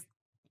if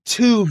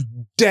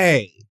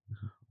today,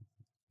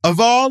 of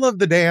all of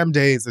the damn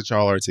days that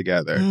y'all are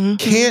together,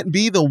 can't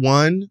be the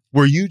one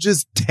where you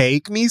just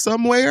take me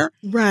somewhere.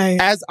 Right.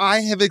 As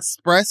I have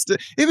expressed it.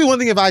 It'd be one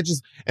thing if I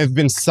just have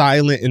been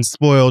silent and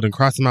spoiled and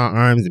crossing my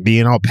arms and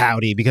being all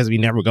pouty because we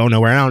never go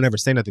nowhere and I'll never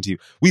say nothing to you.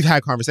 We've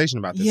had conversation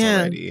about this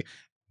already.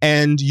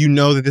 And you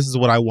know that this is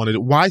what I wanted.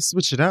 Why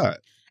switch it up?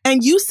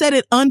 And you said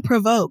it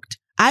unprovoked.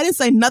 I didn't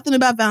say nothing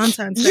about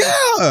Valentine's Day.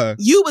 Yeah.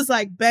 You was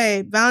like,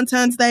 babe,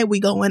 Valentine's Day,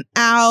 we going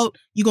out.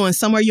 You going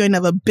somewhere you ain't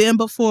never been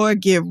before.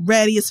 Get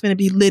ready. It's finna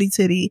be litty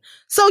titty.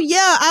 So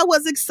yeah, I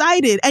was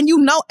excited. And you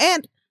know,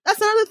 and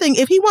that's another thing.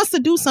 If he wants to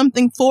do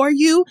something for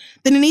you,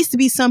 then it needs to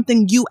be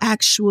something you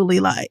actually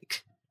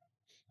like.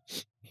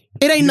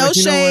 It ain't no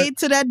shade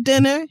to that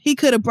dinner. He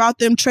could have brought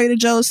them Trader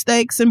Joe's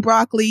steaks and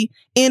broccoli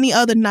any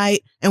other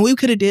night, and we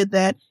could have did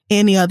that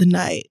any other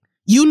night.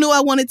 You knew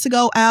I wanted to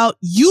go out.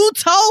 You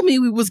told me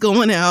we was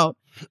going out.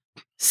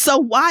 So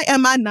why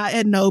am I not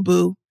at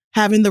Nobu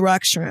having the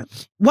rock shrimp?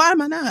 Why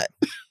am I not?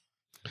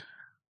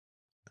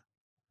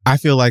 I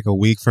feel like a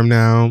week from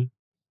now,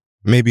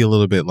 maybe a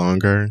little bit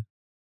longer,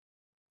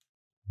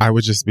 I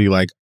would just be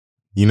like,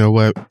 you know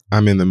what?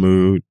 I'm in the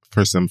mood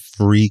for some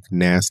freak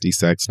nasty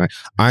sex night.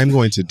 I'm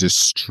going to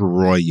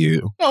destroy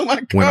you oh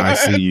my God. When I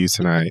see you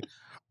tonight.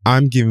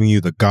 I'm giving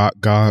you the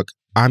gawk.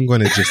 I'm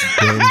going to just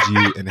bend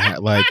you and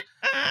like,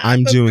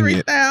 I'm doing 3,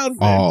 it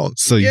all.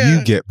 So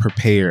you get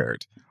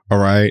prepared. All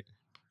right.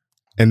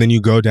 And then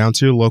you go down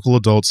to your local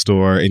adult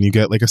store and you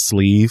get like a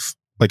sleeve,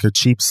 like a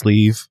cheap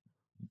sleeve.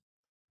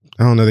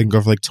 I don't know. They can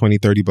go for like $20,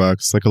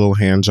 $30, like a little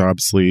hand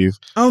job sleeve.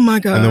 Oh my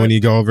God. And then when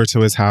you go over to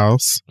his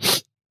house,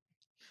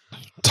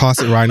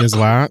 toss it right in his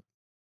lap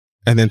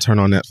and then turn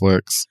on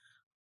Netflix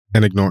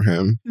and ignore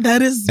him.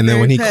 That is And then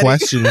when he petty.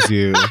 questions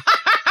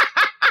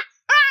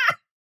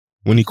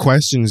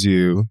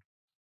you,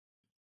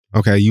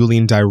 okay, you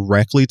lean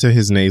directly to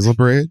his nasal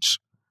bridge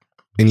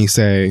and you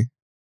say,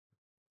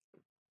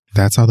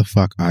 that's how the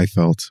fuck I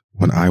felt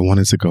when I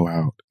wanted to go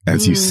out,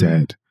 as you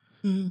said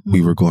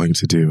we were going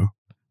to do.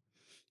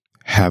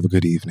 Have a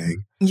good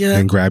evening. Yeah.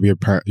 And grab your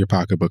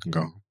pocketbook and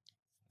go.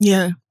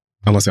 Yeah.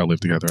 Unless y'all live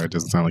together. It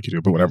doesn't sound like you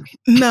do, but whatever.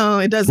 No,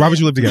 it doesn't. Why would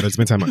you live together? It's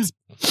been 10 months.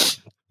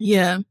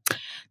 Yeah.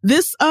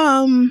 This,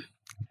 I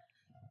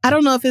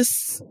don't know if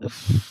it's,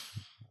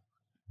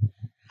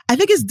 I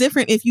think it's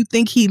different if you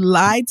think he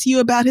lied to you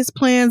about his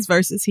plans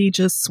versus he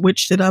just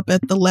switched it up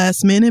at the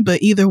last minute.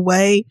 But either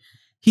way,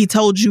 he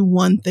told you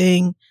one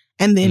thing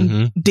and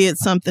then did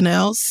something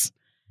else.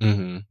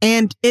 Mm-hmm.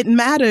 And it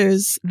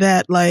matters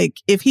that,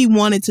 like, if he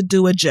wanted to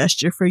do a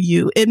gesture for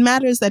you, it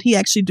matters that he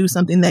actually do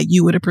something that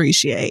you would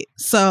appreciate.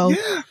 So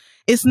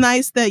it's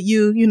nice that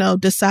you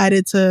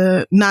decided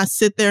to not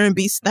sit there and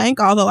be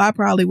stank, although I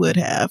probably would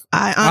have.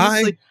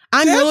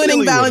 I'm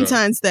ruining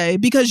Valentine's Day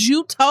because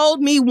you told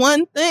me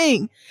one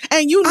thing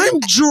and I'm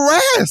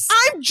dressed.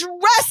 I'm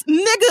dressed,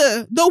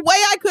 nigga. The way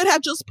I could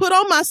have just put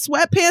on my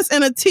sweatpants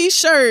and a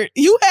t-shirt.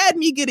 You had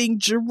me getting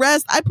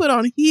dressed. I put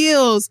on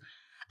heels.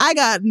 I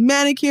got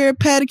manicure,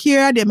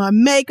 pedicure. I did my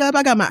makeup.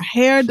 I got my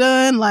hair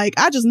done. Like,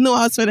 I just knew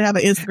I was going to have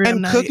an Instagram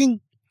night.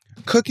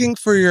 Cooking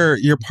for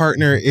your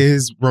partner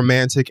is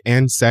romantic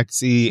and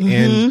sexy,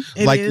 and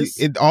like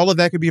all of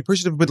that could be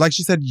appreciative. But like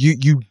she said, you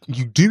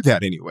do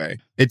that anyway.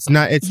 It's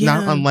not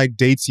unlike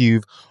dates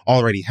you've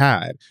already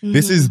had.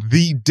 This is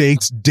the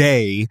date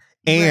day,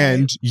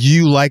 and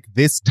you like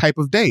this type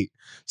of date.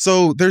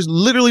 So there's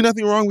literally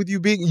nothing wrong with you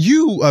being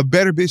a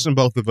better bitch than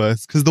both of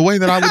us. Because the way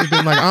that I would have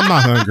been like, I'm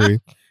not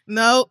hungry.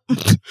 No.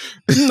 Why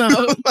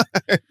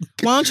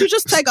don't you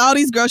just take all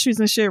these groceries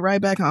and shit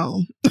right back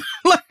home?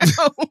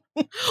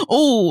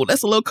 Oh,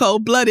 that's a little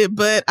cold-blooded,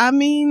 but I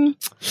mean...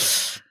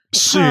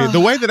 Shit,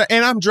 the way that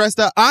I'm dressed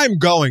up, I'm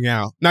going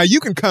out. Now you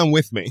can come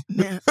with me.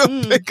 Yeah. I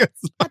think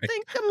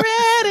I'm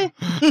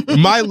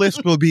ready. My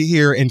lift will be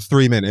here in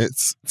 3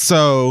 minutes.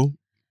 So...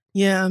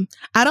 Yeah.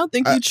 I don't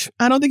think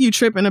you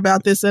tripping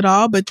about this at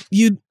all, but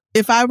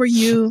if I were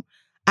you,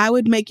 I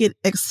would make it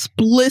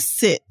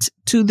explicit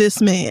to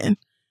this man.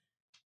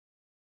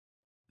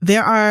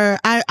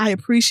 I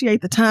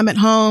appreciate the time at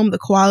home, the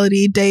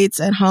quality dates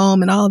at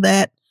home and all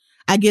that.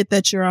 I get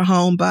that you're a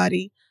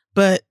homebody,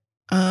 but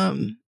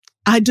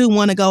I do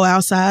want to go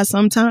outside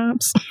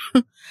sometimes.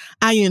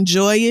 I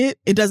enjoy it.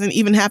 It doesn't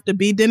even have to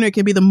be dinner. It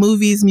could be the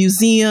movies,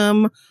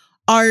 museum,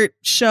 art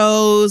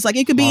shows. Like,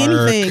 it could be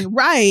anything.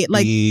 Right.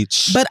 Like,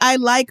 beach. But I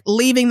like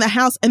leaving the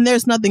house, and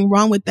there's nothing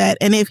wrong with that.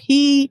 And if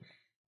he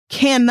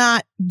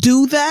cannot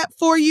do that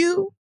for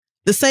you,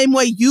 the same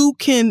way you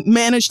can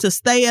manage to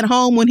stay at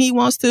home when he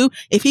wants to,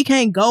 if he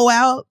can't go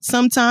out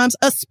sometimes,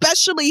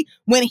 especially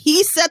when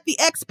he set the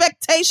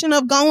expectation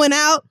of going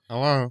out,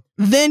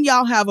 then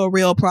y'all have a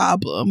real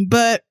problem.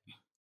 But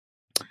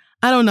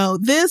I don't know.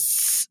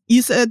 This,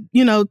 you said,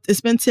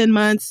 it's been 10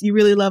 months. You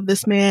really love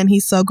this man.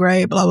 He's so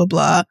great, blah, blah,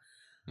 blah.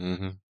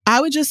 Mm-hmm. I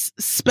would just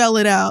spell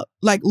it out.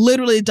 Like,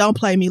 literally, don't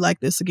play me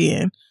like this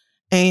again.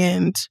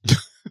 And...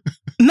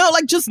 No,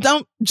 like, just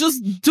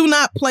do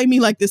not play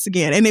me like this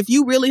again. And if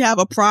you really have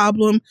a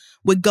problem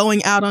with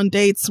going out on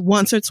dates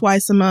once or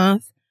twice a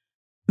month,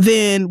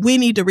 then we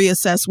need to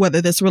reassess whether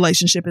this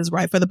relationship is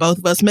right for the both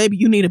of us. Maybe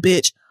you need a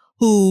bitch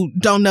who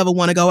don't never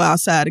want to go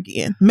outside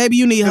again. Maybe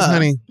you need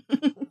her.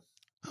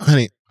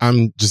 Honey,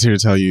 I'm just here to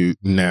tell you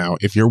now,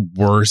 if your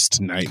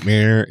worst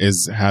nightmare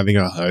is having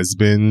a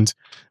husband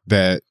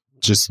that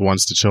just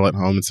wants to chill at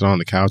home and sit on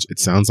the couch, it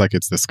sounds like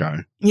it's this guy.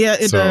 Yeah,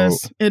 it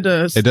does. It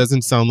does. It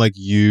doesn't sound like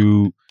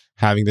you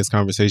having this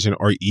conversation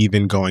or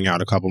even going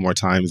out a couple more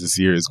times this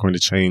year is going to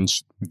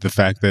change the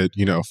fact that,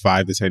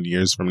 5 to 10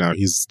 years from now,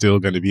 he's still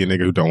going to be a nigga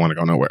who don't want to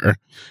go nowhere.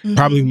 Mm-hmm.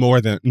 Probably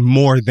more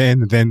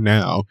than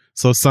now.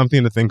 So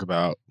something to think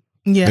about.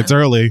 Yeah. It's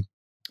early.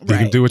 You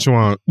can do what you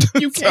want.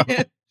 You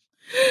can.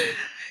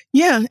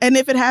 Yeah, and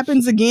if it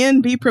happens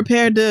again, be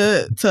prepared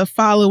to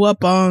follow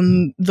up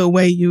on the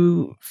way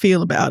you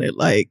feel about it.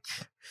 Like,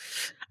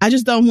 I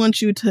just don't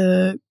want you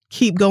to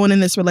keep going in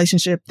this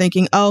relationship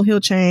thinking, oh,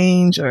 he'll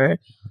change, or,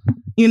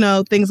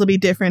 things will be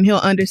different. He'll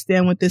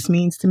understand what this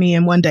means to me,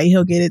 and one day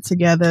he'll get it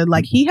together.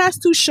 Like, he has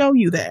to show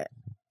you that.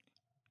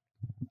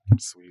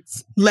 Sweet.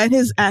 Let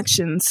his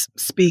actions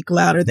speak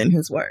louder than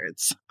his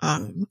words.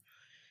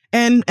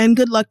 And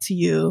good luck to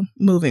you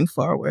moving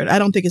forward. I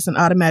don't think it's an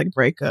automatic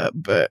breakup,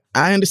 but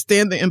I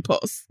understand the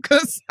impulse.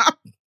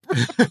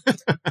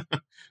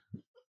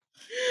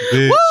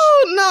 Woo!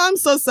 No, I'm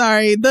so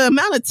sorry. The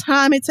amount of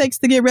time it takes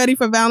to get ready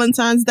for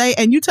Valentine's Day,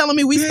 and you telling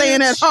me we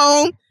staying at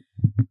home?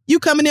 You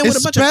coming in with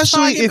a bunch of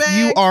Especially if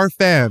you are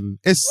femme.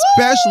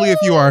 Especially if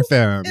you are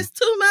femme. It's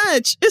too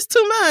much. It's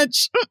too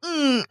much.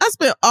 I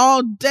spent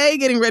all day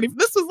getting ready.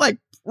 This was like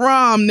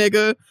prom,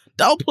 nigga.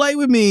 Don't play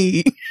with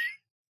me.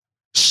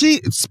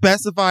 She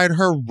specified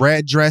her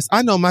red dress.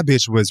 I know my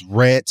bitch was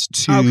red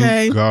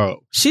to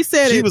go. She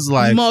said it was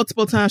like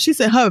multiple times. She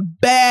said her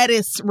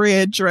baddest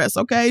red dress.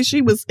 Okay,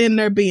 she was in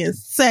there being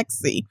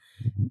sexy,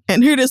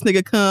 and here this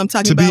nigga come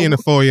talking about be in the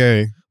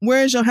foyer.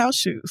 Where's your house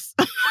shoes?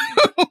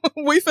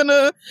 we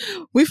finna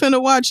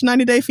watch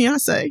 90 Day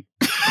Fiance.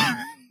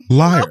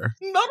 Liar.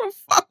 No, the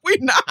fuck we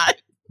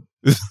not.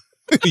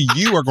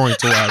 You are going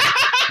to watch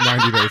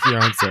 90 Day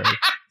Fiance.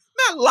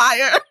 Not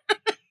liar.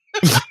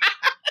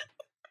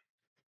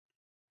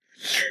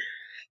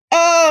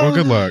 Well,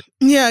 good luck.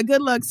 Yeah,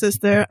 good luck,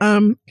 sister.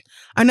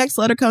 Our next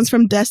letter comes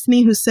from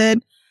Destiny, who said,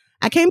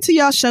 I came to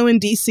y'all show in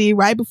DC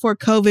right before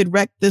COVID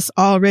wrecked this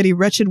already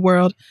wretched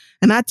world,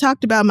 and I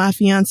talked about my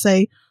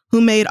fiance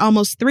who made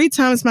almost 3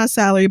 times my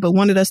salary but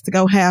wanted us to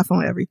go half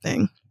on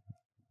everything.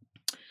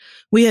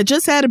 We had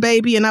just had a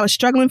baby, and I was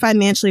struggling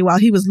financially while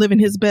he was living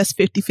his best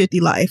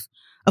 50-50 life.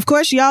 Of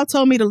course, y'all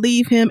told me to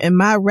leave him, and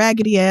my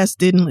raggedy ass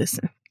didn't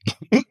listen.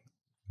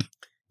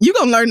 You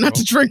gonna learn not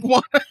to drink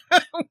water.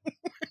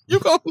 You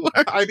gonna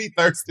learn. I be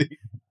thirsty.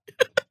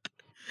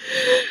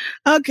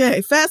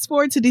 Okay, fast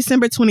forward to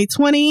December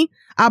 2020.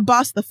 I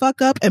bossed the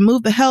fuck up and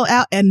moved the hell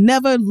out and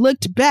never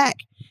looked back.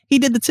 He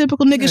did the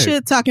typical nigga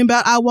shit, talking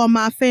about I want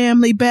my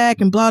family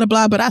back and blah, blah,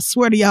 blah. But I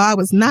swear to y'all, I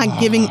was not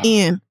giving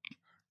in.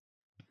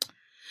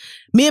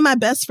 Me and my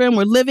best friend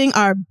were living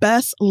our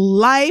best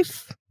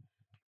life,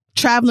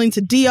 traveling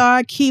to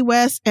DR, Key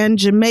West, and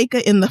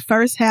Jamaica in the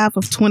first half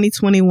of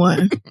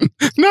 2021.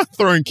 Not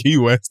throwing Key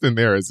West in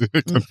there as if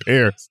it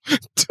compares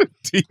to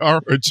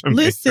DR or Jamaica.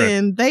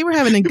 Listen, they were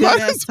having a good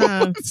ass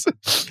time.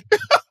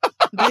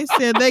 They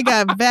said they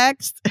got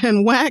vaxxed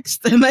and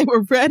waxed and they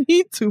were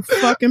ready to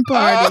fucking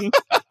party.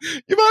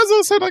 You might as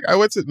well say, like, I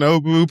went to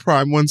Nobu,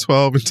 Prime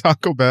 112, and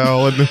Taco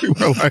Bell, and then we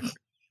were like,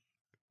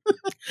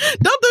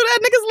 don't do that.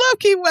 Niggas love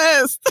Key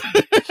West.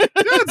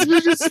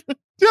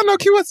 No,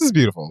 Key West is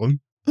beautiful.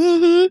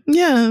 Mm-hmm.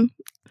 Yeah.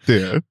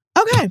 Yeah.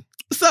 Okay.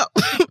 So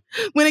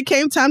when it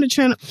came time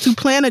to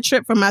plan a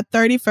trip for my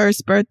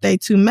 31st birthday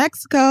to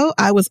Mexico,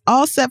 I was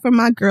all set for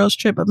my girls'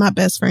 trip, but my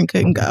best friend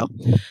couldn't go.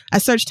 I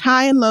searched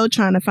high and low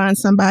trying to find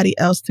somebody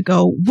else to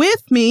go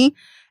with me.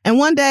 And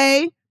one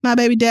day, my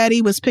baby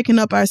daddy was picking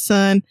up our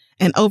son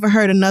and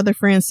overheard another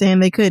friend saying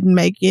they couldn't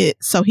make it.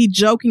 So he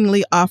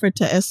jokingly offered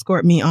to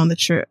escort me on the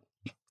trip.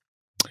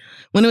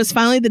 When it was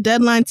finally the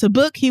deadline to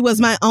book, he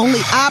was my only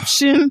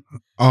option.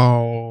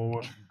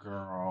 Oh,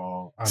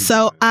 girl.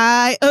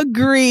 I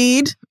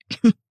agreed.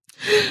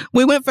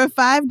 We went for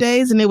 5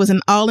 days and it was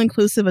an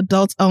all-inclusive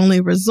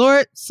adults-only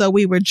resort. So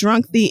we were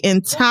drunk the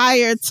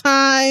entire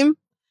time.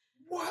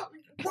 What?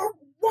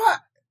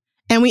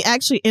 And we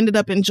actually ended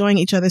up enjoying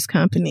each other's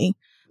company.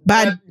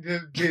 I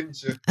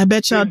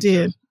bet y'all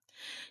did.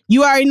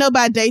 You already know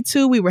by day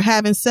 2, we were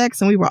having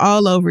sex and we were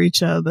all over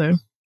each other.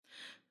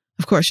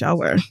 Of course y'all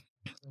were.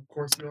 Of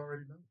course you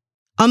already know.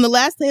 On the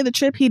last day of the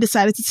trip, he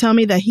decided to tell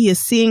me that he is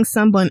seeing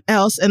someone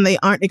else and they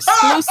aren't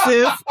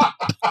exclusive.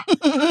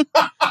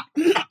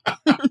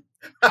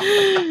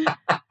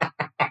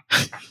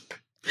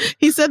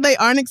 He said they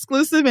aren't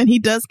exclusive and he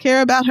does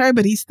care about her,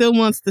 but he still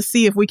wants to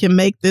see if we can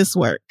make this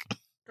work.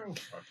 Go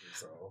fuck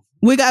yourself.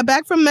 We got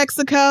back from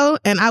Mexico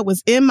and I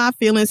was in my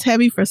feelings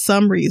heavy for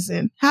some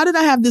reason. How did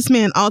I have this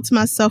man all to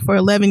myself for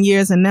 11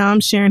 years and now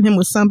I'm sharing him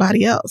with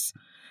somebody else?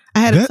 I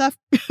had a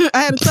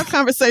tough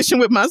conversation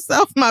with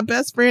myself, my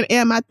best friend,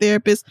 and my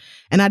therapist,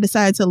 and I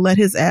decided to let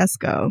his ass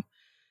go.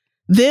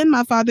 Then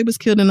my father was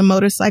killed in a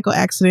motorcycle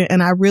accident,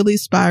 and I really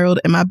spiraled,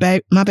 and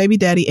my baby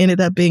daddy ended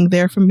up being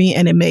there for me,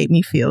 and it made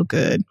me feel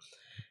good.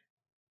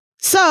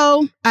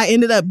 So I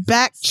ended up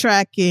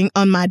backtracking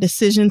on my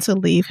decision to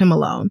leave him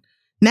alone.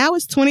 Now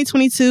it's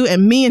 2022,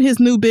 and me and his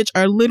new bitch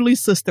are literally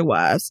sister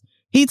wives.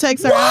 He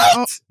takes her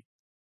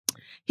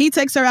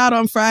out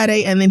on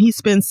Friday and then he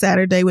spends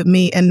Saturday with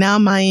me. And now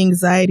my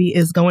anxiety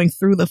is going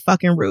through the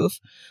fucking roof.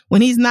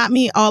 When he's not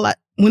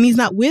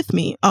with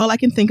me, all I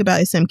can think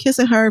about is him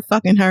kissing her,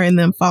 fucking her, and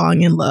then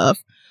falling in love.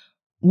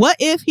 What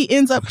if he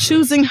ends up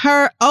choosing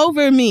her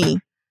over me?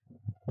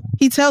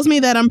 He tells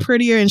me that I'm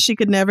prettier and she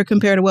could never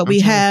compare to what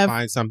we have.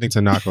 Find something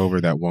to knock over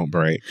that won't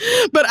break.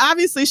 But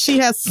obviously she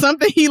has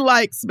something he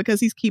likes because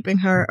he's keeping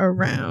her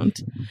around.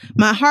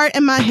 My heart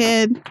and my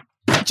head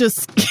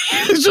just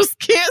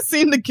can't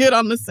seem to get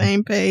on the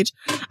same page.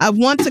 I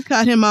want to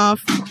cut him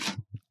off,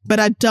 but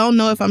I don't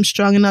know if I'm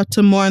strong enough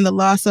to mourn the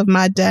loss of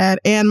my dad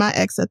and my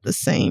ex at the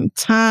same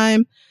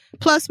time.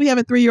 Plus, we have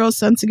a 3-year-old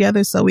son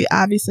together, so we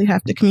obviously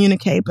have to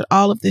communicate, but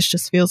all of this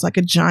just feels like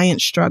a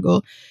giant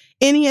struggle.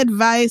 Any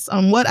advice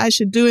on what I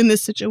should do in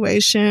this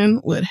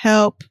situation would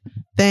help.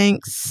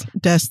 Thanks,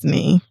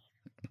 Destiny.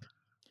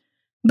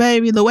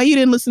 Baby, the way you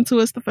didn't listen to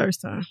us the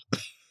first time.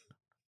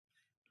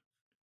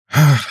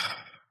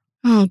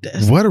 Oh,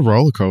 Destiny. What a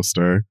roller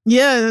coaster.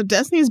 Yeah,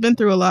 Destiny's been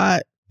through a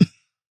lot.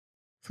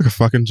 It's like a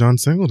fucking John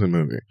Singleton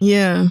movie.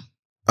 Yeah.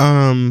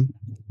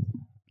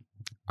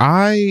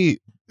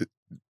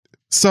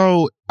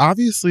 So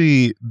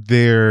obviously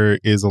there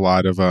is a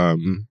lot of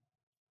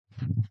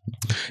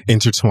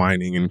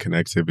intertwining and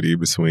connectivity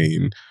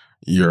between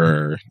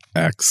your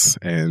ex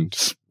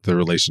and the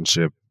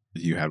relationship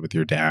you had with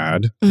your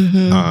dad.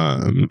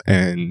 Mm-hmm.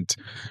 And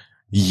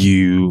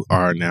you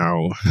are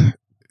now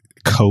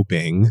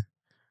coping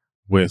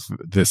with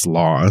this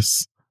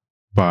loss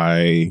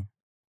by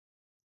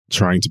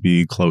trying to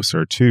be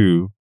closer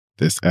to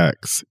this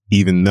ex,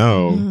 even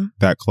though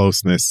that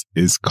closeness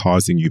is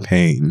causing you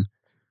pain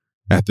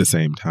at the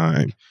same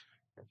time.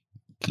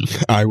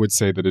 I would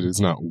say that it is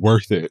not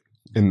worth it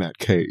in that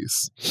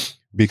case,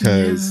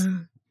 because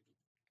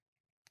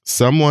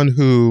someone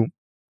who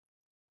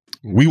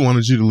we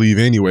wanted you to leave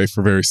anyway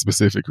for very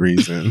specific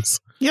reasons.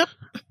 Yep.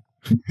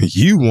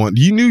 You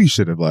knew you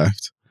should have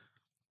left.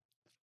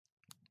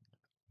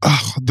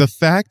 The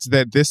fact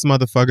that this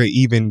motherfucker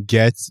even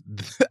gets,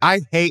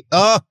 I hate,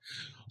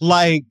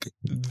 like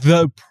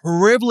the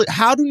privilege.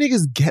 How do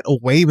niggas get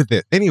away with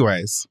it?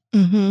 Anyways,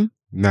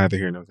 neither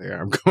here nor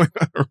there. I'm going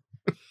on.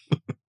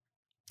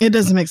 It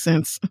doesn't make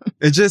sense.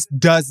 It just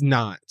does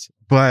not.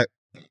 But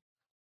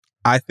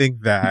I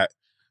think that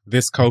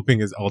this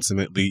coping is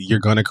ultimately, you're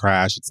going to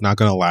crash. It's not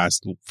going to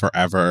last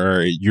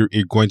forever. You're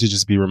going to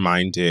just be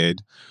reminded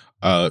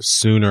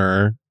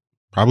sooner,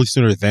 probably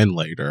sooner than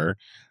later,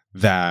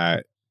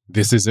 that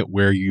this isn't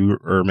where you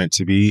are meant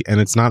to be, and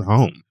it's not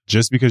home.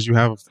 Just because you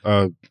have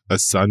a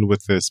son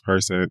with this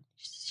person,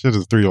 she has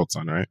a 3-year-old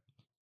son, right?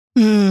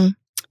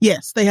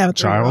 Yes, they have a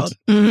child.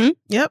 Yep.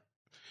 Just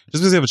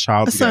because they have a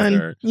child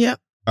together. Son. Yep.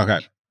 Okay.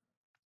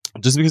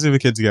 Just because you have a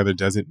kid together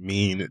doesn't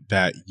mean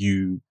that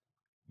you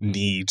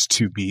need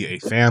to be a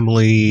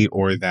family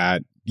or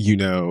that, you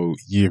know,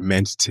 you're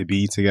meant to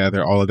be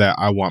together. All of that.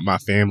 I want my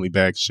family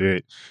back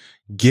shit.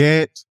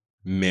 Get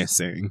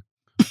missing.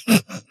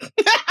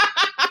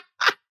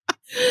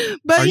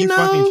 But are you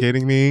fucking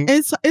kidding me?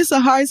 It's a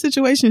hard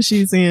situation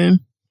she's in.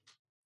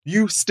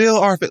 You still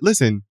are.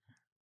 Listen,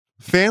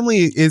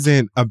 family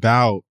isn't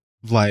about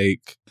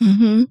like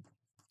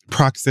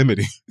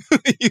proximity.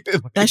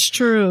 That's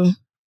true.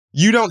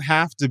 You don't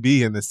have to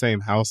be in the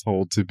same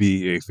household to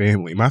be a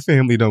family. My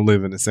family don't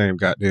live in the same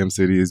goddamn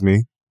city as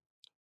me.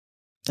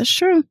 That's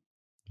true.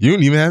 You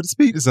don't even have to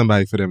speak to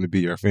somebody for them to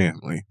be your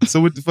family.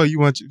 So what the fuck you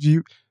want?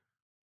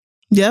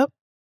 Yep,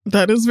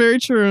 that is very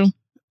true.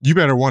 You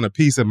better want a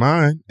peace of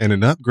mind and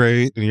an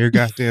upgrade in your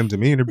goddamn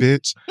demeanor,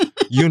 bitch.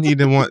 You need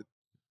to want...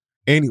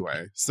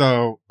 Anyway,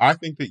 so I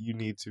think that you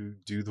need to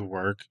do the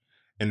work,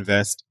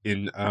 invest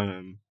in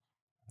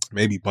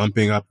maybe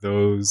bumping up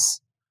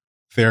those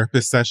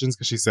therapist sessions,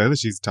 because she said that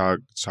she's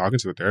talking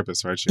to a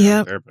therapist, right? She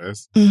has a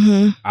therapist.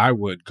 I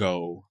would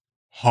go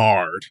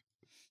hard.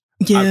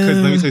 Yeah. Because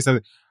let me tell you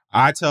something.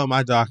 I tell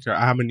my doctor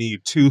I'm going to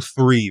need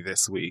 2-3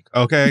 this week,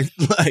 okay?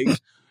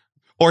 Like...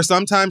 Or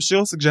sometimes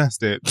she'll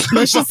suggest it.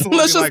 Let's just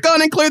like, go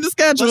on and clear the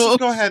schedule. Let's just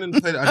go ahead and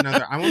play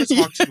another. I want to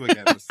talk to you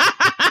again.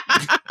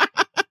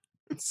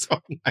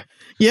 So, like,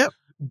 yep.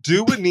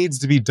 Do what needs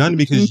to be done,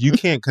 because you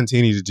can't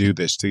continue to do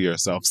this to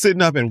yourself.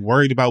 Sitting up and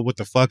worried about what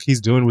the fuck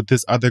he's doing with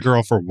this other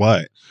girl for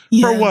what?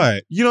 Yeah. For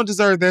what? You don't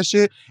deserve that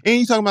shit. And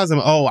you talking about some,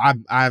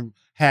 I've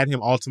had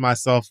him all to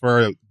myself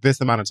for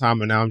this amount of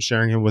time and now I'm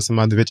sharing him with some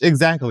other bitch.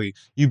 Exactly.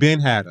 You been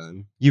had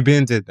him. You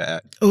been did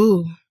that.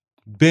 Ooh.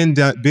 Been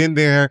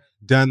there,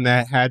 done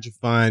that, had your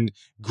fun.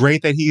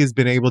 Great that he has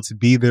been able to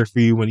be there for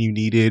you when you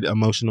needed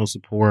emotional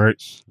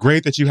support.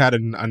 Great that you had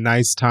a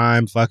nice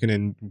time fucking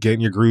and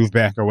getting your groove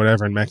back or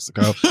whatever in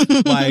Mexico.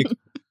 Like,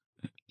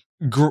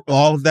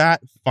 all of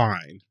that,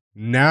 fine.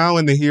 Now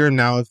in the here and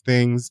now of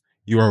things,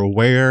 you are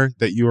aware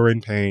that you are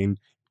in pain,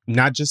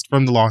 not just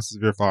from the losses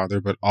of your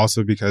father, but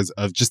also because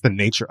of just the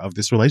nature of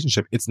this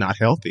relationship. It's not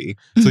healthy.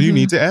 So you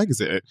need to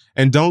exit.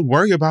 And don't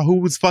worry about who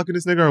was fucking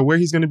this nigga or where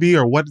he's going to be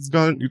or what is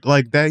going,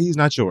 like that. He's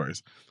not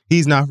yours.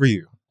 He's not for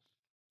you.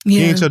 Yeah.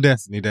 He ain't your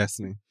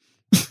destiny.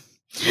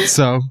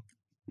 So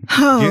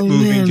get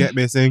moving, get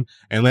missing,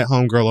 and let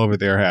homegirl over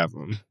there have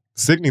him.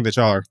 Sickening that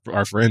y'all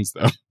are friends,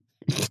 though.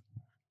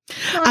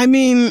 I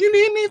mean... You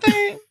need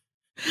anything?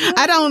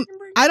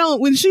 I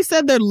don't, when she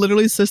said they're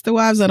literally sister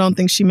wives, I don't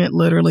think she meant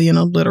literally in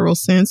a literal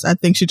sense. I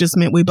think she just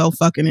meant we both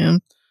fucking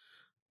him.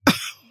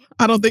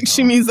 I don't think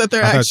she means that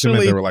they're I thought actually... she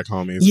meant they were like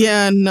homies.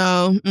 Yeah,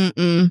 no.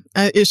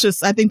 It's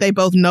just, I think they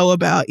both know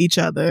about each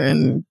other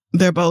and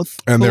they're both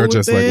and cool they're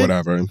just with like, it.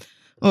 whatever.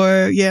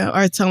 Or,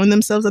 are telling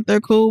themselves that they're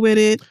cool with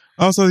it.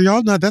 Also,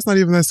 that's not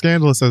even that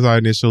scandalous as I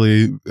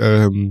initially...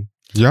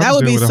 that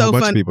would be so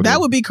fun. That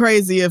would be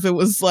crazy if it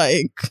was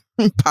like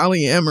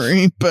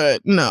polyamory,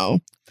 but no.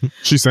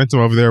 She sent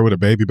him over there with a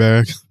baby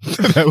bag.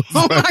 That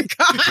was my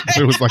God.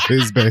 It was like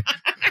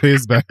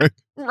his bag.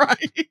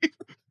 Right.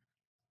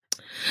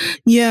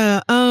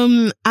 Yeah.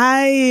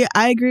 I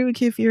agree with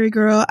Kid Fury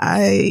girl.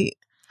 I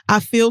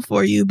feel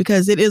for you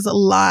because it is a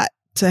lot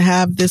to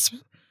have this.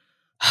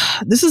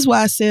 This is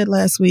why I said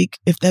last week,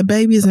 if that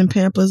baby is in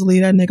Pampers,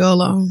 leave that nigga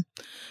alone.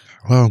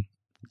 Well,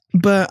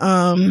 but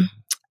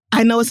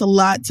I know it's a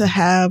lot to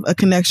have a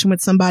connection with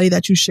somebody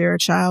that you share a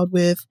child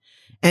with.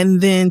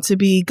 And then to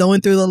be going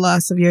through the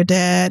loss of your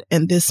dad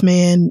and this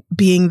man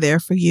being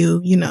there for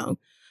you,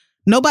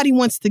 nobody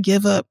wants to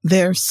give up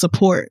their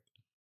support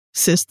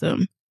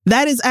system.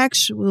 That is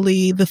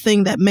actually the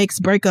thing that makes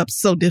breakups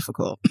so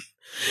difficult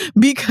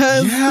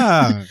because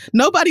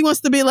nobody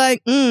wants to be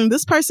like,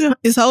 this person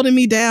is holding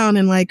me down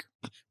and like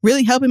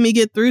really helping me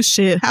get through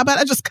shit. How about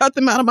I just cut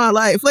them out of my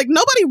life? Like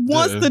nobody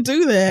wants to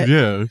do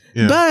that.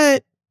 Yeah.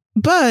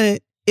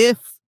 But if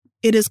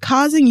it is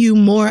causing you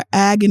more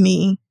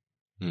agony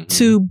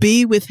to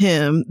be with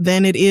him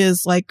than it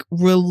is like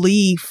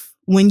relief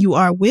when you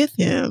are with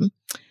him,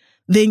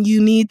 then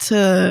you need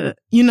to,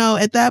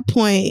 at that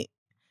point,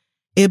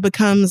 it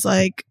becomes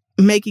like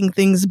making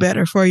things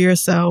better for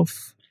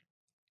yourself.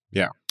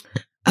 Yeah.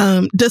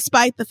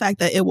 Despite the fact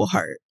that it will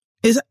hurt.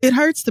 It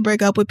hurts to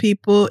break up with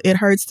people. It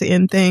hurts to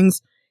end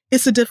things.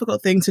 It's a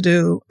difficult thing to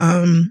do.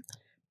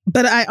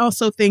 But I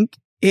also think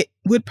it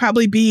would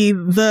probably be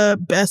the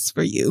best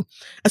for you,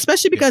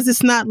 especially because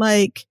it's not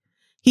like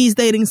he's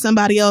dating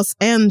somebody else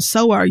and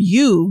so are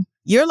you.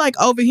 You're like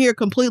over here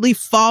completely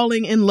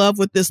falling in love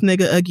with this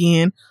nigga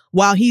again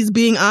while he's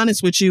being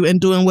honest with you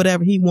and doing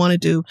whatever he want to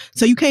do.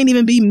 So you can't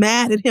even be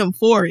mad at him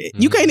for it.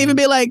 You can't even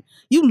be like,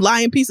 you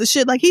lying piece of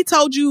shit. Like, he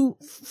told you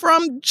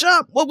from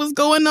jump what was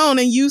going on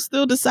and you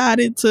still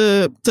decided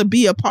to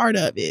be a part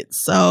of it.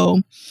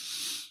 So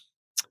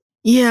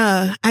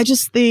yeah, I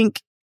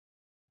think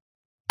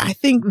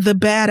the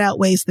bad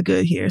outweighs the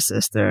good here,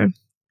 sister.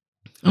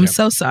 I'm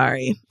so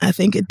sorry. I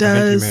think it does.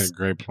 I think you made a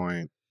great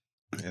point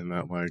in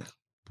that, like,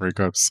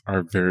 breakups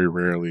are very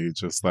rarely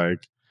just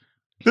like,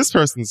 this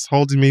person's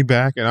holding me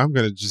back and I'm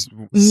going to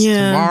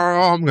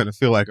tomorrow I'm going to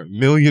feel like $1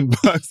 million.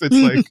 It's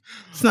like,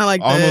 it's not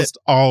like almost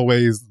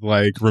always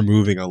like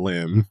removing a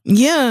limb.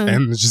 Yeah.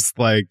 And just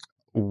like,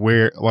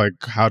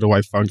 how do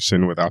I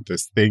function without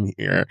this thing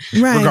here?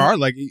 Right.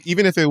 Like,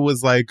 even if it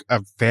was like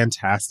a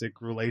fantastic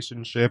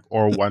relationship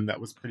or one that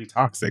was pretty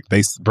toxic,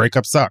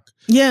 breakups suck.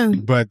 Yeah.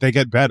 But they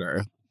get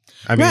better.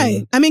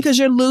 Right. I mean, because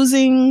you're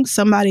losing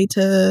somebody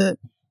to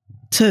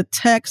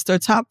text or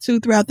talk to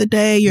throughout the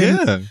day.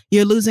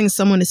 You're losing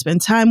someone to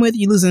spend time with.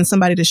 You're losing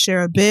somebody to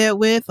share a bed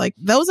with. Like,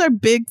 those are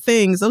big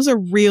things. Those are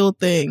real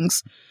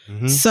things.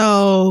 Mm-hmm.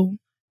 So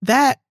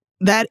that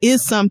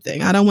is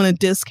something. I don't want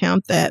to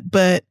discount that.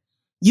 But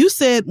you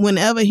said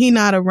whenever he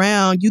not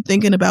around, you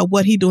thinking about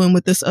what he doing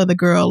with this other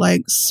girl.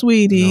 Like,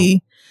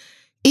 sweetie,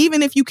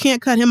 even if you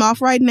can't cut him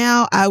off right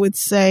now, I would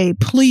say,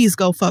 please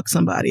go fuck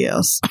somebody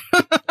else.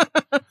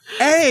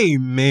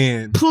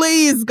 Amen.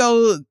 Please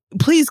go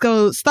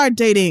start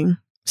dating.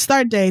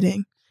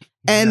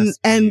 And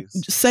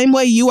same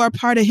way you are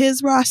part of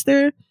his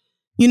roster,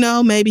 you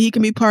know, maybe he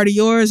can be part of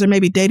yours, or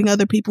maybe dating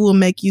other people will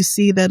make you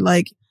see that,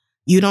 like,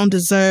 you don't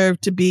deserve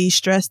to be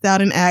stressed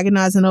out and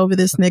agonizing over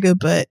this nigga,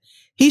 but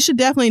he should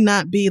definitely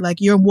not be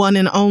like your one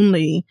and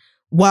only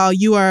while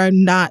you are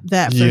not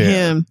that for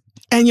him.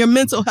 And your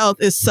mental health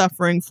is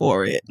suffering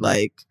for it.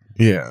 Like,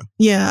 yeah,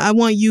 I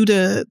want you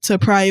to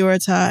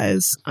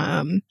prioritize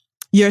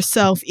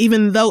yourself,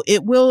 even though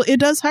it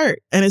does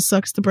hurt and it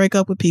sucks to break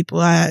up with people.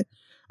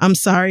 I'm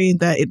sorry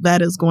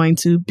that is going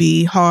to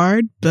be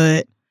hard,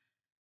 but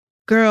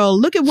girl,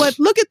 look at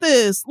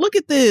this. Look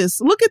at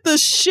the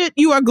shit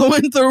you are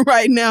going through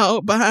right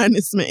now behind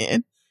this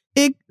man.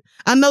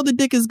 I know the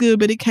dick is good,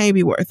 but it can't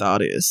be worth all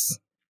this.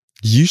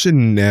 You should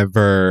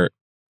never,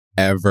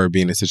 ever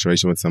be in a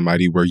situation with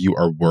somebody where you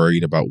are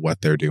worried about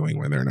what they're doing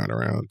when they're not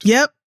around.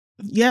 Yep.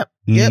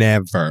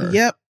 Never.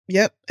 Yep.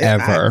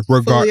 Ever.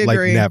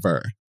 Like,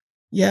 never.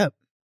 Yep.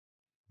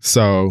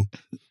 So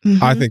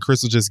I think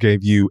Crystal just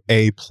gave you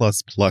A++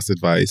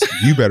 advice.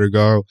 You better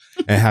go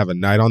and have a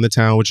night on the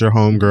town with your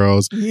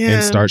homegirls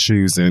and start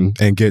choosing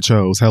and get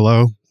chose.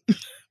 Hello?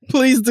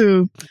 Please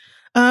do.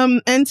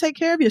 And take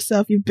care of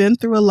yourself. You've been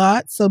through a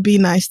lot, so be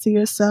nice to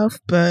yourself.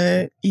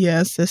 But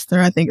yeah, sister,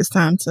 I think it's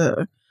time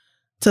to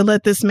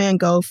let this man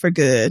go for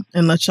good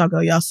and let y'all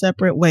go y'all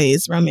separate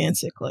ways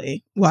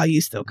romantically while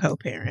you still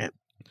co-parent.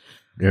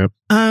 Yep.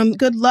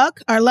 Good luck.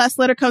 Our last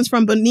letter comes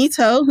from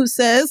Bonito, who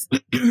says,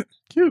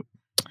 cute.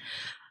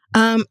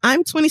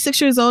 I'm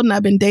 26 years old and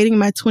I've been dating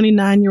my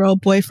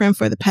 29-year-old boyfriend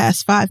for the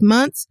past 5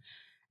 months.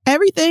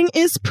 Everything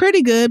is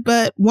pretty good,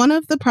 but one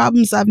of the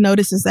problems I've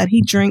noticed is that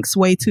he drinks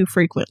way too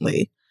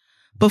frequently.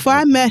 Before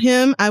I met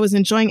him, I was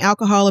enjoying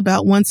alcohol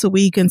about once a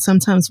week and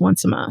sometimes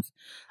once a month.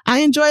 I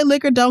enjoy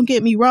liquor, don't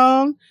get me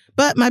wrong,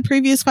 but my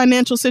previous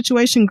financial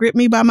situation gripped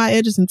me by my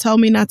edges and told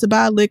me not to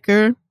buy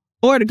liquor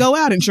or to go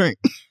out and drink.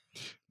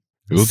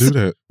 We'll do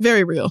that.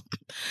 Very real.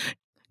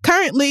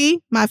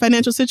 Currently, my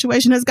financial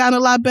situation has gotten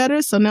a lot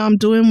better, so now I'm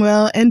doing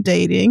well and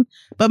dating,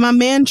 but my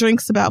man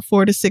drinks about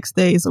 4 to 6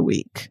 days a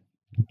week.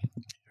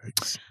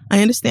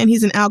 I understand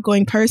he's an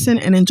outgoing person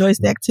and enjoys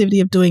the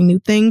activity of doing new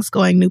things,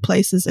 going new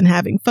places, and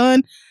having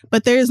fun,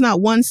 but there is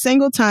not one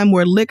single time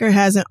where liquor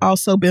hasn't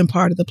also been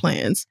part of the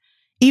plans.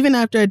 Even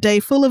after a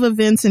day full of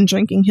events and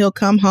drinking, he'll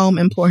come home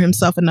and pour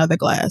himself another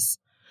glass.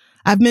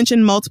 I've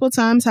mentioned multiple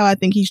times how I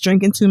think he's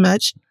drinking too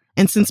much,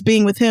 and since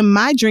being with him,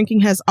 my drinking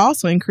has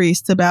also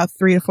increased to about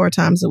 3 to 4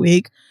 times a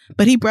week,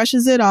 but he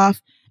brushes it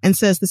off and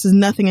says this is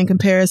nothing in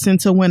comparison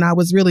to when I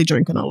was really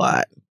drinking a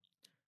lot.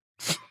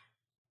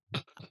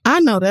 I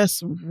know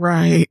that's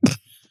right.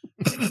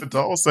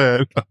 Doll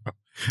said,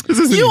 this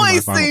isn't you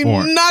ain't seen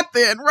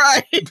nothing,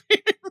 right?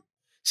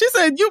 She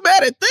said, you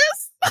mad at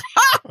this?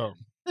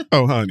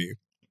 Oh, honey.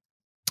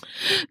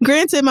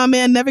 Granted, my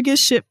man never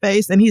gets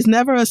shit-faced and he's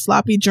never a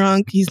sloppy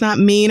drunk. He's not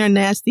mean or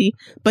nasty,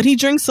 but he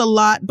drinks a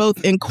lot,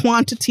 both in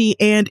quantity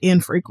and in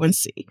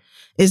frequency.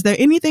 Is there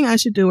anything I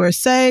should do or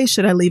say?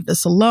 Should I leave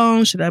this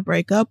alone? Should I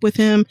break up with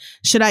him?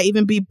 Should I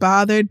even be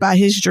bothered by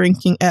his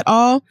drinking at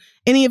all?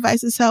 Any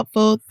advice is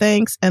helpful.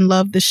 Thanks and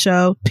love the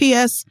show.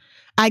 P.S.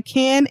 I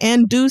can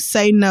and do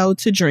say no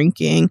to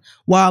drinking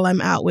while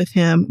I'm out with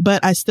him,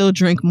 but I still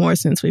drink more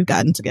since we've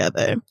gotten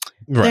together.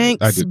 Right.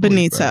 Thanks,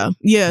 Benito.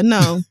 Yeah,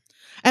 no.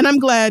 And I'm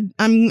glad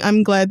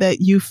that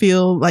you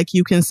feel like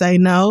you can say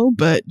no,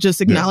 but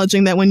just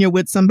acknowledging that when you're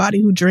with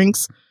somebody who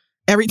drinks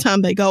every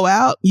time they go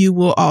out, you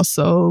will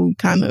also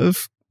kind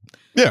of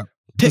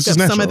pick up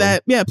some of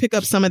that. Yeah, pick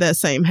up some of that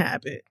same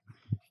habit.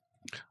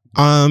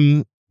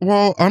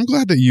 Well, I'm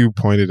glad that you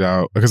pointed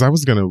out, because I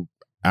was gonna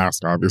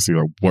ask, obviously,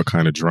 like, what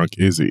kind of drunk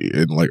is he,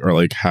 and like, or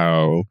like,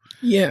 how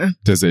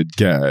does it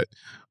get?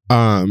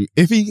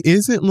 If he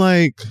isn't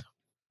like,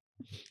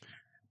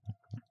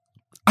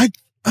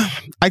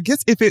 I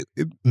guess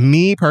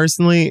me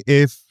personally,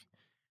 if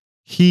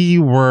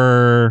his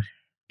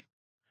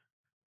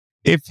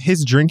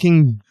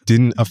drinking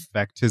didn't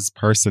affect his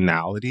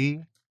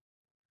personality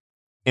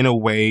in a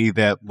way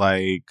that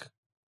like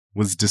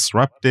was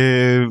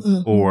disruptive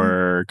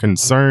or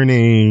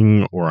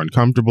concerning or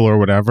uncomfortable or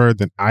whatever,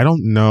 then I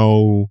don't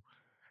know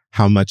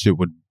how much it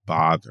would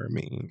bother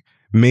me.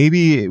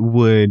 Maybe it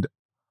would.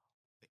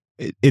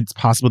 It's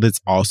possible that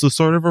it's also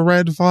sort of a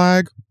red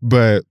flag,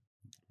 but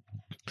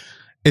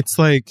it's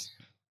like,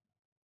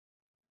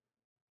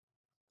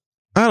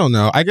 I don't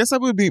know. I guess I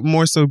would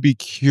be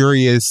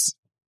curious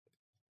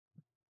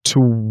to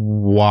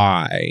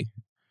why.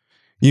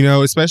 You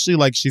know, especially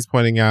like she's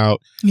pointing out,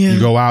 you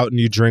go out and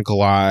you drink a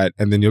lot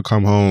and then you'll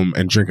come home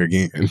and drink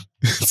again.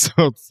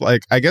 So it's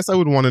like, I guess I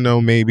would want to know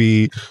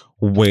maybe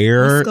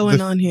where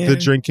the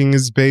drinking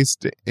is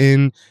based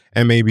in,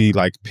 and maybe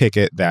like pick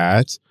at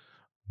that.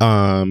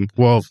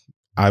 Well,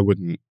 I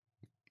wouldn't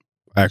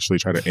actually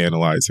try to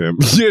analyze him.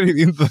 You know what I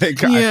mean?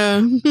 Like,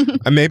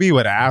 I maybe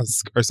would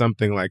ask or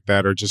something like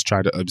that, or just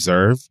try to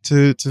observe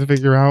to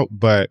figure out.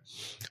 But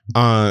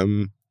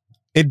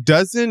it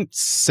doesn't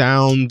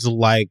sound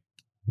like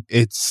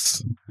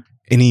it's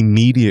an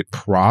immediate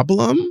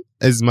problem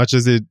as much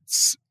as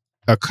it's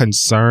a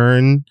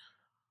concern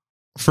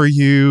for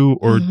you,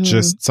 or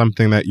just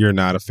something that you're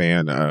not a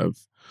fan of.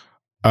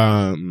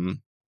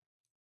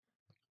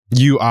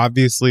 You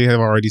obviously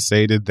have already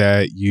stated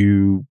that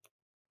you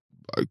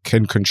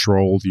can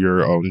control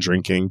your own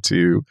drinking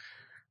to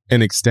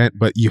an extent,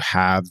 but you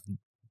have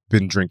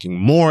been drinking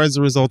more as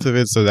a result of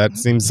it. So that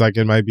seems like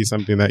it might be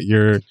something that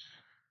you're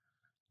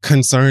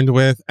concerned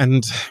with.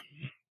 And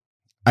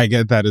I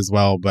get that as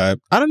well, but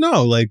I don't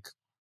know. Like,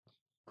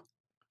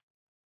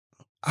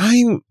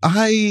 I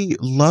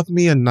love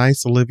me a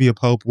nice Olivia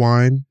Pope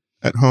wine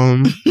at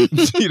home.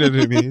 You know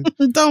what I mean?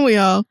 Don't we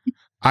all?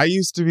 I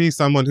used to be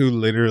someone who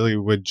literally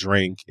would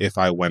drink if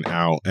I went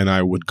out, and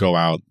I would go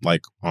out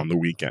like on the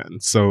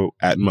weekend. So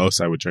at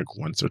most I would drink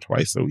once or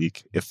twice a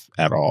week, if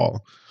at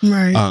all.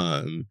 Right.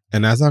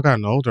 And as I've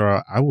gotten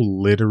older, I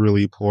will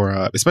literally pour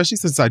up, especially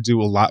since I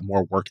do a lot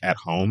more work at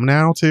home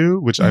now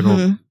too, which I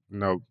don't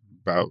know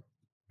about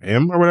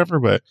him or whatever,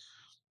 but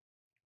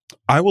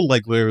I will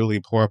like literally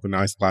pour up a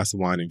nice glass of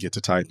wine and get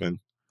to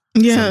typing.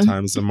 Yeah.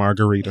 Sometimes a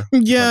margarita.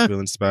 I'm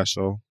feeling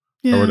special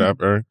or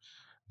whatever.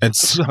 And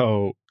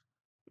so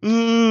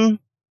I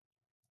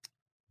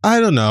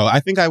don't know.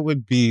 I think I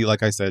would be,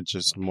 like I said,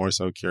 just more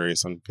so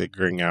curious on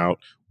figuring out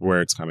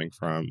where it's coming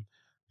from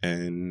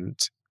and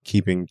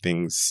keeping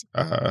things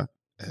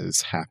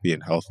as happy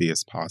and healthy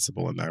as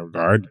possible in that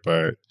regard.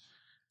 But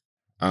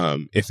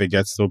if it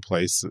gets to a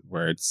place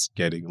where it's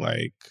getting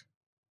like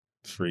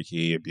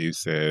freaky,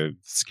 abusive,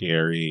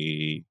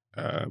 scary,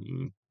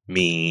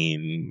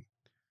 mean,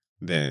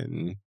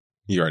 then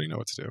you already know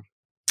what to do.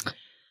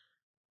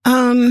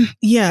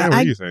 Yeah.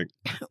 What do you think?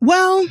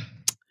 Well,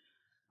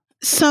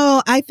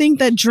 so I think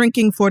that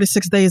drinking 4 to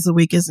 6 days a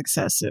week is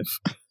excessive.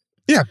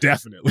 Yeah,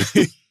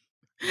 definitely.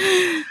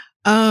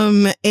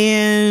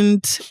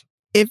 And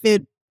if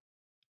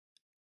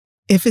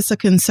it's a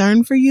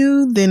concern for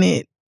you, then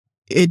it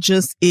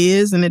just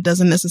is, and it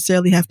doesn't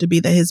necessarily have to be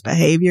that his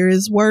behavior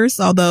is worse.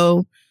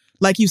 Although,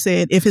 like you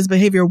said, if his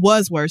behavior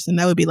was worse, then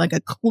that would be like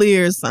a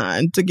clear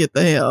sign to get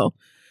the hell.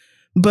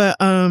 But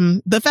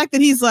the fact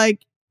that he's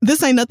like,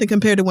 this ain't nothing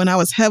compared to when I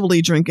was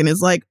heavily drinking,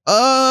 is like,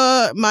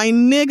 my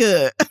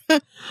nigga,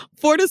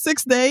 4 to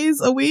 6 days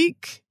a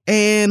week,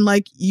 and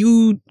like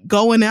you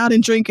going out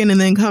and drinking and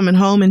then coming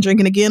home and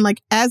drinking again.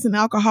 Like, as an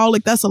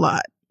alcoholic, that's a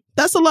lot.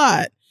 That's a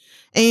lot.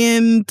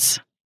 And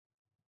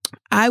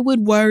I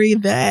would worry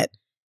that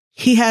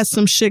he has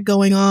some shit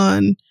going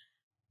on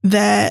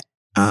that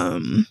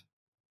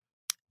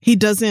he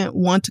doesn't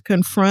want to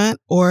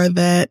confront, or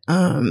that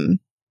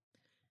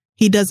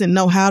he doesn't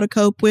know how to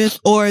cope with,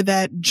 or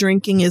that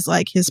drinking is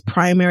like his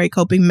primary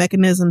coping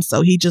mechanism,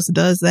 so he just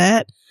does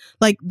that.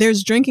 Like,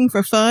 there's drinking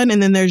for fun,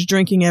 and then there's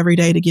drinking every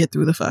day to get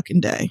through the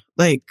fucking day.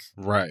 Like,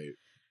 right.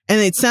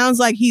 And it sounds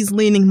like he's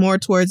leaning more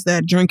towards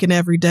that drinking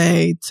every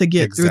day to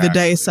get through the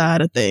day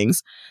side of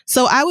things.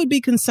 So I would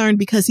be concerned,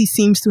 because he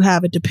seems to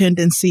have a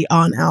dependency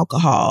on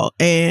alcohol.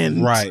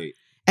 And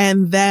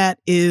and that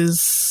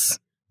is,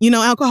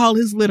 alcohol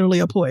is literally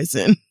a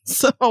poison.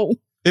 So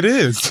it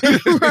is.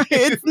 Right.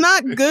 It's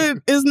not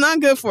good. It's not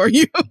good for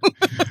you.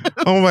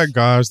 Oh my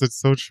gosh, that's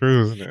so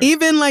true, isn't it?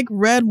 Even like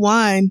red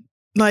wine,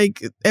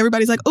 Like,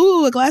 everybody's like,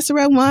 ooh, a glass of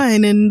red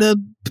wine. And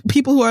the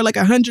people who are like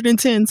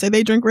 110 say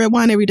they drink red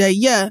wine every day.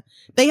 Yeah,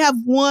 they have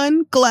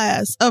one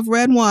glass of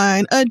red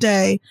wine a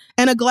day,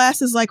 and a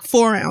glass is like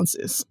 4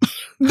 ounces.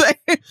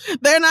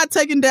 They're not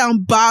taking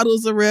down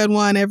bottles of red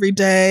wine every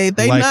day.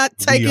 They're not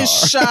taking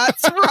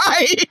shots,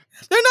 right?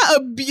 They're not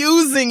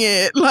abusing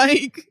it.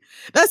 Like,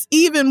 that's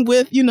even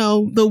with,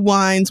 the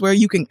wines where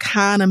you can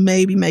kind of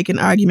maybe make an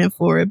argument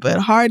for it. But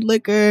hard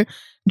liquor,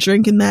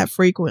 drinking that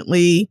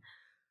frequently,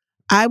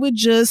 I would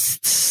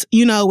just,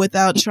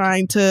 without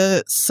trying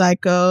to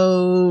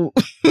psychoanalyze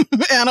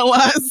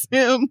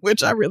him,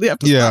 which I really have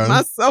to stop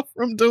myself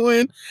from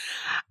doing.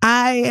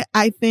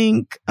 I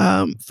think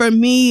for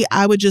me,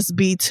 I would just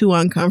be too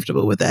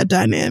uncomfortable with that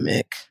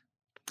dynamic.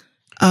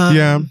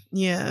 Yeah.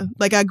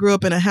 Like, I grew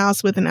up in a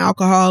house with an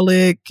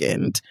alcoholic,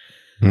 and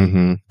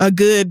a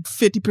good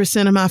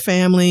 50% of my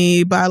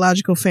family,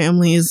 biological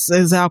family,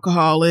 is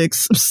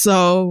alcoholics.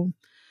 So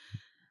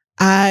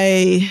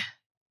I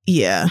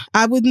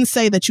wouldn't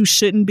say that you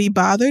shouldn't be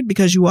bothered,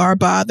 because you are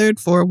bothered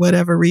for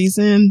whatever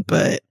reason,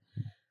 but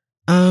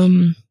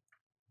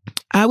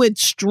I would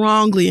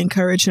strongly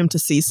encourage him to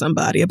see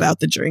somebody about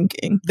the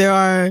drinking. There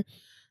are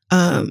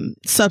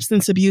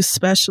substance abuse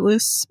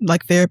specialists,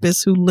 like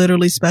therapists, who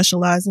literally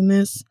specialize in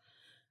this.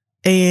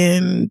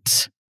 And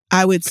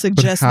I would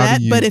suggest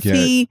that. But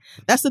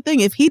that's the thing,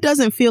 if he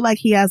doesn't feel like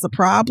he has a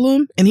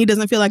problem and he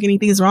doesn't feel like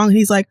anything is wrong, and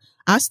he's like,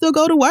 I still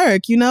go to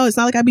work, it's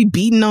not like I be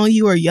beating on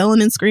you or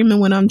yelling and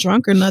screaming when I'm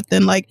drunk or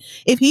nothing. Like,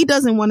 if he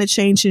doesn't want to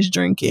change his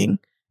drinking,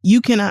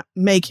 you cannot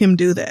make him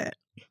do that.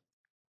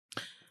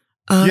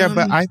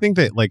 But I think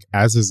that, like,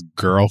 as his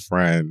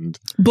boyfriend,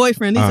 these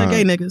are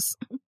gay niggas.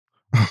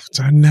 Oh,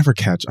 I never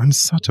catch. I'm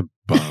such a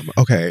bum.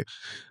 Okay.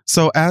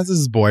 So as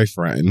his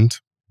boyfriend,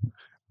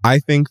 I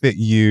think that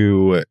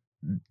you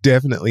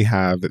definitely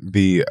have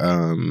the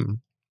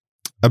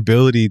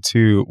ability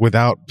to,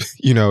 without,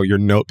 your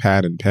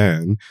notepad and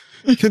pen,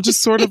 can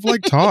just sort of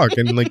like talk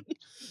and like,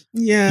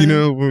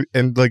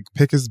 and like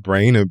pick his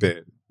brain a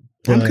bit.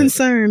 But, I'm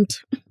concerned.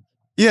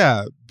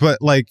 Yeah.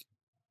 But like,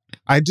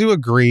 I do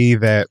agree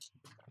that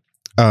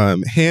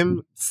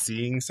him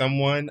seeing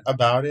someone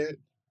about it,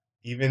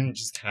 even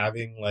just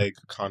having like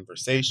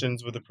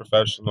conversations with a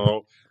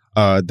professional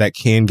that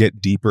can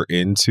get deeper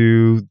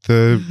into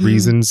the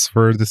reasons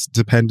for this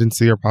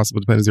dependency or possible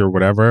dependency or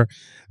whatever,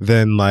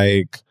 then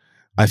like,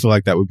 I feel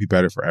like that would be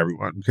better for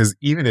everyone. Because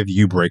even if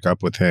you break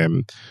up with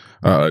him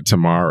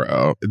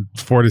tomorrow,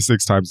 4 to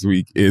 6 times a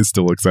week is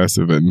still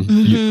excessive, and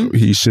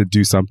he should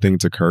do something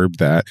to curb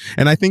that.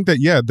 And I think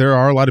that, there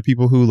are a lot of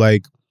people who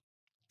like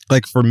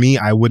for me,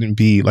 I wouldn't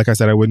be, like I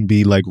said, I wouldn't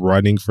be like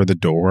running for the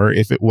door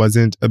if it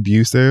wasn't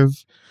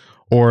abusive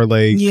or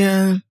like,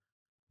 scared.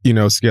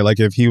 Like,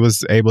 if he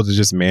was able to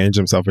just manage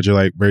himself, but you're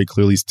like very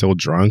clearly still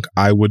drunk,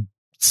 I would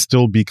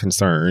still be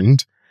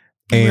concerned.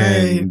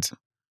 And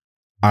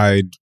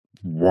I'd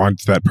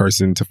want that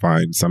person to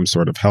find some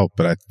sort of help.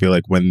 But I feel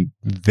like when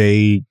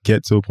they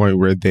get to a point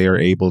where they are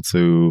able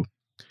to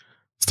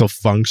still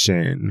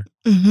function,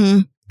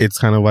 it's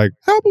kind of like,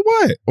 help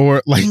what?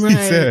 Or like he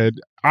said,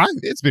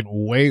 it's been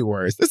way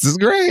worse. This is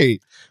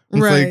great. It's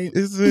like,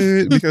 is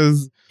it?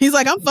 Because he's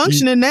like, I'm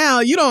functioning now.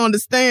 You don't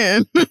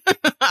understand.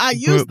 I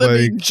used to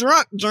be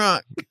drunk.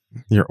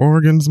 Your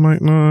organs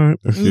might not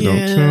if you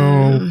don't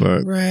tell,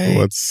 but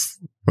let's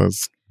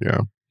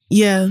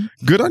Yeah.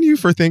 Good on you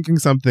for thinking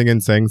something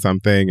and saying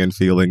something and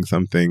feeling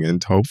something,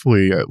 and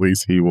hopefully at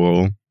least he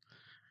will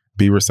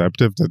be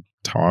receptive to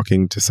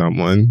talking to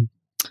someone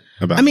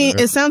about it.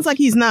 It sounds like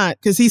he's not,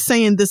 because he's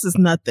saying this is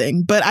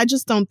nothing, but I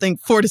just don't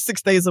think 4 to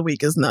 6 days a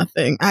week is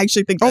nothing. I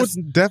actually think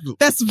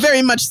that's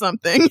very much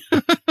something.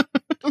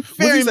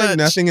 Very much.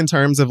 Nothing in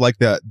terms of like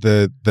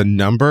the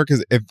number,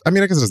 because I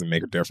guess it doesn't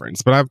make a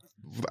difference, but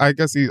I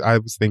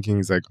was thinking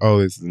he's like, oh,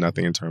 this is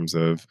nothing in terms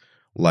of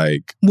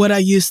like what I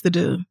used to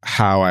do,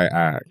 how I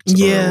act, or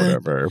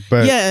whatever.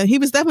 But he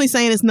was definitely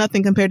saying it's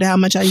nothing compared to how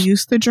much I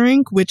used to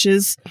drink, which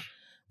is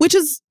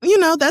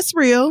that's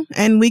real,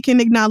 and we can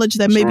acknowledge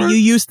that maybe you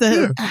used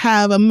to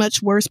have a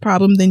much worse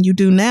problem than you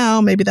do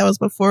now. Maybe that was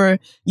before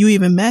you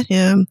even met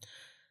him,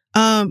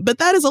 but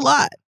that is a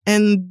lot,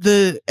 and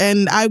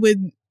I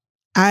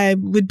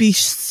would be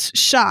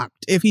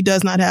shocked if he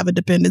does not have a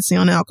dependency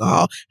on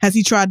alcohol. Has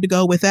he tried to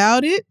go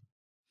without it?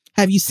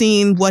 Have you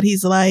seen what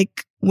he's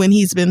like when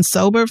he's been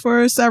sober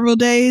for several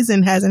days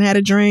and hasn't had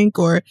a drink,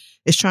 or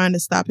is trying to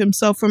stop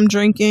himself from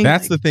drinking?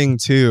 That's the thing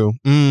too.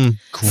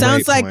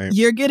 Sounds like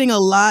you're getting a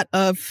lot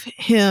of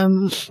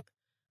him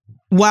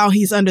while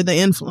he's under the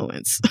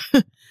influence.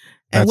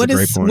 And what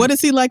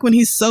is he like when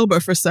he's sober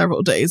for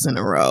several days in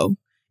a row?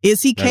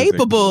 Is he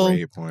capable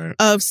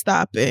of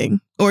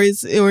stopping, or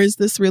is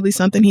this really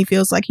something he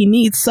feels like he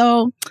needs?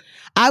 So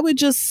I would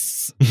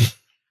just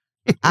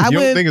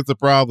don't think it's a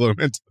problem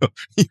until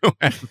you don't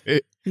have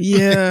it.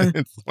 Yeah.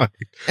 It's like,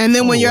 and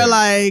then when you're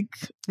like,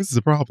 this is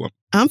a problem,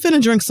 I'm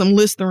finna drink some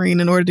Listerine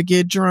in order to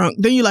get drunk.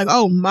 Then you're like,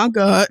 oh my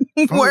God,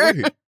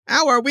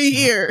 how are we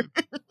here?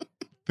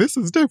 this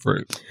is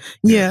different.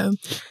 Yeah.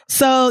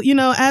 So, you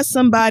know, as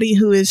somebody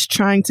who is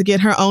trying to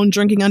get her own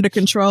drinking under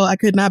control, I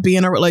could not be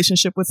in a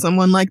relationship with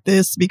someone like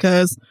this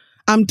because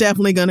I'm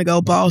definitely going to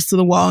go balls to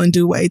the wall and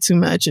do way too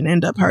much and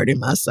end up hurting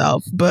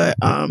myself. But,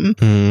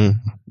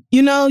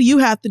 you know, you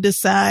have to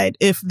decide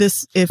if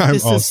this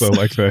also is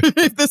like that.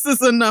 if this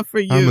is enough for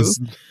you.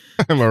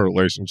 I'm a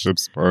relationship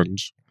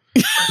sponge.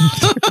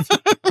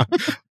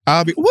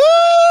 I'll be me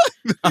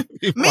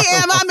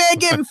and my man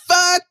getting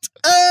fucked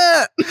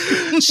up.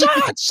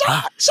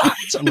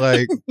 shot.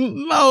 Like,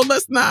 no,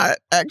 let's not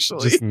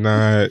actually. Just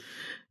not.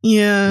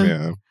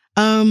 Yeah.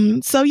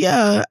 So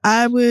yeah,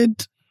 I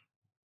would.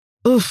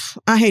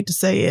 I hate to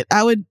say it.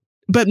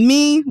 But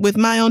me, with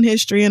my own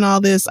history and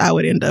all this, I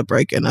would end up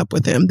breaking up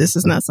with him. This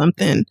is not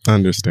something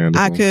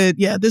understandable.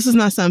 This is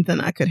not something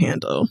I could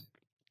handle.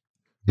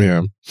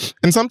 Yeah.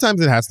 And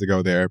sometimes it has to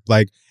go there.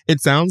 Like, it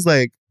sounds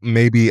like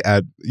maybe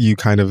you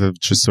kind of have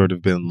just sort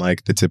of been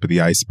like the tip of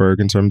the iceberg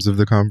in terms of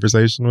the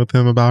conversation with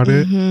him about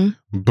it.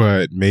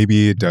 But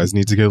maybe it does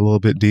need to get a little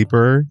bit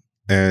deeper.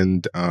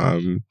 And,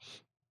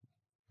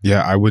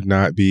 yeah, I would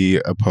not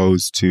be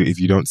opposed to, if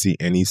you don't see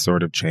any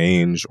sort of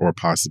change or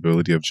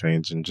possibility of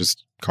change, and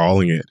just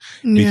calling it.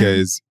 Yeah.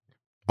 Because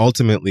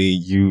ultimately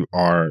you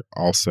are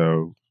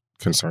also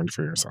concerned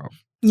for yourself.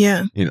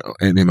 Yeah. You know,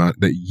 and the amount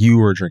that you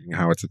are drinking,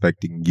 how it's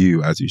affecting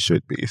you, as you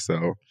should be.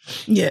 So,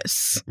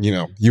 yes. You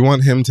know, you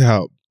want him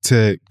to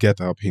get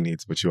the help he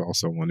needs, but you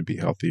also want to be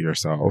healthy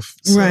yourself.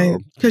 So right.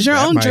 Because your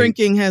own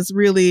drinking has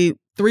really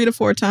 3 to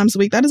 4 times a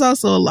week. That is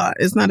also a lot.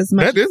 It's not as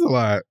much. That is a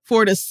lot.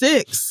 4 to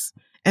 6.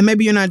 And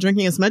maybe you're not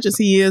drinking as much as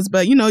he is,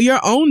 but, you know,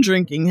 your own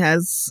drinking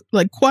has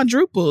like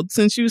quadrupled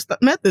since you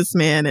met this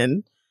man.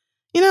 And,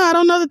 you know, I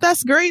don't know that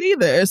that's great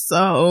either.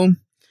 So,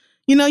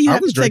 you know, you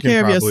have to take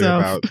care of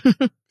yourself.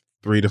 About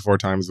 3 to 4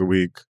 times a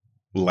week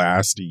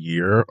last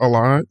year a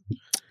lot.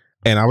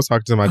 And I was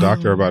talking to my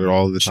doctor about it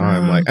all the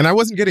time. Like, and I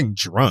wasn't getting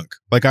drunk.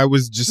 Like, I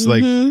was just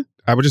like,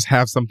 I would just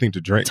have something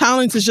to drink.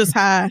 Tolerance is just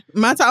high.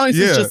 My tolerance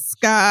is just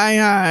sky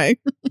high.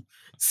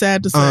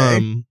 Sad to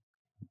say.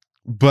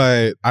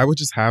 But I would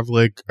just have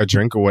like a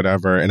drink or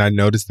whatever. And I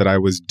noticed that I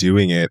was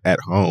doing it at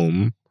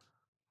home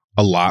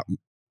a lot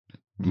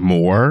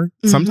more.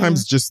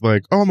 Sometimes just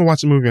like, oh, I'm gonna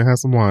watch a movie and have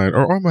some wine,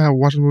 or oh, I'm gonna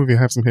watch a movie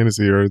and have some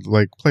Hennessy, or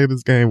like play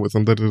this game with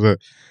some da-da-da.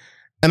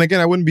 And again,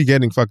 I wouldn't be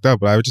getting fucked up,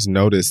 but I would just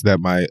notice that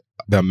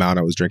the amount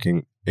I was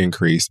drinking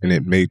increased, and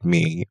it made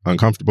me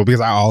uncomfortable because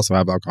I also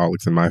have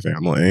alcoholics in my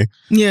family.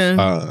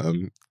 Yeah.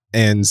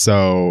 And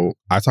so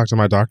I talked to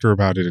my doctor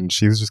about it, and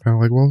she was just kind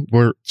of like,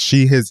 well,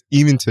 she has,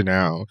 even to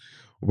now,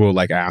 will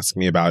like ask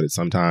me about it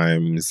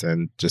sometimes,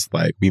 and just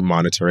like we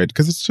monitor it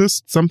because it's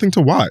just something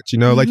to watch. You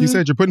know, like you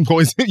said, you are putting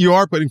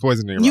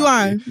poison in your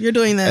body. You're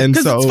doing that. And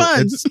so it's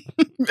fun.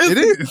 It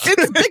is.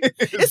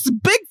 It's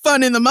big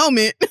fun in the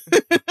moment.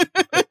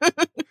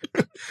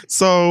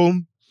 So,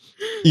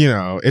 you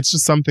know, it's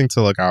just something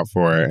to look out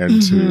for,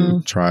 and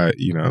to try,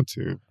 you know,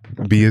 to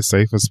be as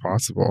safe as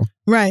possible.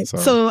 Right.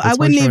 So I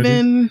wouldn't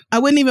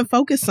even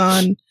focus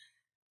on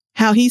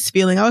how he's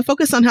feeling. I would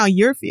focus on how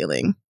you're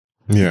feeling.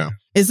 Yeah.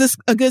 Is this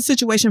a good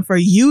situation for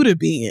you to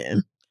be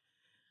in?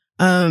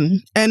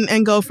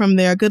 And go from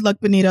there. Good luck,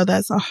 Benito.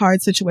 That's a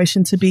hard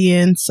situation to be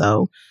in.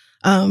 So,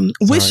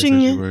 wishing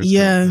you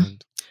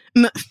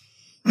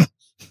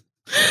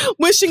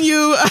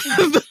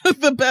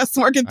the best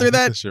working through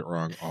that. Shit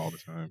wrong all the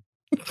time.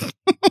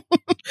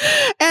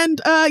 And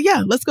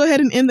let's go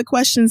ahead and end the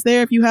questions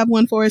there. If you have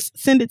one for us,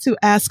 send it to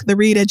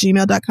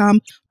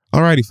asktheread@gmail.com.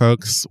 Alrighty,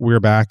 folks, we're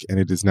back, and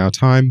it is now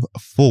time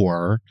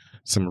for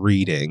some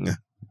reading.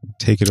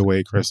 Take it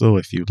away, Crystal,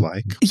 if you'd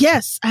like.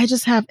 Yes, I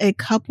just have a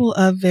couple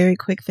of very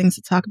quick things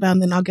to talk about,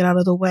 and then I'll get out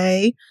of the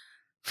way.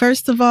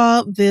 First of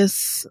all,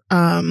 this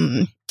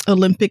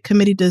Olympic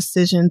Committee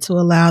decision to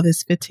allow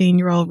this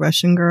 15-year-old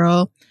Russian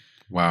girl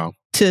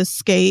to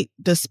skate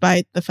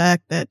despite the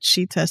fact that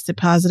she tested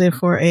positive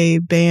for a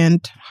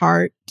banned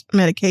heart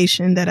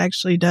medication that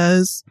actually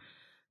does,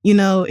 you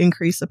know,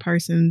 increase a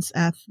person's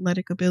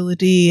athletic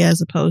ability,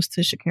 as opposed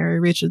to Sha'Carri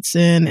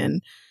Richardson,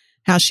 and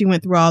how she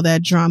went through all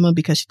that drama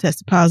because she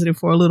tested positive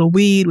for a little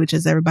weed, which,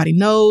 as everybody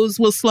knows,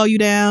 will slow you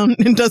down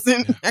and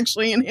doesn't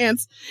actually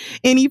enhance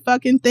any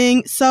fucking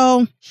thing.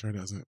 So sure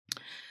doesn't.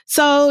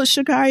 So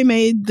Sha'Carri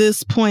made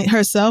this point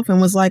herself and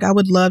was like, I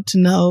would love to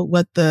know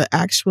what the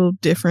actual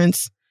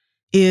difference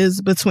is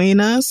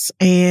between us.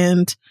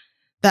 And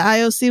the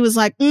IOC was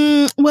like,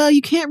 well,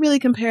 you can't really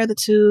compare the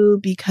two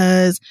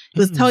because it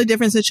was a totally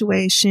different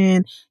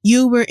situation.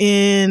 You were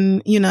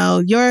in, you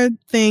know, your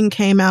thing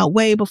came out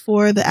way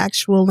before the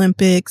actual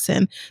Olympics,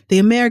 and the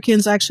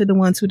Americans are actually the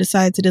ones who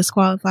decided to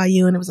disqualify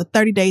you. And it was a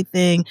 30-day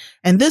thing.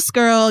 And this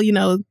girl, you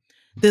know,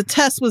 the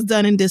test was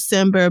done in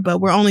December, but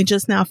we're only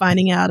just now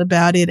finding out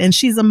about it. And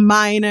she's a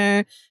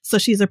minor, so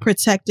she's a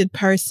protected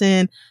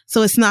person.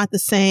 So it's not the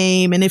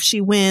same. And if she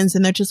wins,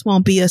 then there just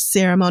won't be a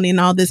ceremony and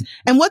all this.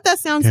 And what that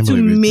sounds to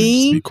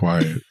me, be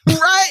quiet,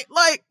 right?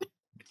 Like,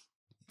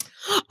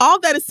 all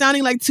that is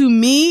sounding like to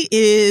me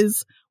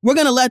is we're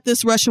going to let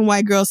this Russian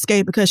white girl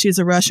skate because she's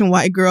a Russian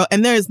white girl.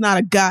 And there is not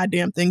a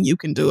goddamn thing you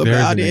can do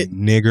about it.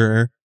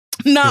 Nigger.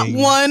 Not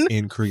one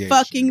in creation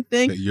fucking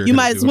thing. You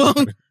might as well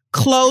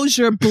close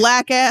your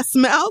black ass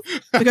mouth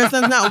because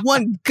there's not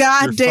one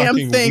goddamn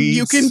thing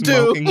you can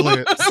do.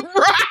 Right.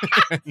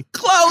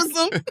 Close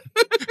them.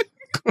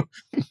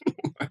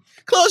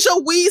 Close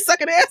your weed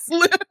sucking ass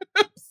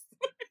lips.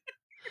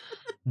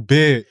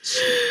 Bitch.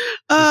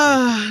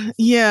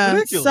 Yeah.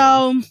 Ridiculous.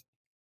 So,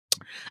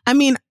 I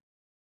mean,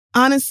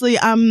 honestly,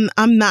 I'm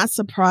not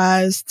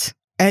surprised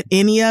at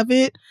any of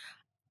it.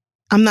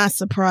 I'm not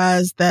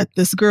surprised that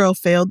this girl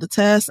failed the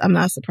test. I'm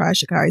not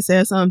surprised Sha'Carri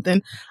said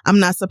something. I'm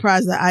not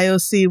surprised that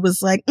IOC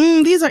was like,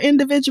 these are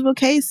individual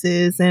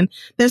cases and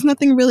there's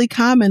nothing really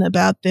common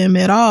about them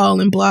at all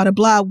and blah, blah,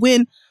 blah.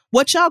 When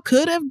what y'all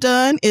could have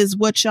done is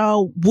what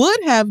y'all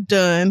would have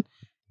done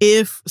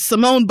if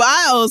Simone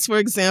Biles, for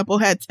example,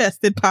 had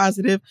tested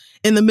positive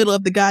in the middle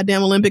of the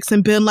goddamn Olympics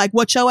and been like,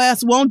 what your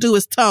ass won't do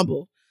is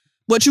tumble.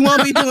 What you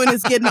won't be doing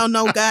is getting on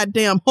no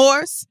goddamn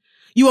horse.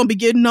 You won't be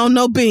getting on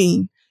no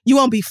beam. You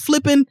won't be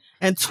flipping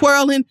and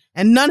twirling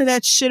and none of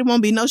that shit. It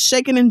won't be no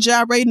shaking and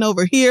gyrating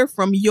over here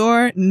from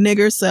your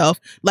nigger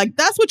self. Like,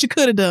 that's what you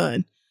could have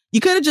done.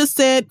 You could have just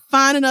said,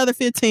 find another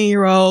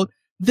 15-year-old.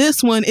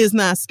 This one is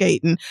not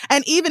skating.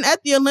 And even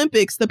at the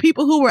Olympics, the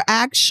people who were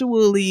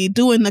actually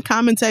doing the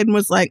commentating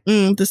was like,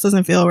 this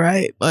doesn't feel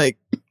right. Like,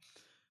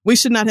 we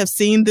should not have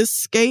seen this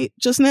skate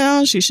just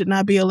now. She should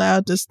not be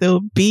allowed to still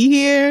be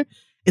here.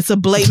 It's a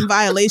blatant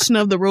violation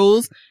of the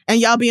rules.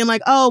 And y'all being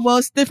like, oh, well,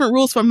 it's different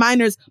rules for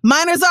minors.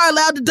 Minors are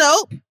allowed to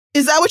dope.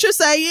 Is that what you're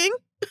saying?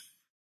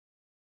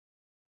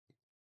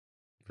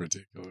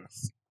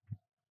 Ridiculous.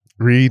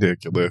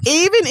 Ridiculous.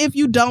 Even if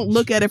you don't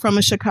look at it from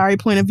a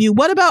Sha'Carri point of view,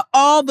 what about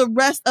all the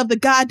rest of the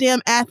goddamn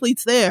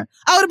athletes there?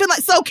 I would have been like,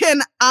 so can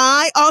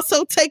I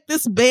also take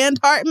this banned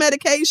heart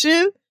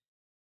medication?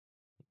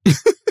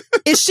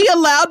 Is she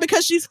allowed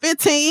because she's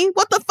 15?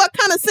 What the fuck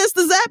kind of sense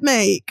does that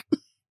make?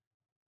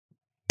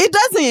 It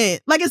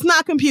doesn't. Like, it's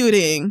not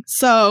computing.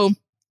 So,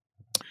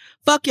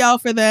 fuck y'all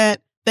for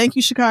that. Thank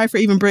you, Sha'Carri, for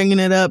even bringing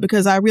it up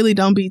because I really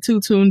don't be too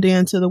tuned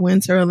into the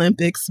Winter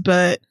Olympics.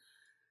 But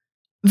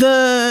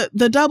the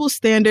double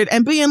standard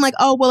and being like,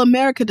 oh, well,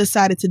 America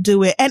decided to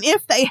do it. And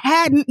if they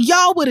hadn't,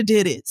 y'all would have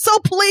did it. So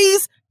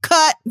please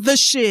cut the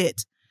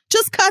shit.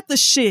 Just cut the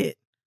shit.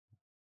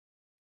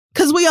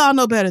 Because we all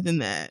know better than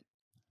that.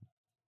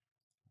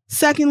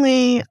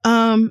 Secondly,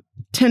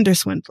 Tinder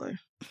swindler.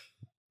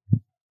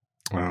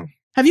 Wow.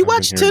 Have you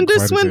watched Tinder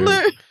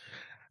Swindler?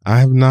 I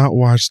have not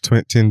watched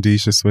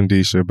Tindisha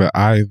Swindisha, but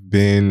I've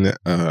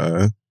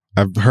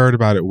heard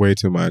about it way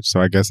too much.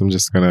 So I guess I'm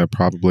just going to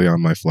probably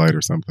on my flight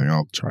or something,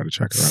 I'll try to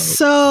check it out.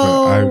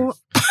 So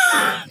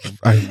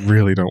I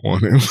really don't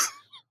want to.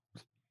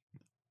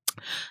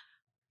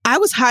 I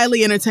was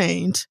highly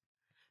entertained.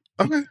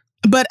 Okay.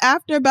 But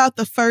after about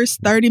the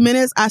first 30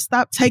 minutes, I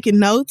stopped taking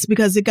notes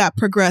because it got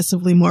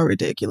progressively more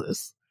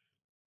ridiculous.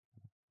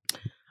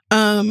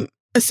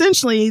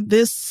 Essentially,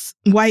 this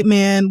white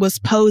man was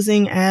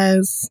posing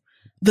as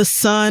the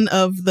son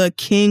of the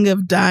King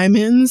of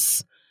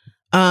Diamonds,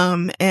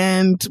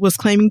 and was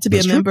claiming to be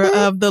a member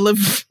of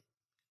the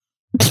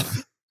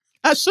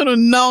I should have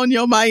known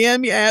your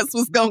Miami ass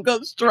was gonna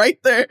go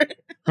straight there.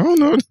 Oh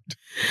no.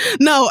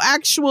 No,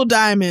 actual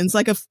diamonds,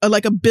 like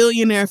a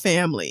billionaire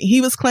family. He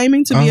was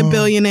claiming to be a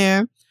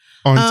billionaire.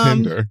 On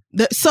Tinder.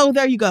 So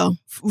there you go.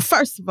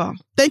 First of all,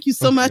 thank you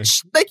so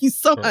much. Thank you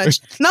so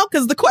much. No,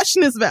 because the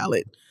question is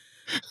valid.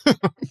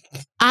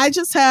 I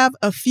just have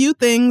a few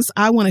things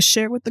I want to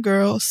share with the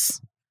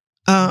girls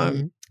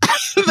that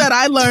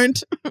I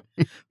learned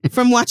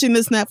from watching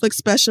this Netflix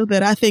special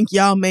that I think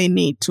y'all may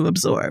need to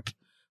absorb.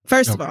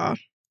 First of all,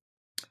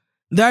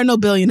 there are no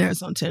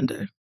billionaires on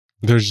Tinder.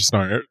 There's just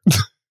aren't.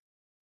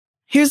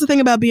 Here's the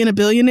thing about being a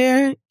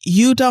billionaire.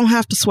 You don't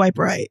have to swipe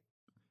right.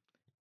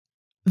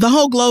 The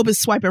whole globe is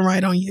swiping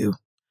right on you.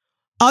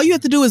 All you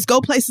have to do is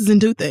go places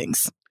and do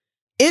things.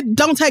 It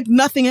don't take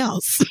nothing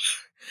else.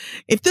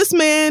 If this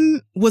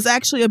man was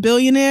actually a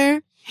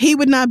billionaire, he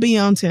would not be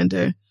on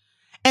Tinder.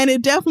 And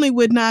it definitely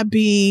would not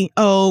be,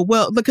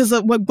 because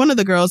one of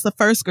the girls, the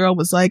first girl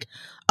was like,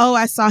 oh,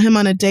 I saw him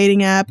on a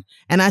dating app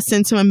and I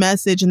sent him a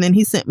message and then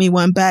he sent me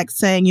one back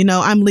saying,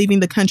 I'm leaving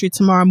the country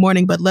tomorrow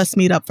morning, but let's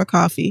meet up for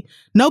coffee.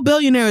 No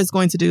billionaire is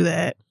going to do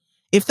that.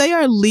 If they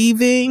are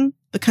leaving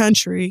the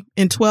country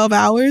in 12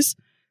 hours,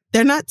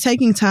 they're not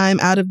taking time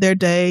out of their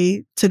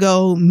day to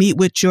go meet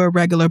with your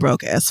regular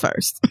broke ass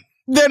first.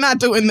 They're not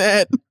doing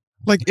that.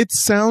 Like, it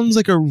sounds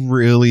like a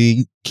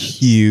really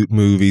cute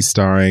movie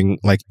starring,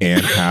 like,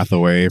 Anne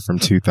Hathaway from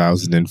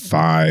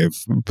 2005.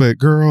 But,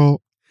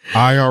 girl,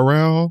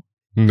 IRL?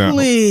 No.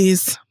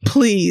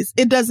 Please.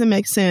 It doesn't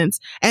make sense.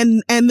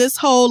 And this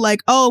whole,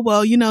 like,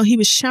 he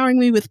was showering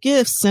me with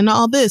gifts and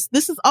all this.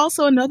 This is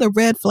also another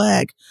red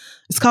flag.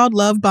 It's called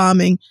love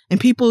bombing. And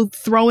people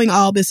throwing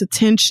all this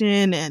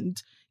attention and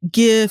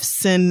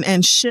gifts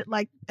and shit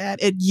like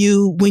that at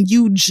you when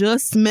you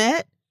just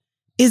met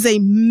is a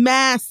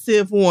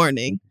massive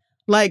warning.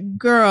 Like,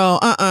 girl,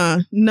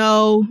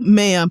 no,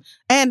 ma'am.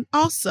 And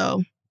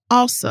also,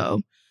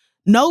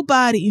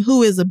 nobody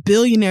who is a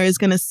billionaire is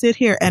going to sit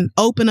here and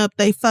open up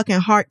their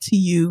fucking heart to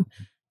you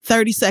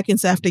 30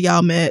 seconds after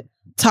y'all met,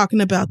 talking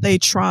about their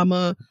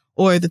trauma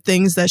or the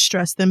things that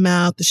stress them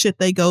out, the shit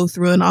they go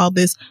through and all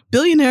this.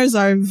 Billionaires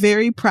are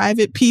very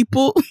private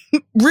people.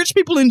 Rich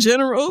people in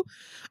general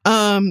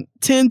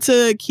tend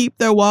to keep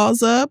their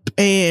walls up,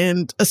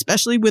 and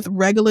especially with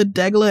regular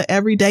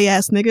everyday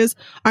ass niggas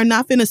are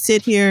not gonna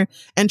sit here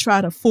and try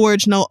to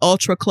forge no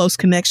ultra close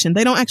connection.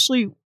 They don't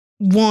actually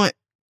want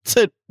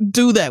to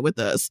do that with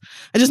us.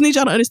 I just need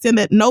y'all to understand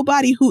that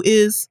nobody who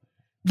is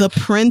the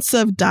Prince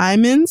of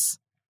Diamonds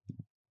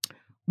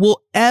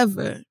will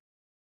ever,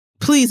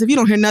 please, if you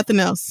don't hear nothing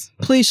else,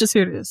 please just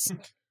hear this.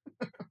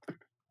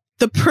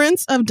 The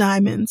Prince of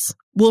Diamonds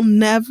will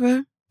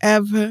never,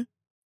 ever,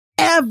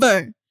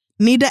 ever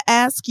need to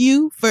ask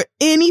you for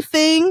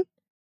anything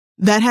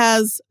that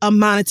has a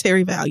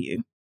monetary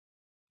value.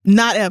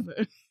 Not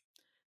ever.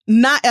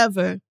 Not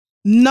ever.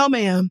 No,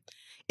 ma'am.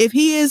 If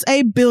he is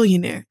a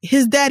billionaire,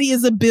 his daddy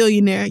is a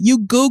billionaire, you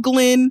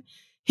Googling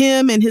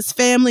him and his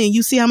family and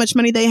you see how much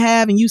money they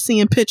have and you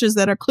seeing pictures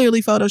that are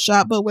clearly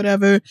Photoshopped, but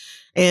whatever,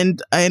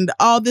 and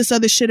all this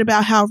other shit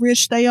about how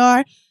rich they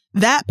are,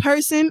 that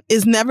person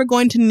is never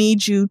going to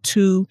need you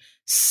to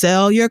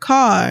sell your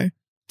car,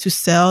 to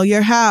sell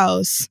your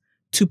house,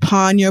 to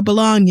pawn your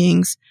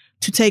belongings,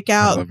 to take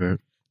out $20,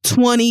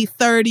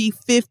 $30,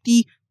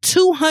 $50,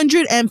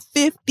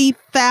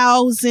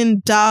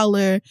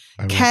 $250,000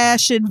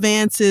 cash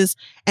advances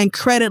and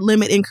credit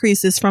limit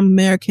increases from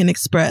American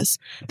Express.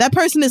 That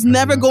person is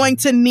never going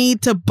to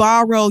need to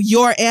borrow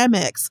your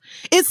Amex.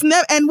 It's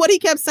never. And what he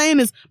kept saying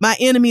is, my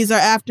enemies are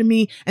after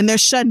me and they're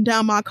shutting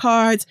down my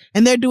cards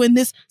and they're doing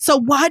this. So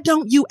why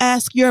don't you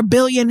ask your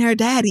billionaire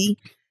daddy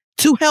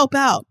to help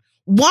out?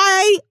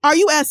 Why are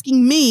you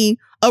asking me,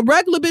 a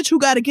regular bitch who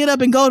got to get up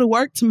and go to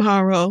work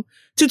tomorrow,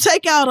 to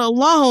take out a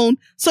loan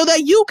so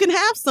that you can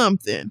have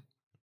something?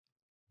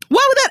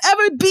 Why would that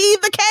ever be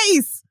the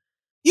case?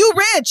 You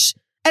rich.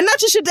 And not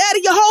just your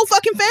daddy, your whole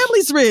fucking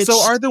family's rich.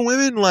 So are the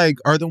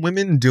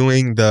women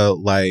doing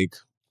the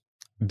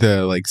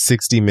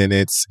 60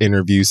 minutes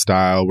interview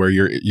style where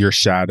you're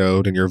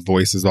shadowed and your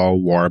voice is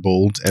all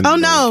warbled? And oh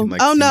no.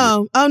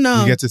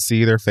 You get to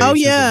see their faces. Oh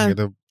yeah.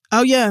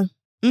 Oh yeah.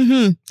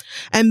 Mm-hmm.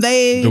 And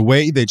the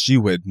way that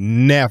you would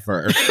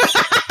never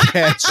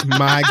catch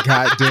my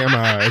goddamn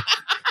eye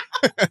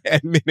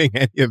admitting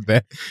any of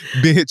that,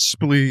 bitch,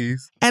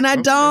 please. And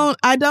I'm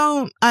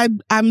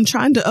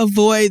trying to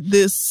avoid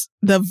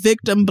the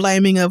victim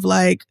blaming of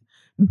like,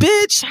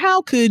 bitch,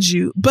 how could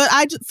you? But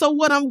so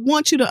what I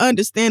want you to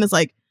understand is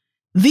like,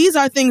 these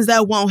are things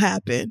that won't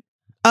happen.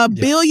 A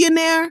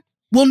billionaire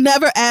will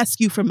never ask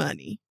you for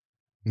money.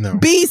 No.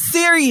 Be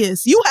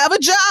serious. You have a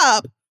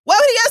job. Why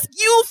would he ask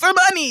you for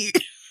money?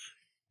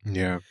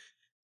 Yeah.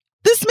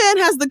 This man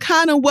has the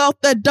kind of wealth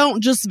that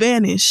don't just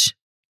vanish.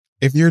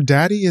 If your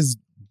daddy is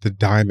the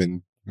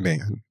diamond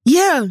man.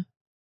 Yeah.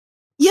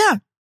 Yeah. Why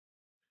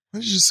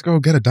don't you just go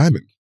get a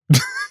diamond?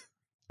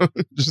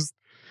 Just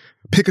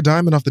pick a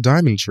diamond off the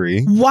diamond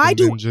tree. Why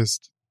do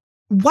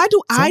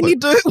I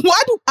need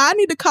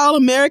to call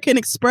American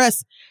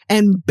Express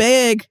and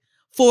beg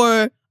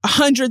for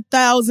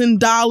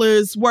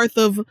 $100,000 worth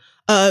of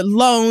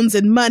loans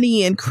and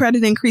money and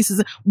credit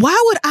increases? Why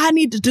would I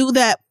need to do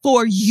that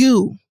for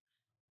you?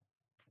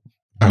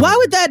 Why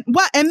would that?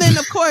 Why? And then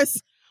of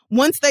course,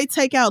 once they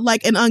take out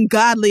like an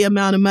ungodly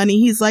amount of money,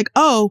 he's like,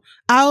 "Oh,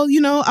 I'll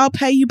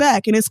pay you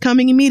back, and it's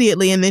coming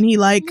immediately." And then he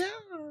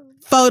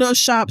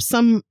Photoshop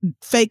some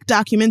fake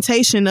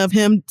documentation of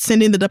him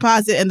sending the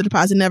deposit, and the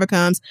deposit never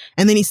comes.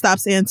 And then he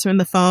stops answering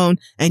the phone,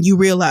 and you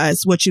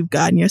realize what you've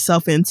gotten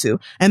yourself into.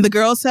 And the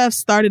girls have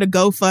started a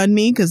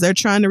GoFundMe because they're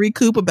trying to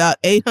recoup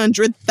about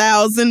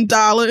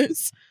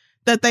 $800,000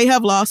 that they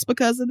have lost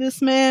because of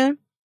this man.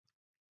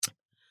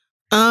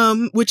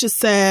 Which is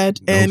sad.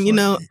 And,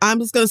 I'm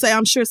just going to say,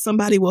 I'm sure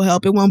somebody will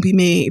help. It won't be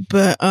me.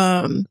 But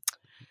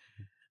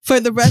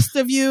for the rest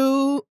of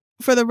you,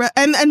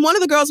 and one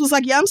of the girls was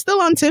like, yeah, I'm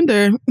still on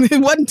Tinder. It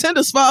wasn't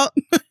Tinder's fault.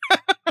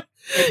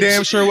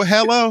 Damn sure. Well,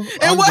 hello.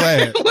 I'm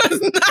glad. It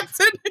was not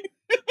Tinder.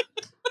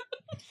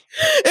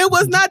 It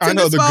was not Tinder's I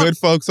know the fault. good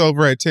folks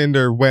over at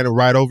Tinder went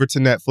right over to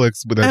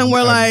Netflix with and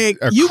we're like,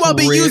 you won't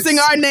be using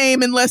our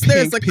name unless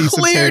there's a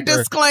clear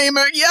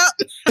disclaimer. Yep.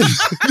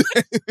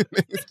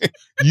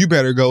 You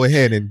better go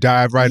ahead and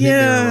dive right in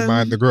there and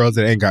remind the girls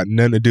that ain't got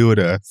nothing to do with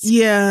us.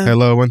 Yeah.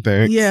 Hello and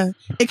thanks. Yeah.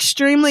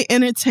 Extremely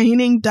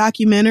entertaining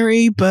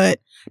documentary, but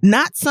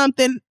not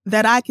something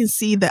that I can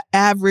see the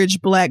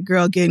average Black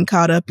girl getting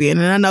caught up in.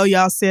 And I know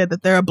y'all said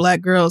that there are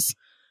Black girls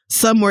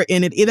somewhere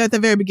in it, either at the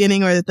very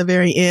beginning or at the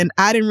very end.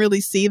 I didn't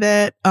really see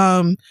that.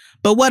 But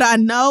what I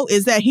know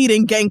is that he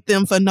didn't gank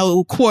them for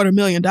no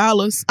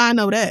 $250,000. I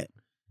know that.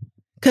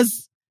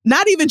 Because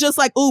not even just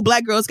like, ooh,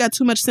 Black girls got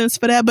too much sense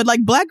for that, but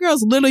like Black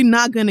girls literally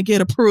not going to get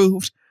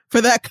approved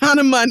for that kind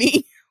of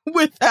money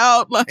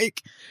without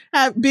like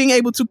being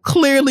able to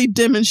clearly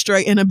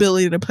demonstrate an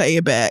ability to pay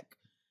it back.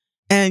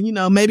 And, you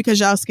know, maybe because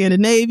y'all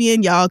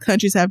Scandinavian, y'all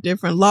countries have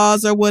different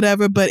laws or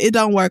whatever, but it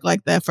don't work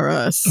like that for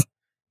us.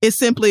 It's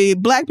simply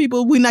Black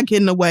people, we're not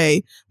getting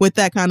away with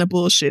that kind of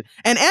bullshit.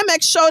 And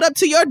Amex showed up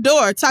to your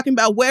door talking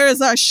about where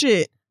is our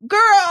shit.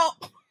 Girl,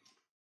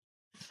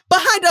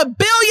 behind a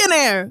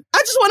billionaire. I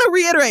just want to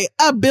reiterate,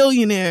 a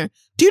billionaire.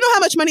 Do you know how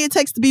much money it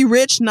takes to be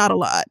rich? Not a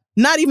lot.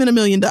 Not even $1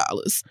 million.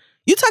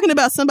 You're talking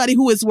about somebody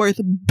who is worth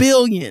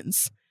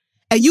billions.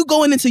 And you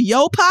going into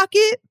your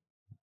pocket?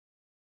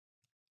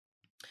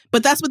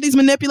 But that's what these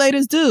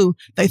manipulators do.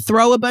 They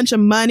throw a bunch of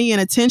money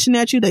and attention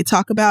at you. They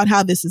talk about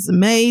how this is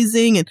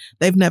amazing and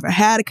they've never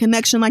had a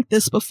connection like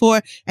this before.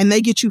 And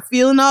they get you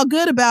feeling all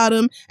good about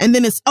them. And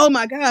then it's, oh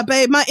my God,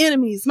 babe, my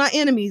enemies. Like,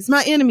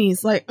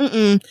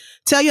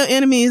 tell your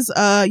enemies,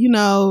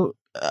 I'm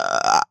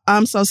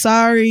so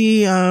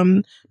sorry.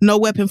 No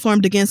weapon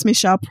formed against me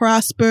shall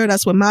prosper.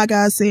 That's what my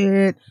guy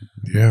said.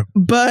 Yeah.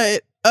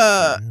 But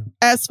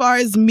as far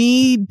as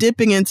me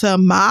dipping into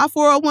my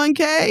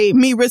 401k,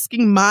 me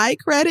risking my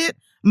credit,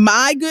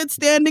 my good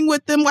standing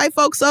with them white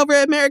folks over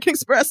at American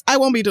Express, I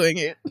won't be doing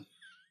it.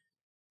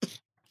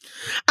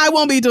 I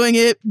won't be doing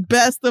it.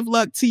 Best of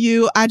luck to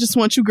you. I just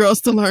want you girls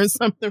to learn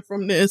something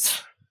from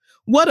this.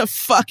 What a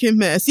fucking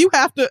mess. You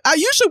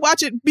should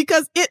watch it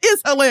because it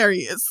is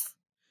hilarious.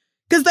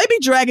 Because they be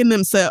dragging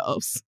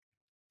themselves.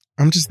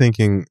 I'm just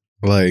thinking,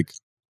 like,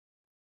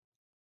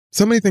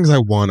 so many things I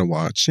want to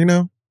watch, you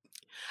know?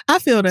 I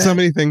feel that. So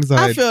many things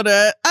I feel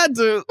that. I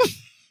do.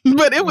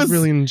 But it was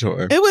really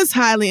enjoy. It was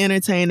highly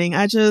entertaining.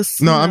 I'm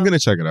going to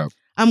check it out.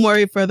 I'm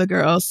worried for the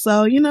girls.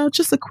 So,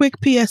 just a quick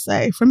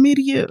PSA from me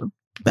to you.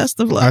 Best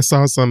of luck. I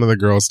saw some of the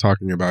girls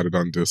talking about it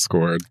on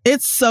Discord.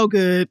 It's so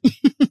good.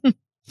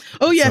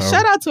 Oh, yeah.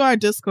 Shout out to our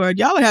Discord.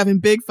 Y'all are having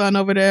big fun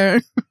over there.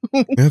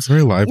 Yeah, it's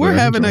very lively. We're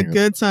having a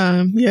good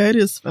time. Yeah, it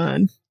is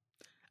fun.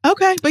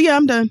 Okay. But yeah,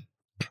 I'm done.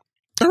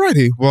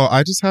 Alrighty. Well,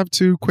 I just have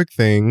 2 quick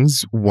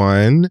things.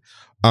 One,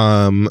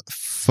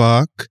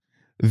 fuck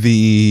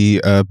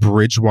the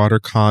Bridgewater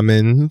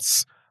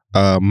Commons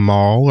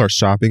mall or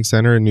shopping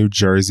center in New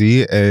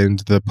Jersey and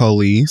the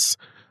police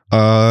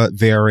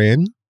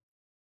therein.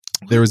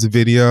 There was a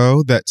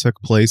video that took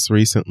place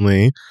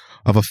recently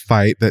of a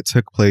fight that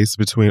took place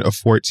between a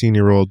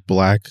 14-year-old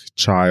Black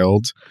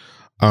child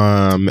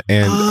and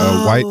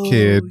a white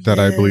kid that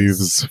I believe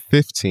is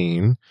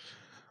 15.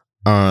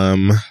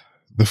 The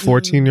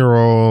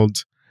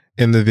 14-year-old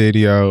in the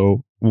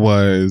video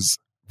was,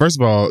 first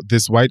of all,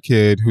 this white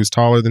kid who's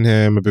taller than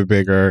him, a bit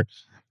bigger,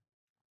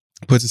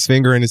 puts his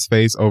finger in his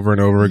face over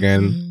and over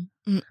again,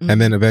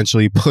 and then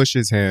eventually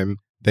pushes him.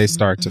 They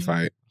start to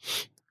fight.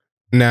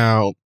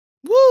 Now,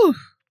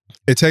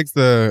 it takes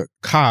the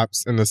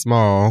cops in the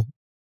small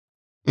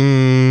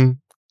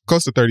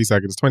close to 30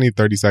 seconds,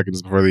 30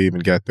 seconds before they even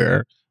get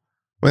there.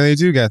 When they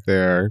do get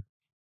there,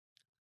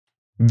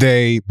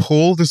 they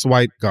pull this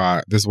white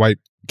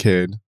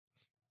kid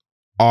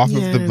off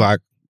of the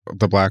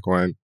black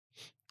one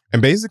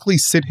and basically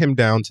sit him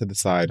down to the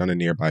side on a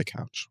nearby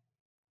couch.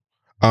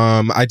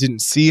 I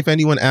didn't see if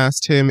anyone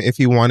asked him if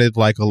he wanted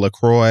like a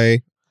LaCroix,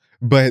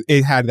 but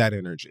it had that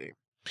energy.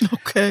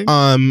 Okay.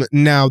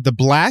 Now the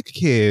black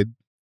kid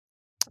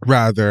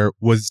rather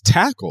was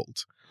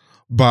tackled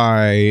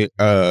by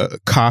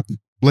cop,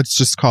 let's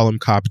just call him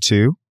Cop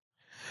 2,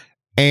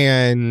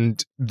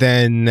 and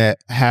then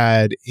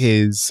had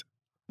his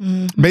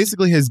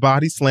basically his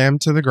body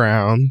slammed to the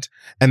ground,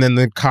 and then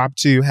the Cop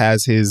 2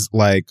 has his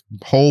like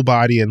whole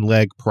body and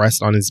leg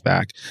pressed on his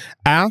back.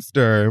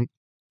 After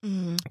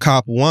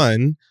Cop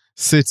 1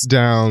 sits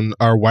down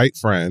our white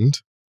friend,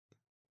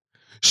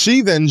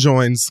 she then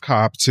joins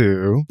Cop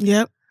 2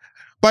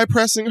 by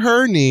pressing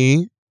her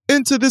knee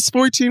into this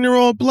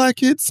 14-year-old black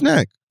kid's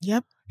neck.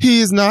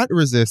 He is not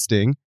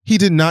resisting. He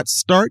did not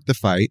start the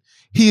fight.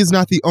 He is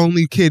not the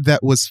only kid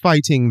that was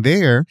fighting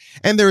there.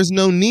 And there is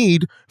no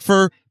need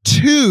for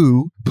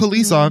 2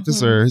 police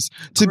officers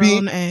to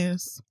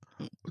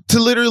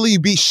literally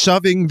be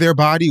shoving their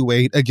body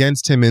weight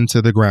against him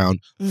into the ground.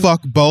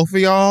 Fuck both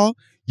of y'all.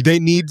 They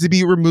need to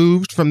be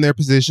removed from their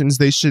positions.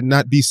 They should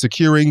not be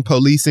securing,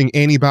 policing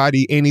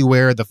anybody,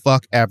 anywhere, the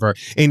fuck ever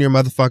in your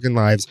motherfucking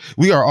lives.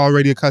 We are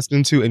already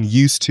accustomed to and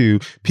used to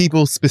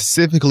people,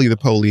 specifically the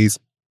police,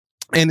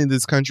 and in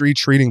this country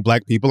treating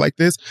black people like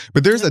this.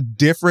 But there's a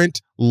different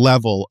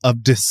level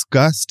of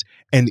disgust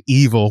and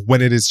evil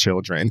when it is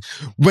children.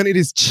 When it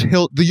is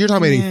you're talking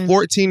about a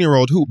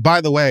 14-year-old who,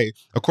 by the way,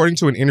 according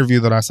to an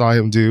interview that I saw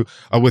him do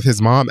with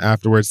his mom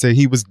afterwards, said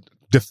he was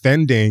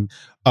defending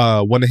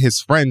one of his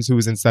friends who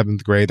was in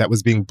 7th grade that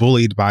was being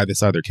bullied by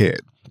this other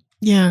kid.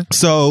 Yeah.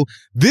 So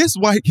this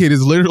white kid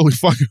is literally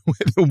fucking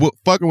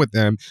with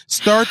them,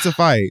 starts a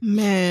fight.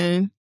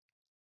 Man.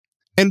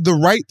 And the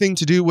right thing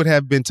to do would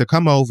have been to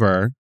come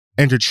over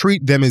and to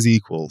treat them as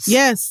equals.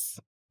 Yes.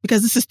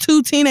 Because this is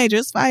 2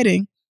 teenagers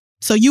fighting.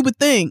 So you would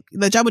think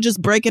that y'all would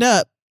just break it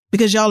up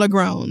because y'all are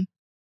grown.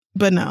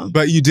 But no.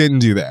 But you didn't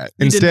do that.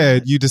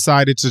 Instead, you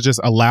decided to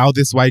just allow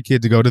this white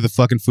kid to go to the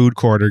fucking food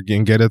court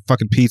and get a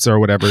fucking pizza or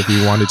whatever if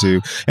he wanted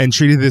to, and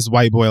treated this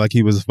white boy like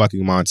he was a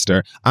fucking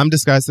monster. I'm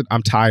disgusted.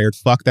 I'm tired.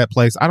 Fuck that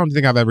place. I don't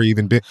think I've ever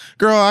even been.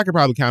 Girl, I could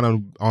probably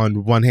count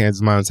on one hand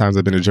the amount of times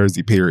I've been to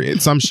Jersey,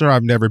 period. So I'm sure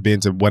I've never been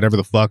to whatever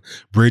the fuck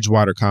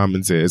Bridgewater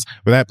Commons is.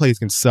 But that place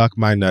can suck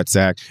my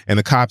nutsack, and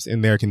the cops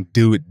in there can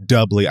do it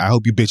doubly. I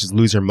hope you bitches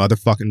lose your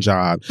motherfucking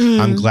job.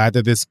 I'm glad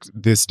that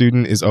this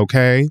student is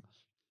okay.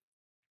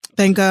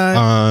 Thank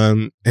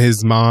God.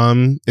 His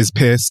mom is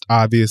pissed,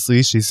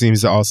 obviously. She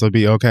seems to also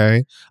be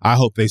okay. I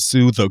hope they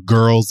sue the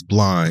girls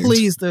blind.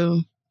 Please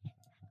do.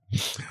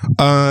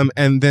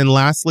 And then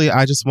lastly,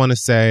 I just want to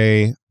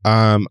say,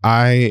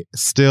 I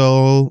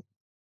still,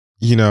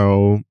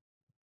 I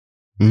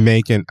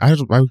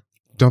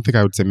don't think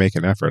I would say make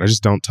an effort. I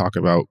just don't talk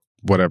about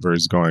whatever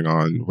is going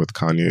on with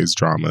Kanye's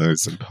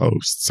dramas and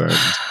posts and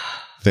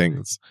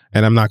things.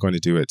 And I'm not going to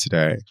do it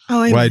today.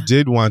 What I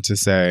did want to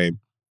say,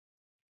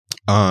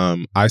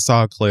 I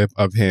saw a clip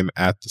of him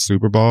at the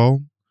Super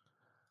Bowl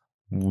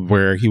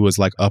where he was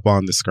like up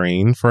on the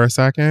screen for a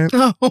second.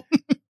 Oh.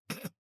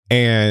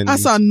 And I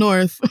saw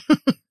North.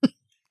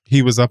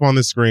 He was up on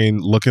the screen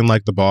looking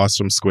like the boss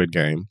from Squid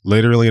Game,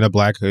 literally in a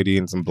black hoodie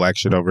and some black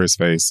shit over his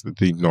face,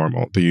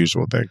 the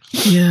usual thing.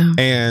 Yeah.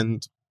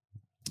 And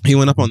he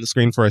went up on the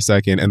screen for a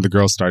second and the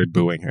girls started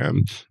booing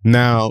him.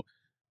 Now,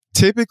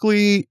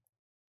 typically,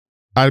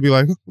 I'd be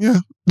like, yeah.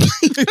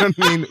 You know what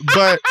I mean?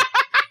 But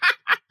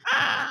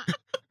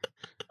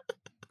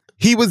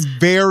he was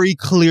very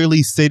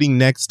clearly sitting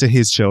next to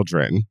his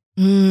children.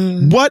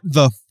 What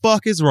the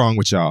fuck is wrong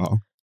with y'all?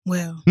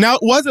 Well, now,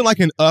 it wasn't like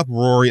an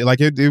uproar, like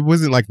it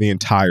wasn't like the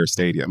entire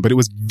stadium, but it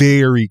was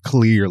very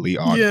clearly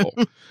audible.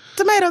 Yeah.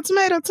 Tomato,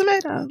 tomato,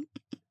 tomato.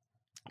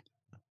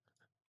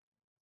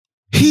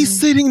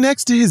 He's sitting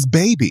next to his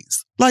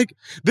babies. Like,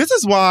 this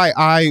is why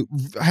I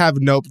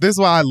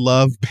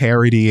love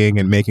parodying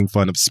and making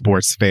fun of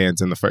sports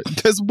fans in the first.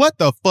 Because what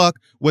the fuck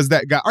was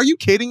that guy? Are you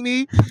kidding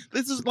me?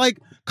 This is like,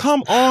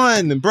 come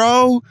on,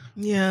 bro.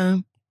 Yeah.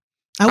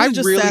 I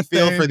really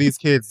feel for these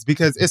kids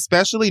because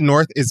especially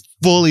North is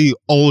fully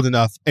old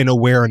enough and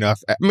aware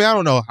enough. I mean, I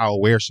don't know how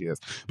aware she is,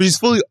 but she's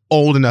fully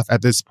old enough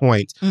at this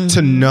point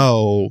to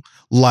know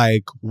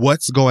like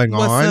what's going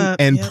on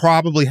and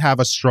probably have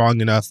a strong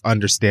enough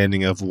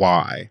understanding of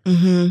why.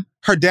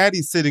 Her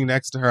daddy's sitting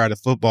next to her at a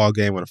football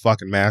game with a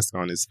fucking mask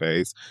on his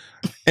face.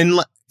 And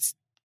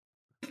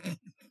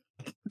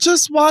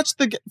just watch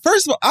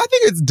first of all, I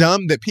think it's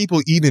dumb that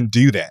people even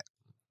do that.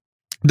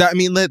 I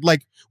mean,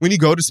 like when you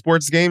go to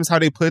sports games, how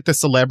they put the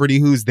celebrity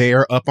who's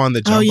there up on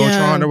the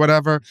Jumbotron or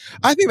whatever.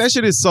 I think that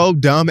shit is so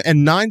dumb.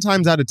 And 9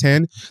 times out of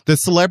 10, the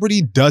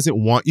celebrity doesn't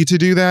want you to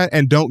do that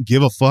and don't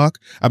give a fuck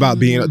about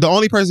being. The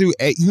only person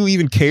who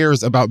even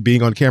cares about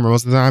being on camera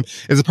most of the time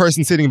is the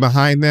person sitting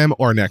behind them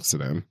or next to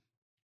them.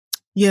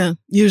 Yeah,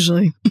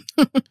 usually.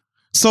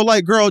 So,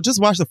 like, girl,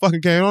 just watch the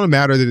fucking game. It don't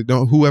matter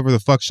that whoever the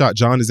fuck shot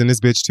John is in this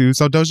bitch too.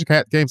 So Doja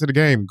Cat came to the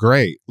game.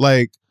 Great.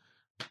 Like,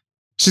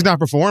 she's not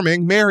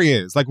performing. Mary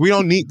is. Like, we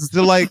don't need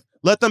to, like,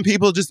 let them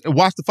people just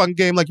watch the fucking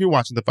game like you're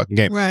watching the fucking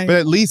game. Right. But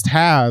at least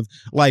have,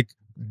 like,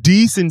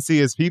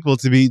 decency as people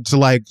to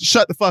like,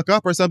 shut the fuck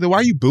up or something. Why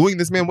are you booing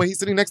this man when he's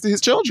sitting next to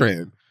his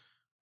children?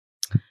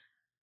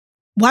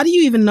 Why do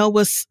you even know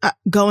what's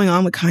going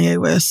on with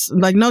Kanye West?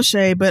 Like, no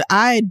shade, but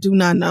I do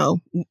not know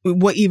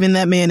what even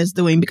that man is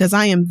doing because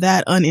I am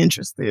that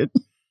uninterested.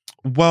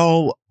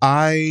 Well,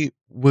 I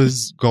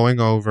was going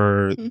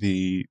over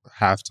the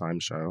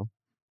halftime show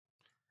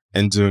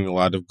and doing a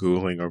lot of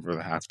Googling over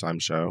the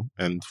halftime show,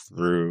 and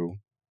through,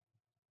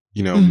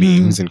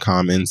 memes and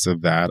comments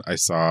of that, I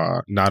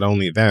saw not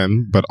only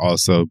them, but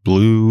also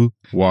Blue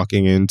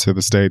walking into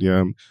the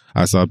stadium.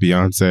 I saw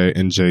Beyonce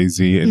and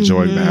Jay-Z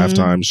enjoying the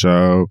halftime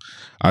show.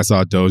 I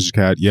saw Doja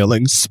Cat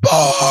yelling,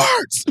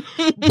 "Sports!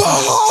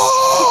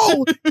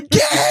 Ball!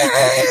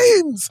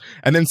 Games!"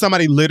 And then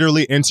somebody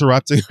literally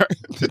interrupting her.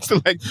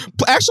 Like,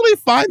 actually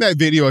find that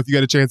video if you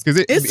get a chance, because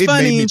it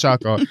made me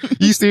chuckle.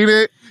 You seen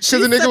it?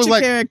 She's the nigga such was a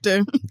like,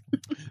 character.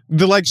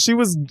 She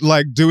was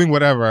like doing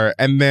whatever,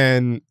 and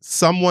then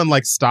someone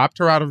like stopped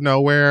her out of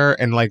nowhere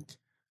and like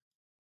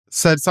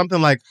said something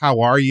like,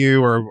 "How are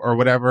you?" or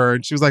whatever,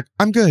 and she was like,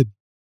 "I'm good.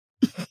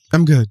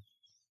 I'm good."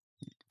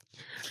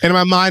 And in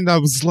my mind, I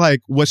was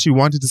like, what she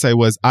wanted to say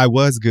was, "I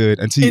was good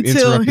until you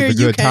interrupted the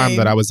good time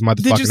that I was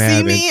motherfucking having." Did you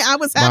see me? I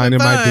was having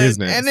fun. My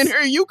business. And then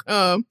here you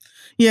come.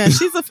 Yeah,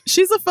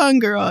 she's a fun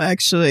girl,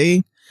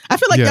 actually. I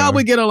feel like y'all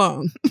would get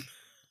along.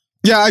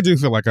 Yeah, I do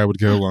feel like I would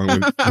get along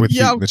with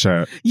you in the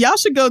chat. Y'all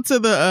should go to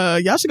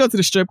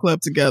the strip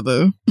club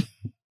together.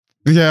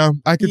 Yeah,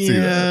 I could see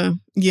that.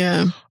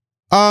 Yeah.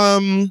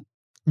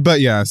 But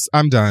yes,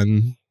 I'm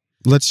done.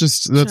 Let's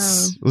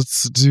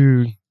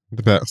do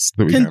the best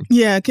that we can.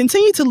 Yeah,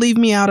 continue to leave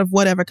me out of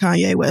whatever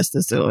Kanye West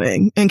is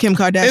doing and Kim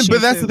Kardashian.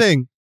 But that's the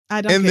thing. I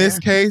don't care. In this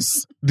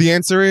case, the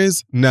answer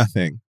is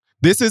nothing.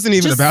 This isn't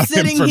even just about him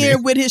for me. sitting here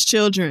with his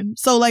children.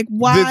 So like,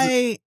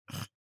 why?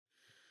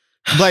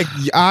 Like,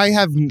 I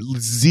have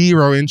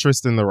zero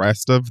interest in the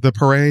rest of the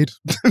parade,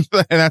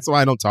 and that's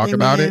why I don't talk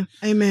about it.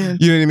 Amen.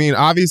 You know what I mean?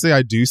 Obviously,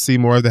 I do see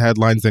more of the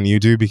headlines than you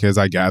do because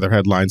I gather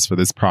headlines for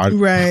this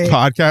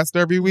podcast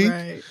every week.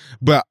 Right.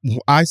 But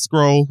I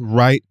scroll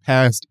right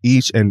past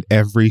each and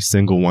every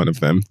single one of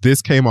them.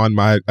 This came on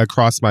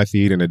across my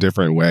feed in a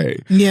different way.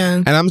 Yeah.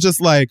 And I'm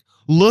just like,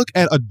 look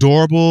at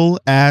adorable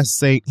ass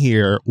Saint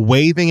here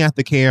waving at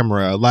the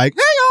camera like,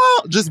 hey,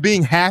 y'all, just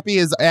being happy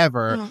as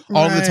ever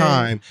all the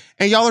time.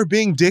 And y'all are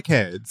being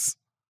dickheads.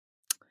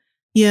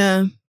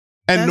 Yeah.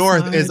 And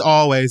North is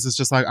always, it's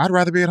just like, I'd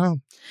rather be at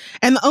home.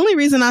 And the only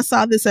reason I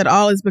saw this at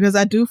all is because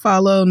I do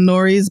follow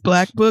Nori's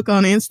Black Book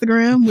on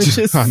Instagram, which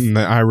is...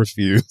 I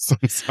refuse.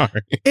 I'm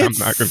sorry.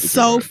 It's I'm not going to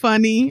so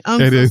funny.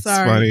 It is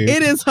funny.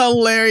 It is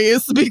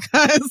hilarious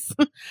because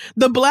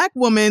the Black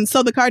woman...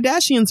 So the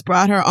Kardashians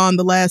brought her on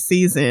the last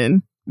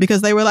season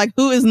because they were like,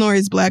 who is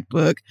Nori's Black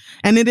Book?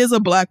 And it is a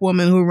Black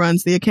woman who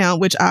runs the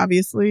account, which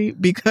obviously,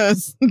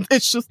 because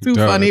it's just too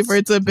funny for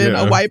it to have been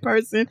a white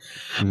person.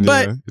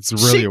 But it's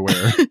really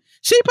aware.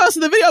 She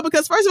posted the video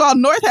because, first of all,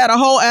 North had a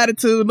whole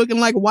attitude looking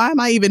like, why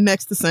am I even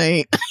next to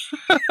Saint?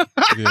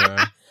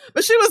 Yeah.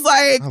 But she was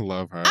like, I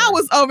love her. I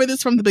was over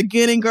this from the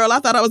beginning, girl. I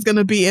thought I was going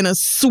to be in a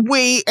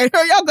suite. And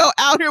here y'all go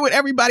out here with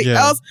everybody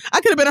else.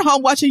 I could have been at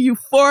home watching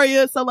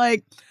Euphoria. So,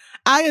 like,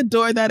 I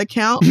adore that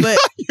account, but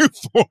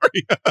Euphoria.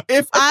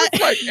 If I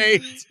like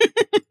 8.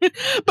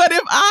 But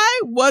if I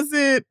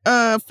wasn't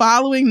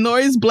following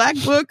Nori's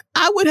Black Book,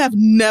 I would have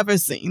never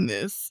seen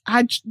this.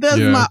 That's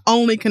my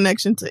only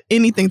connection to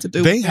anything to do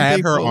with They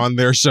had her on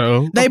their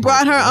show. They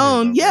brought her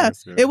on. Yeah.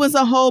 It was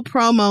a whole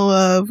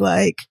promo of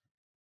like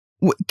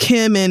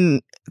Kim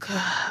and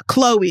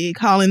Chloe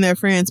calling their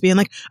friends being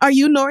like, are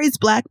you Nori's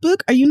Black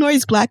Book? Are you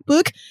Nori's Black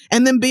Book?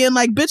 And then being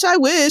like, bitch, I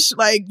wish.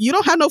 Like, you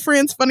don't have no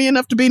friends funny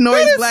enough to be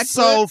Nori's Black Book.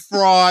 So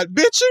fraud.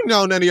 Bitch, you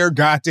know none of your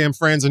goddamn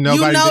friends and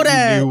nobody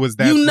that you knew was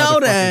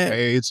that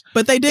page.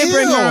 But they did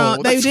bring her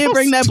on. They did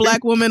bring that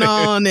Black woman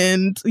on,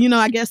 and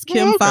I guess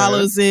Kim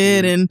follows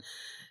it, and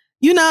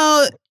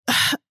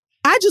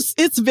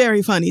it's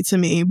very funny to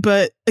me.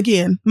 But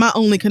again, my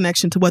only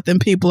connection to what them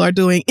people are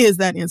doing is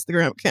that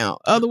Instagram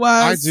account.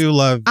 Otherwise, I do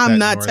love I'm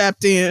not North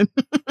tapped in.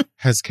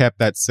 Has kept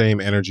that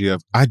same energy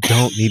of, I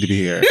don't need to be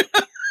here.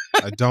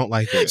 I don't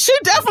like it. She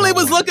definitely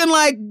was looking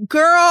like,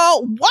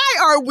 girl, why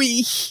are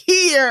we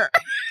here?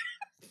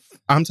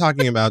 I'm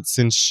talking about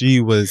since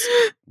she was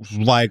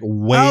like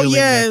wailing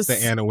next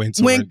to Anna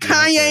Wintour. When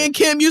Kanye and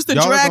Kim used to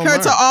drag her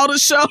to all the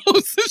shows.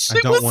 She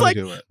was like,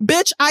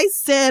 bitch, I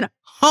said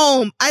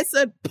home. I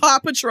said Paw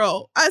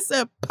Patrol. I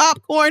said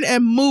popcorn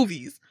and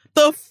movies.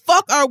 The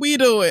fuck are we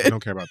doing? I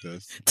don't care about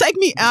this. Take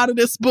me out of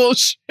this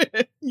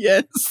bullshit.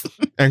 Yes.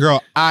 And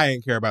girl, I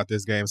ain't care about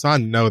this game, so I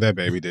know that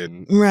baby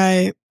didn't.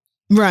 Right.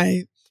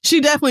 She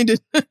definitely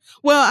did.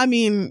 Well, I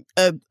mean,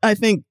 I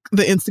think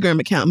the Instagram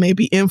account may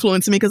be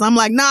influencing me because I'm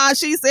like, nah,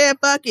 she said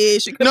fuck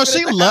it. She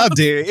loved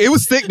it. It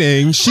was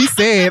sickening. She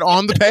said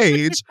on the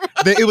page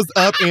that it was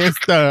up and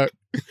stuck.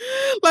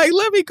 Like,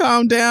 let me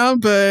calm down.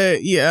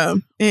 But yeah,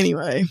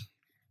 anyway.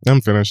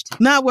 I'm finished.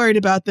 Not worried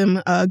about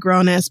them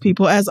grown-ass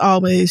people. As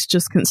always,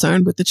 just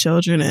concerned with the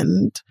children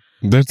and...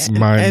 That's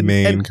my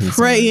main concern.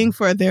 Praying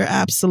for their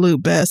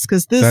absolute best,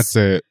 because this... That's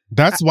it.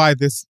 That's why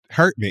this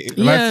hurt me.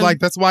 Yeah.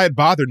 That's why it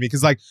bothered me,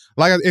 because like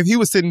if he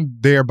was sitting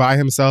there by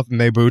himself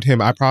and they booed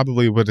him, I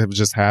probably would have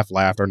just half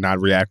laughed or not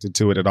reacted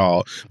to it at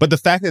all. But the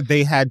fact that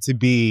they had to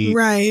be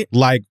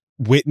like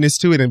witness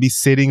to it and be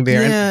sitting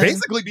there and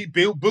basically be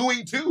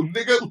booing too,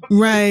 nigga.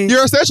 Right.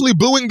 You're essentially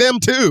booing them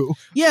too.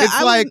 Yeah,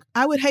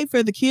 I would hate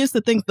for the kids to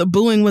think the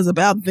booing was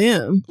about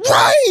them.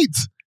 Right.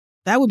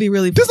 That would be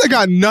really... This ain't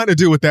got nothing to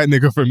do with that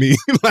nigga for me.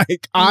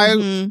 Like,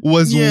 I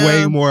was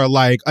way more,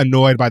 like,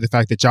 annoyed by the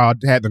fact that y'all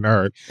had the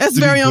nerve. That's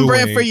very on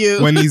brand for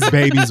you. When these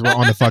babies were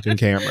on the fucking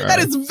camera. That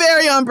is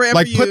very on brand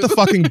for you. Like, put the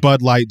fucking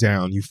Bud Light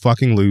down, you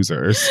fucking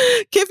losers.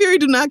 Kid Fury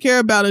do not care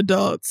about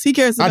adults. He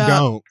cares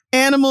about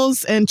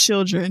animals and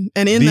children.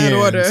 And in that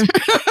order.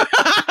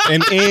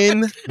 And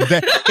in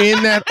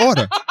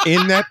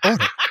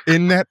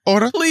that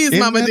order. Please,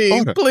 Mama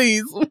D,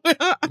 please. All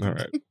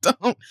right.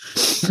 Don't.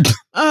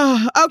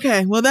 Okay.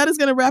 Well, that is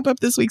going to wrap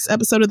up this week's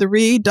episode of The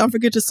Read. Don't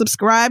forget to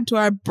subscribe to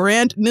our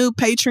brand new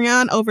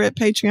Patreon over at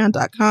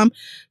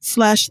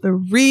patreon.com/The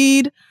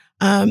Read.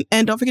 And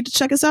don't forget to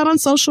check us out on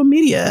social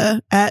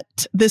media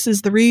at This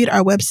Is The Read.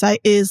 Our website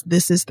is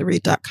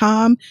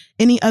thisistheread.com.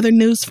 Any other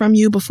news from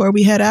you before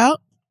we head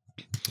out?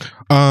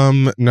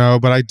 No,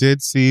 but I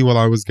did see while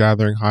I was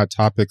gathering hot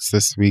topics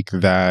this week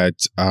that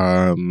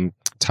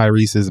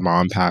Tyrese's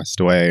mom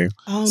passed away.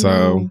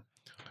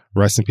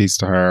 Rest in peace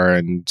to her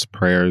and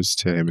prayers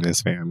to him and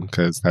his fam,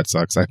 because that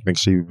sucks. I think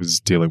she was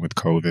dealing with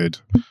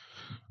COVID.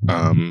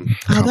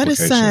 That is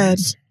sad.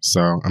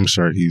 So I'm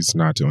sure he's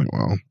not doing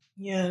well.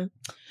 Yeah.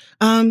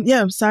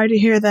 I'm sorry to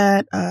hear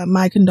that.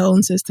 My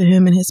condolences to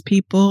him and his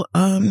people.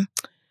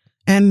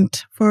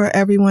 And for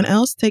everyone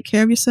else, take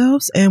care of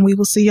yourselves, and we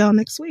will see y'all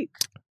next week.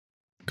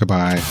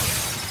 Goodbye.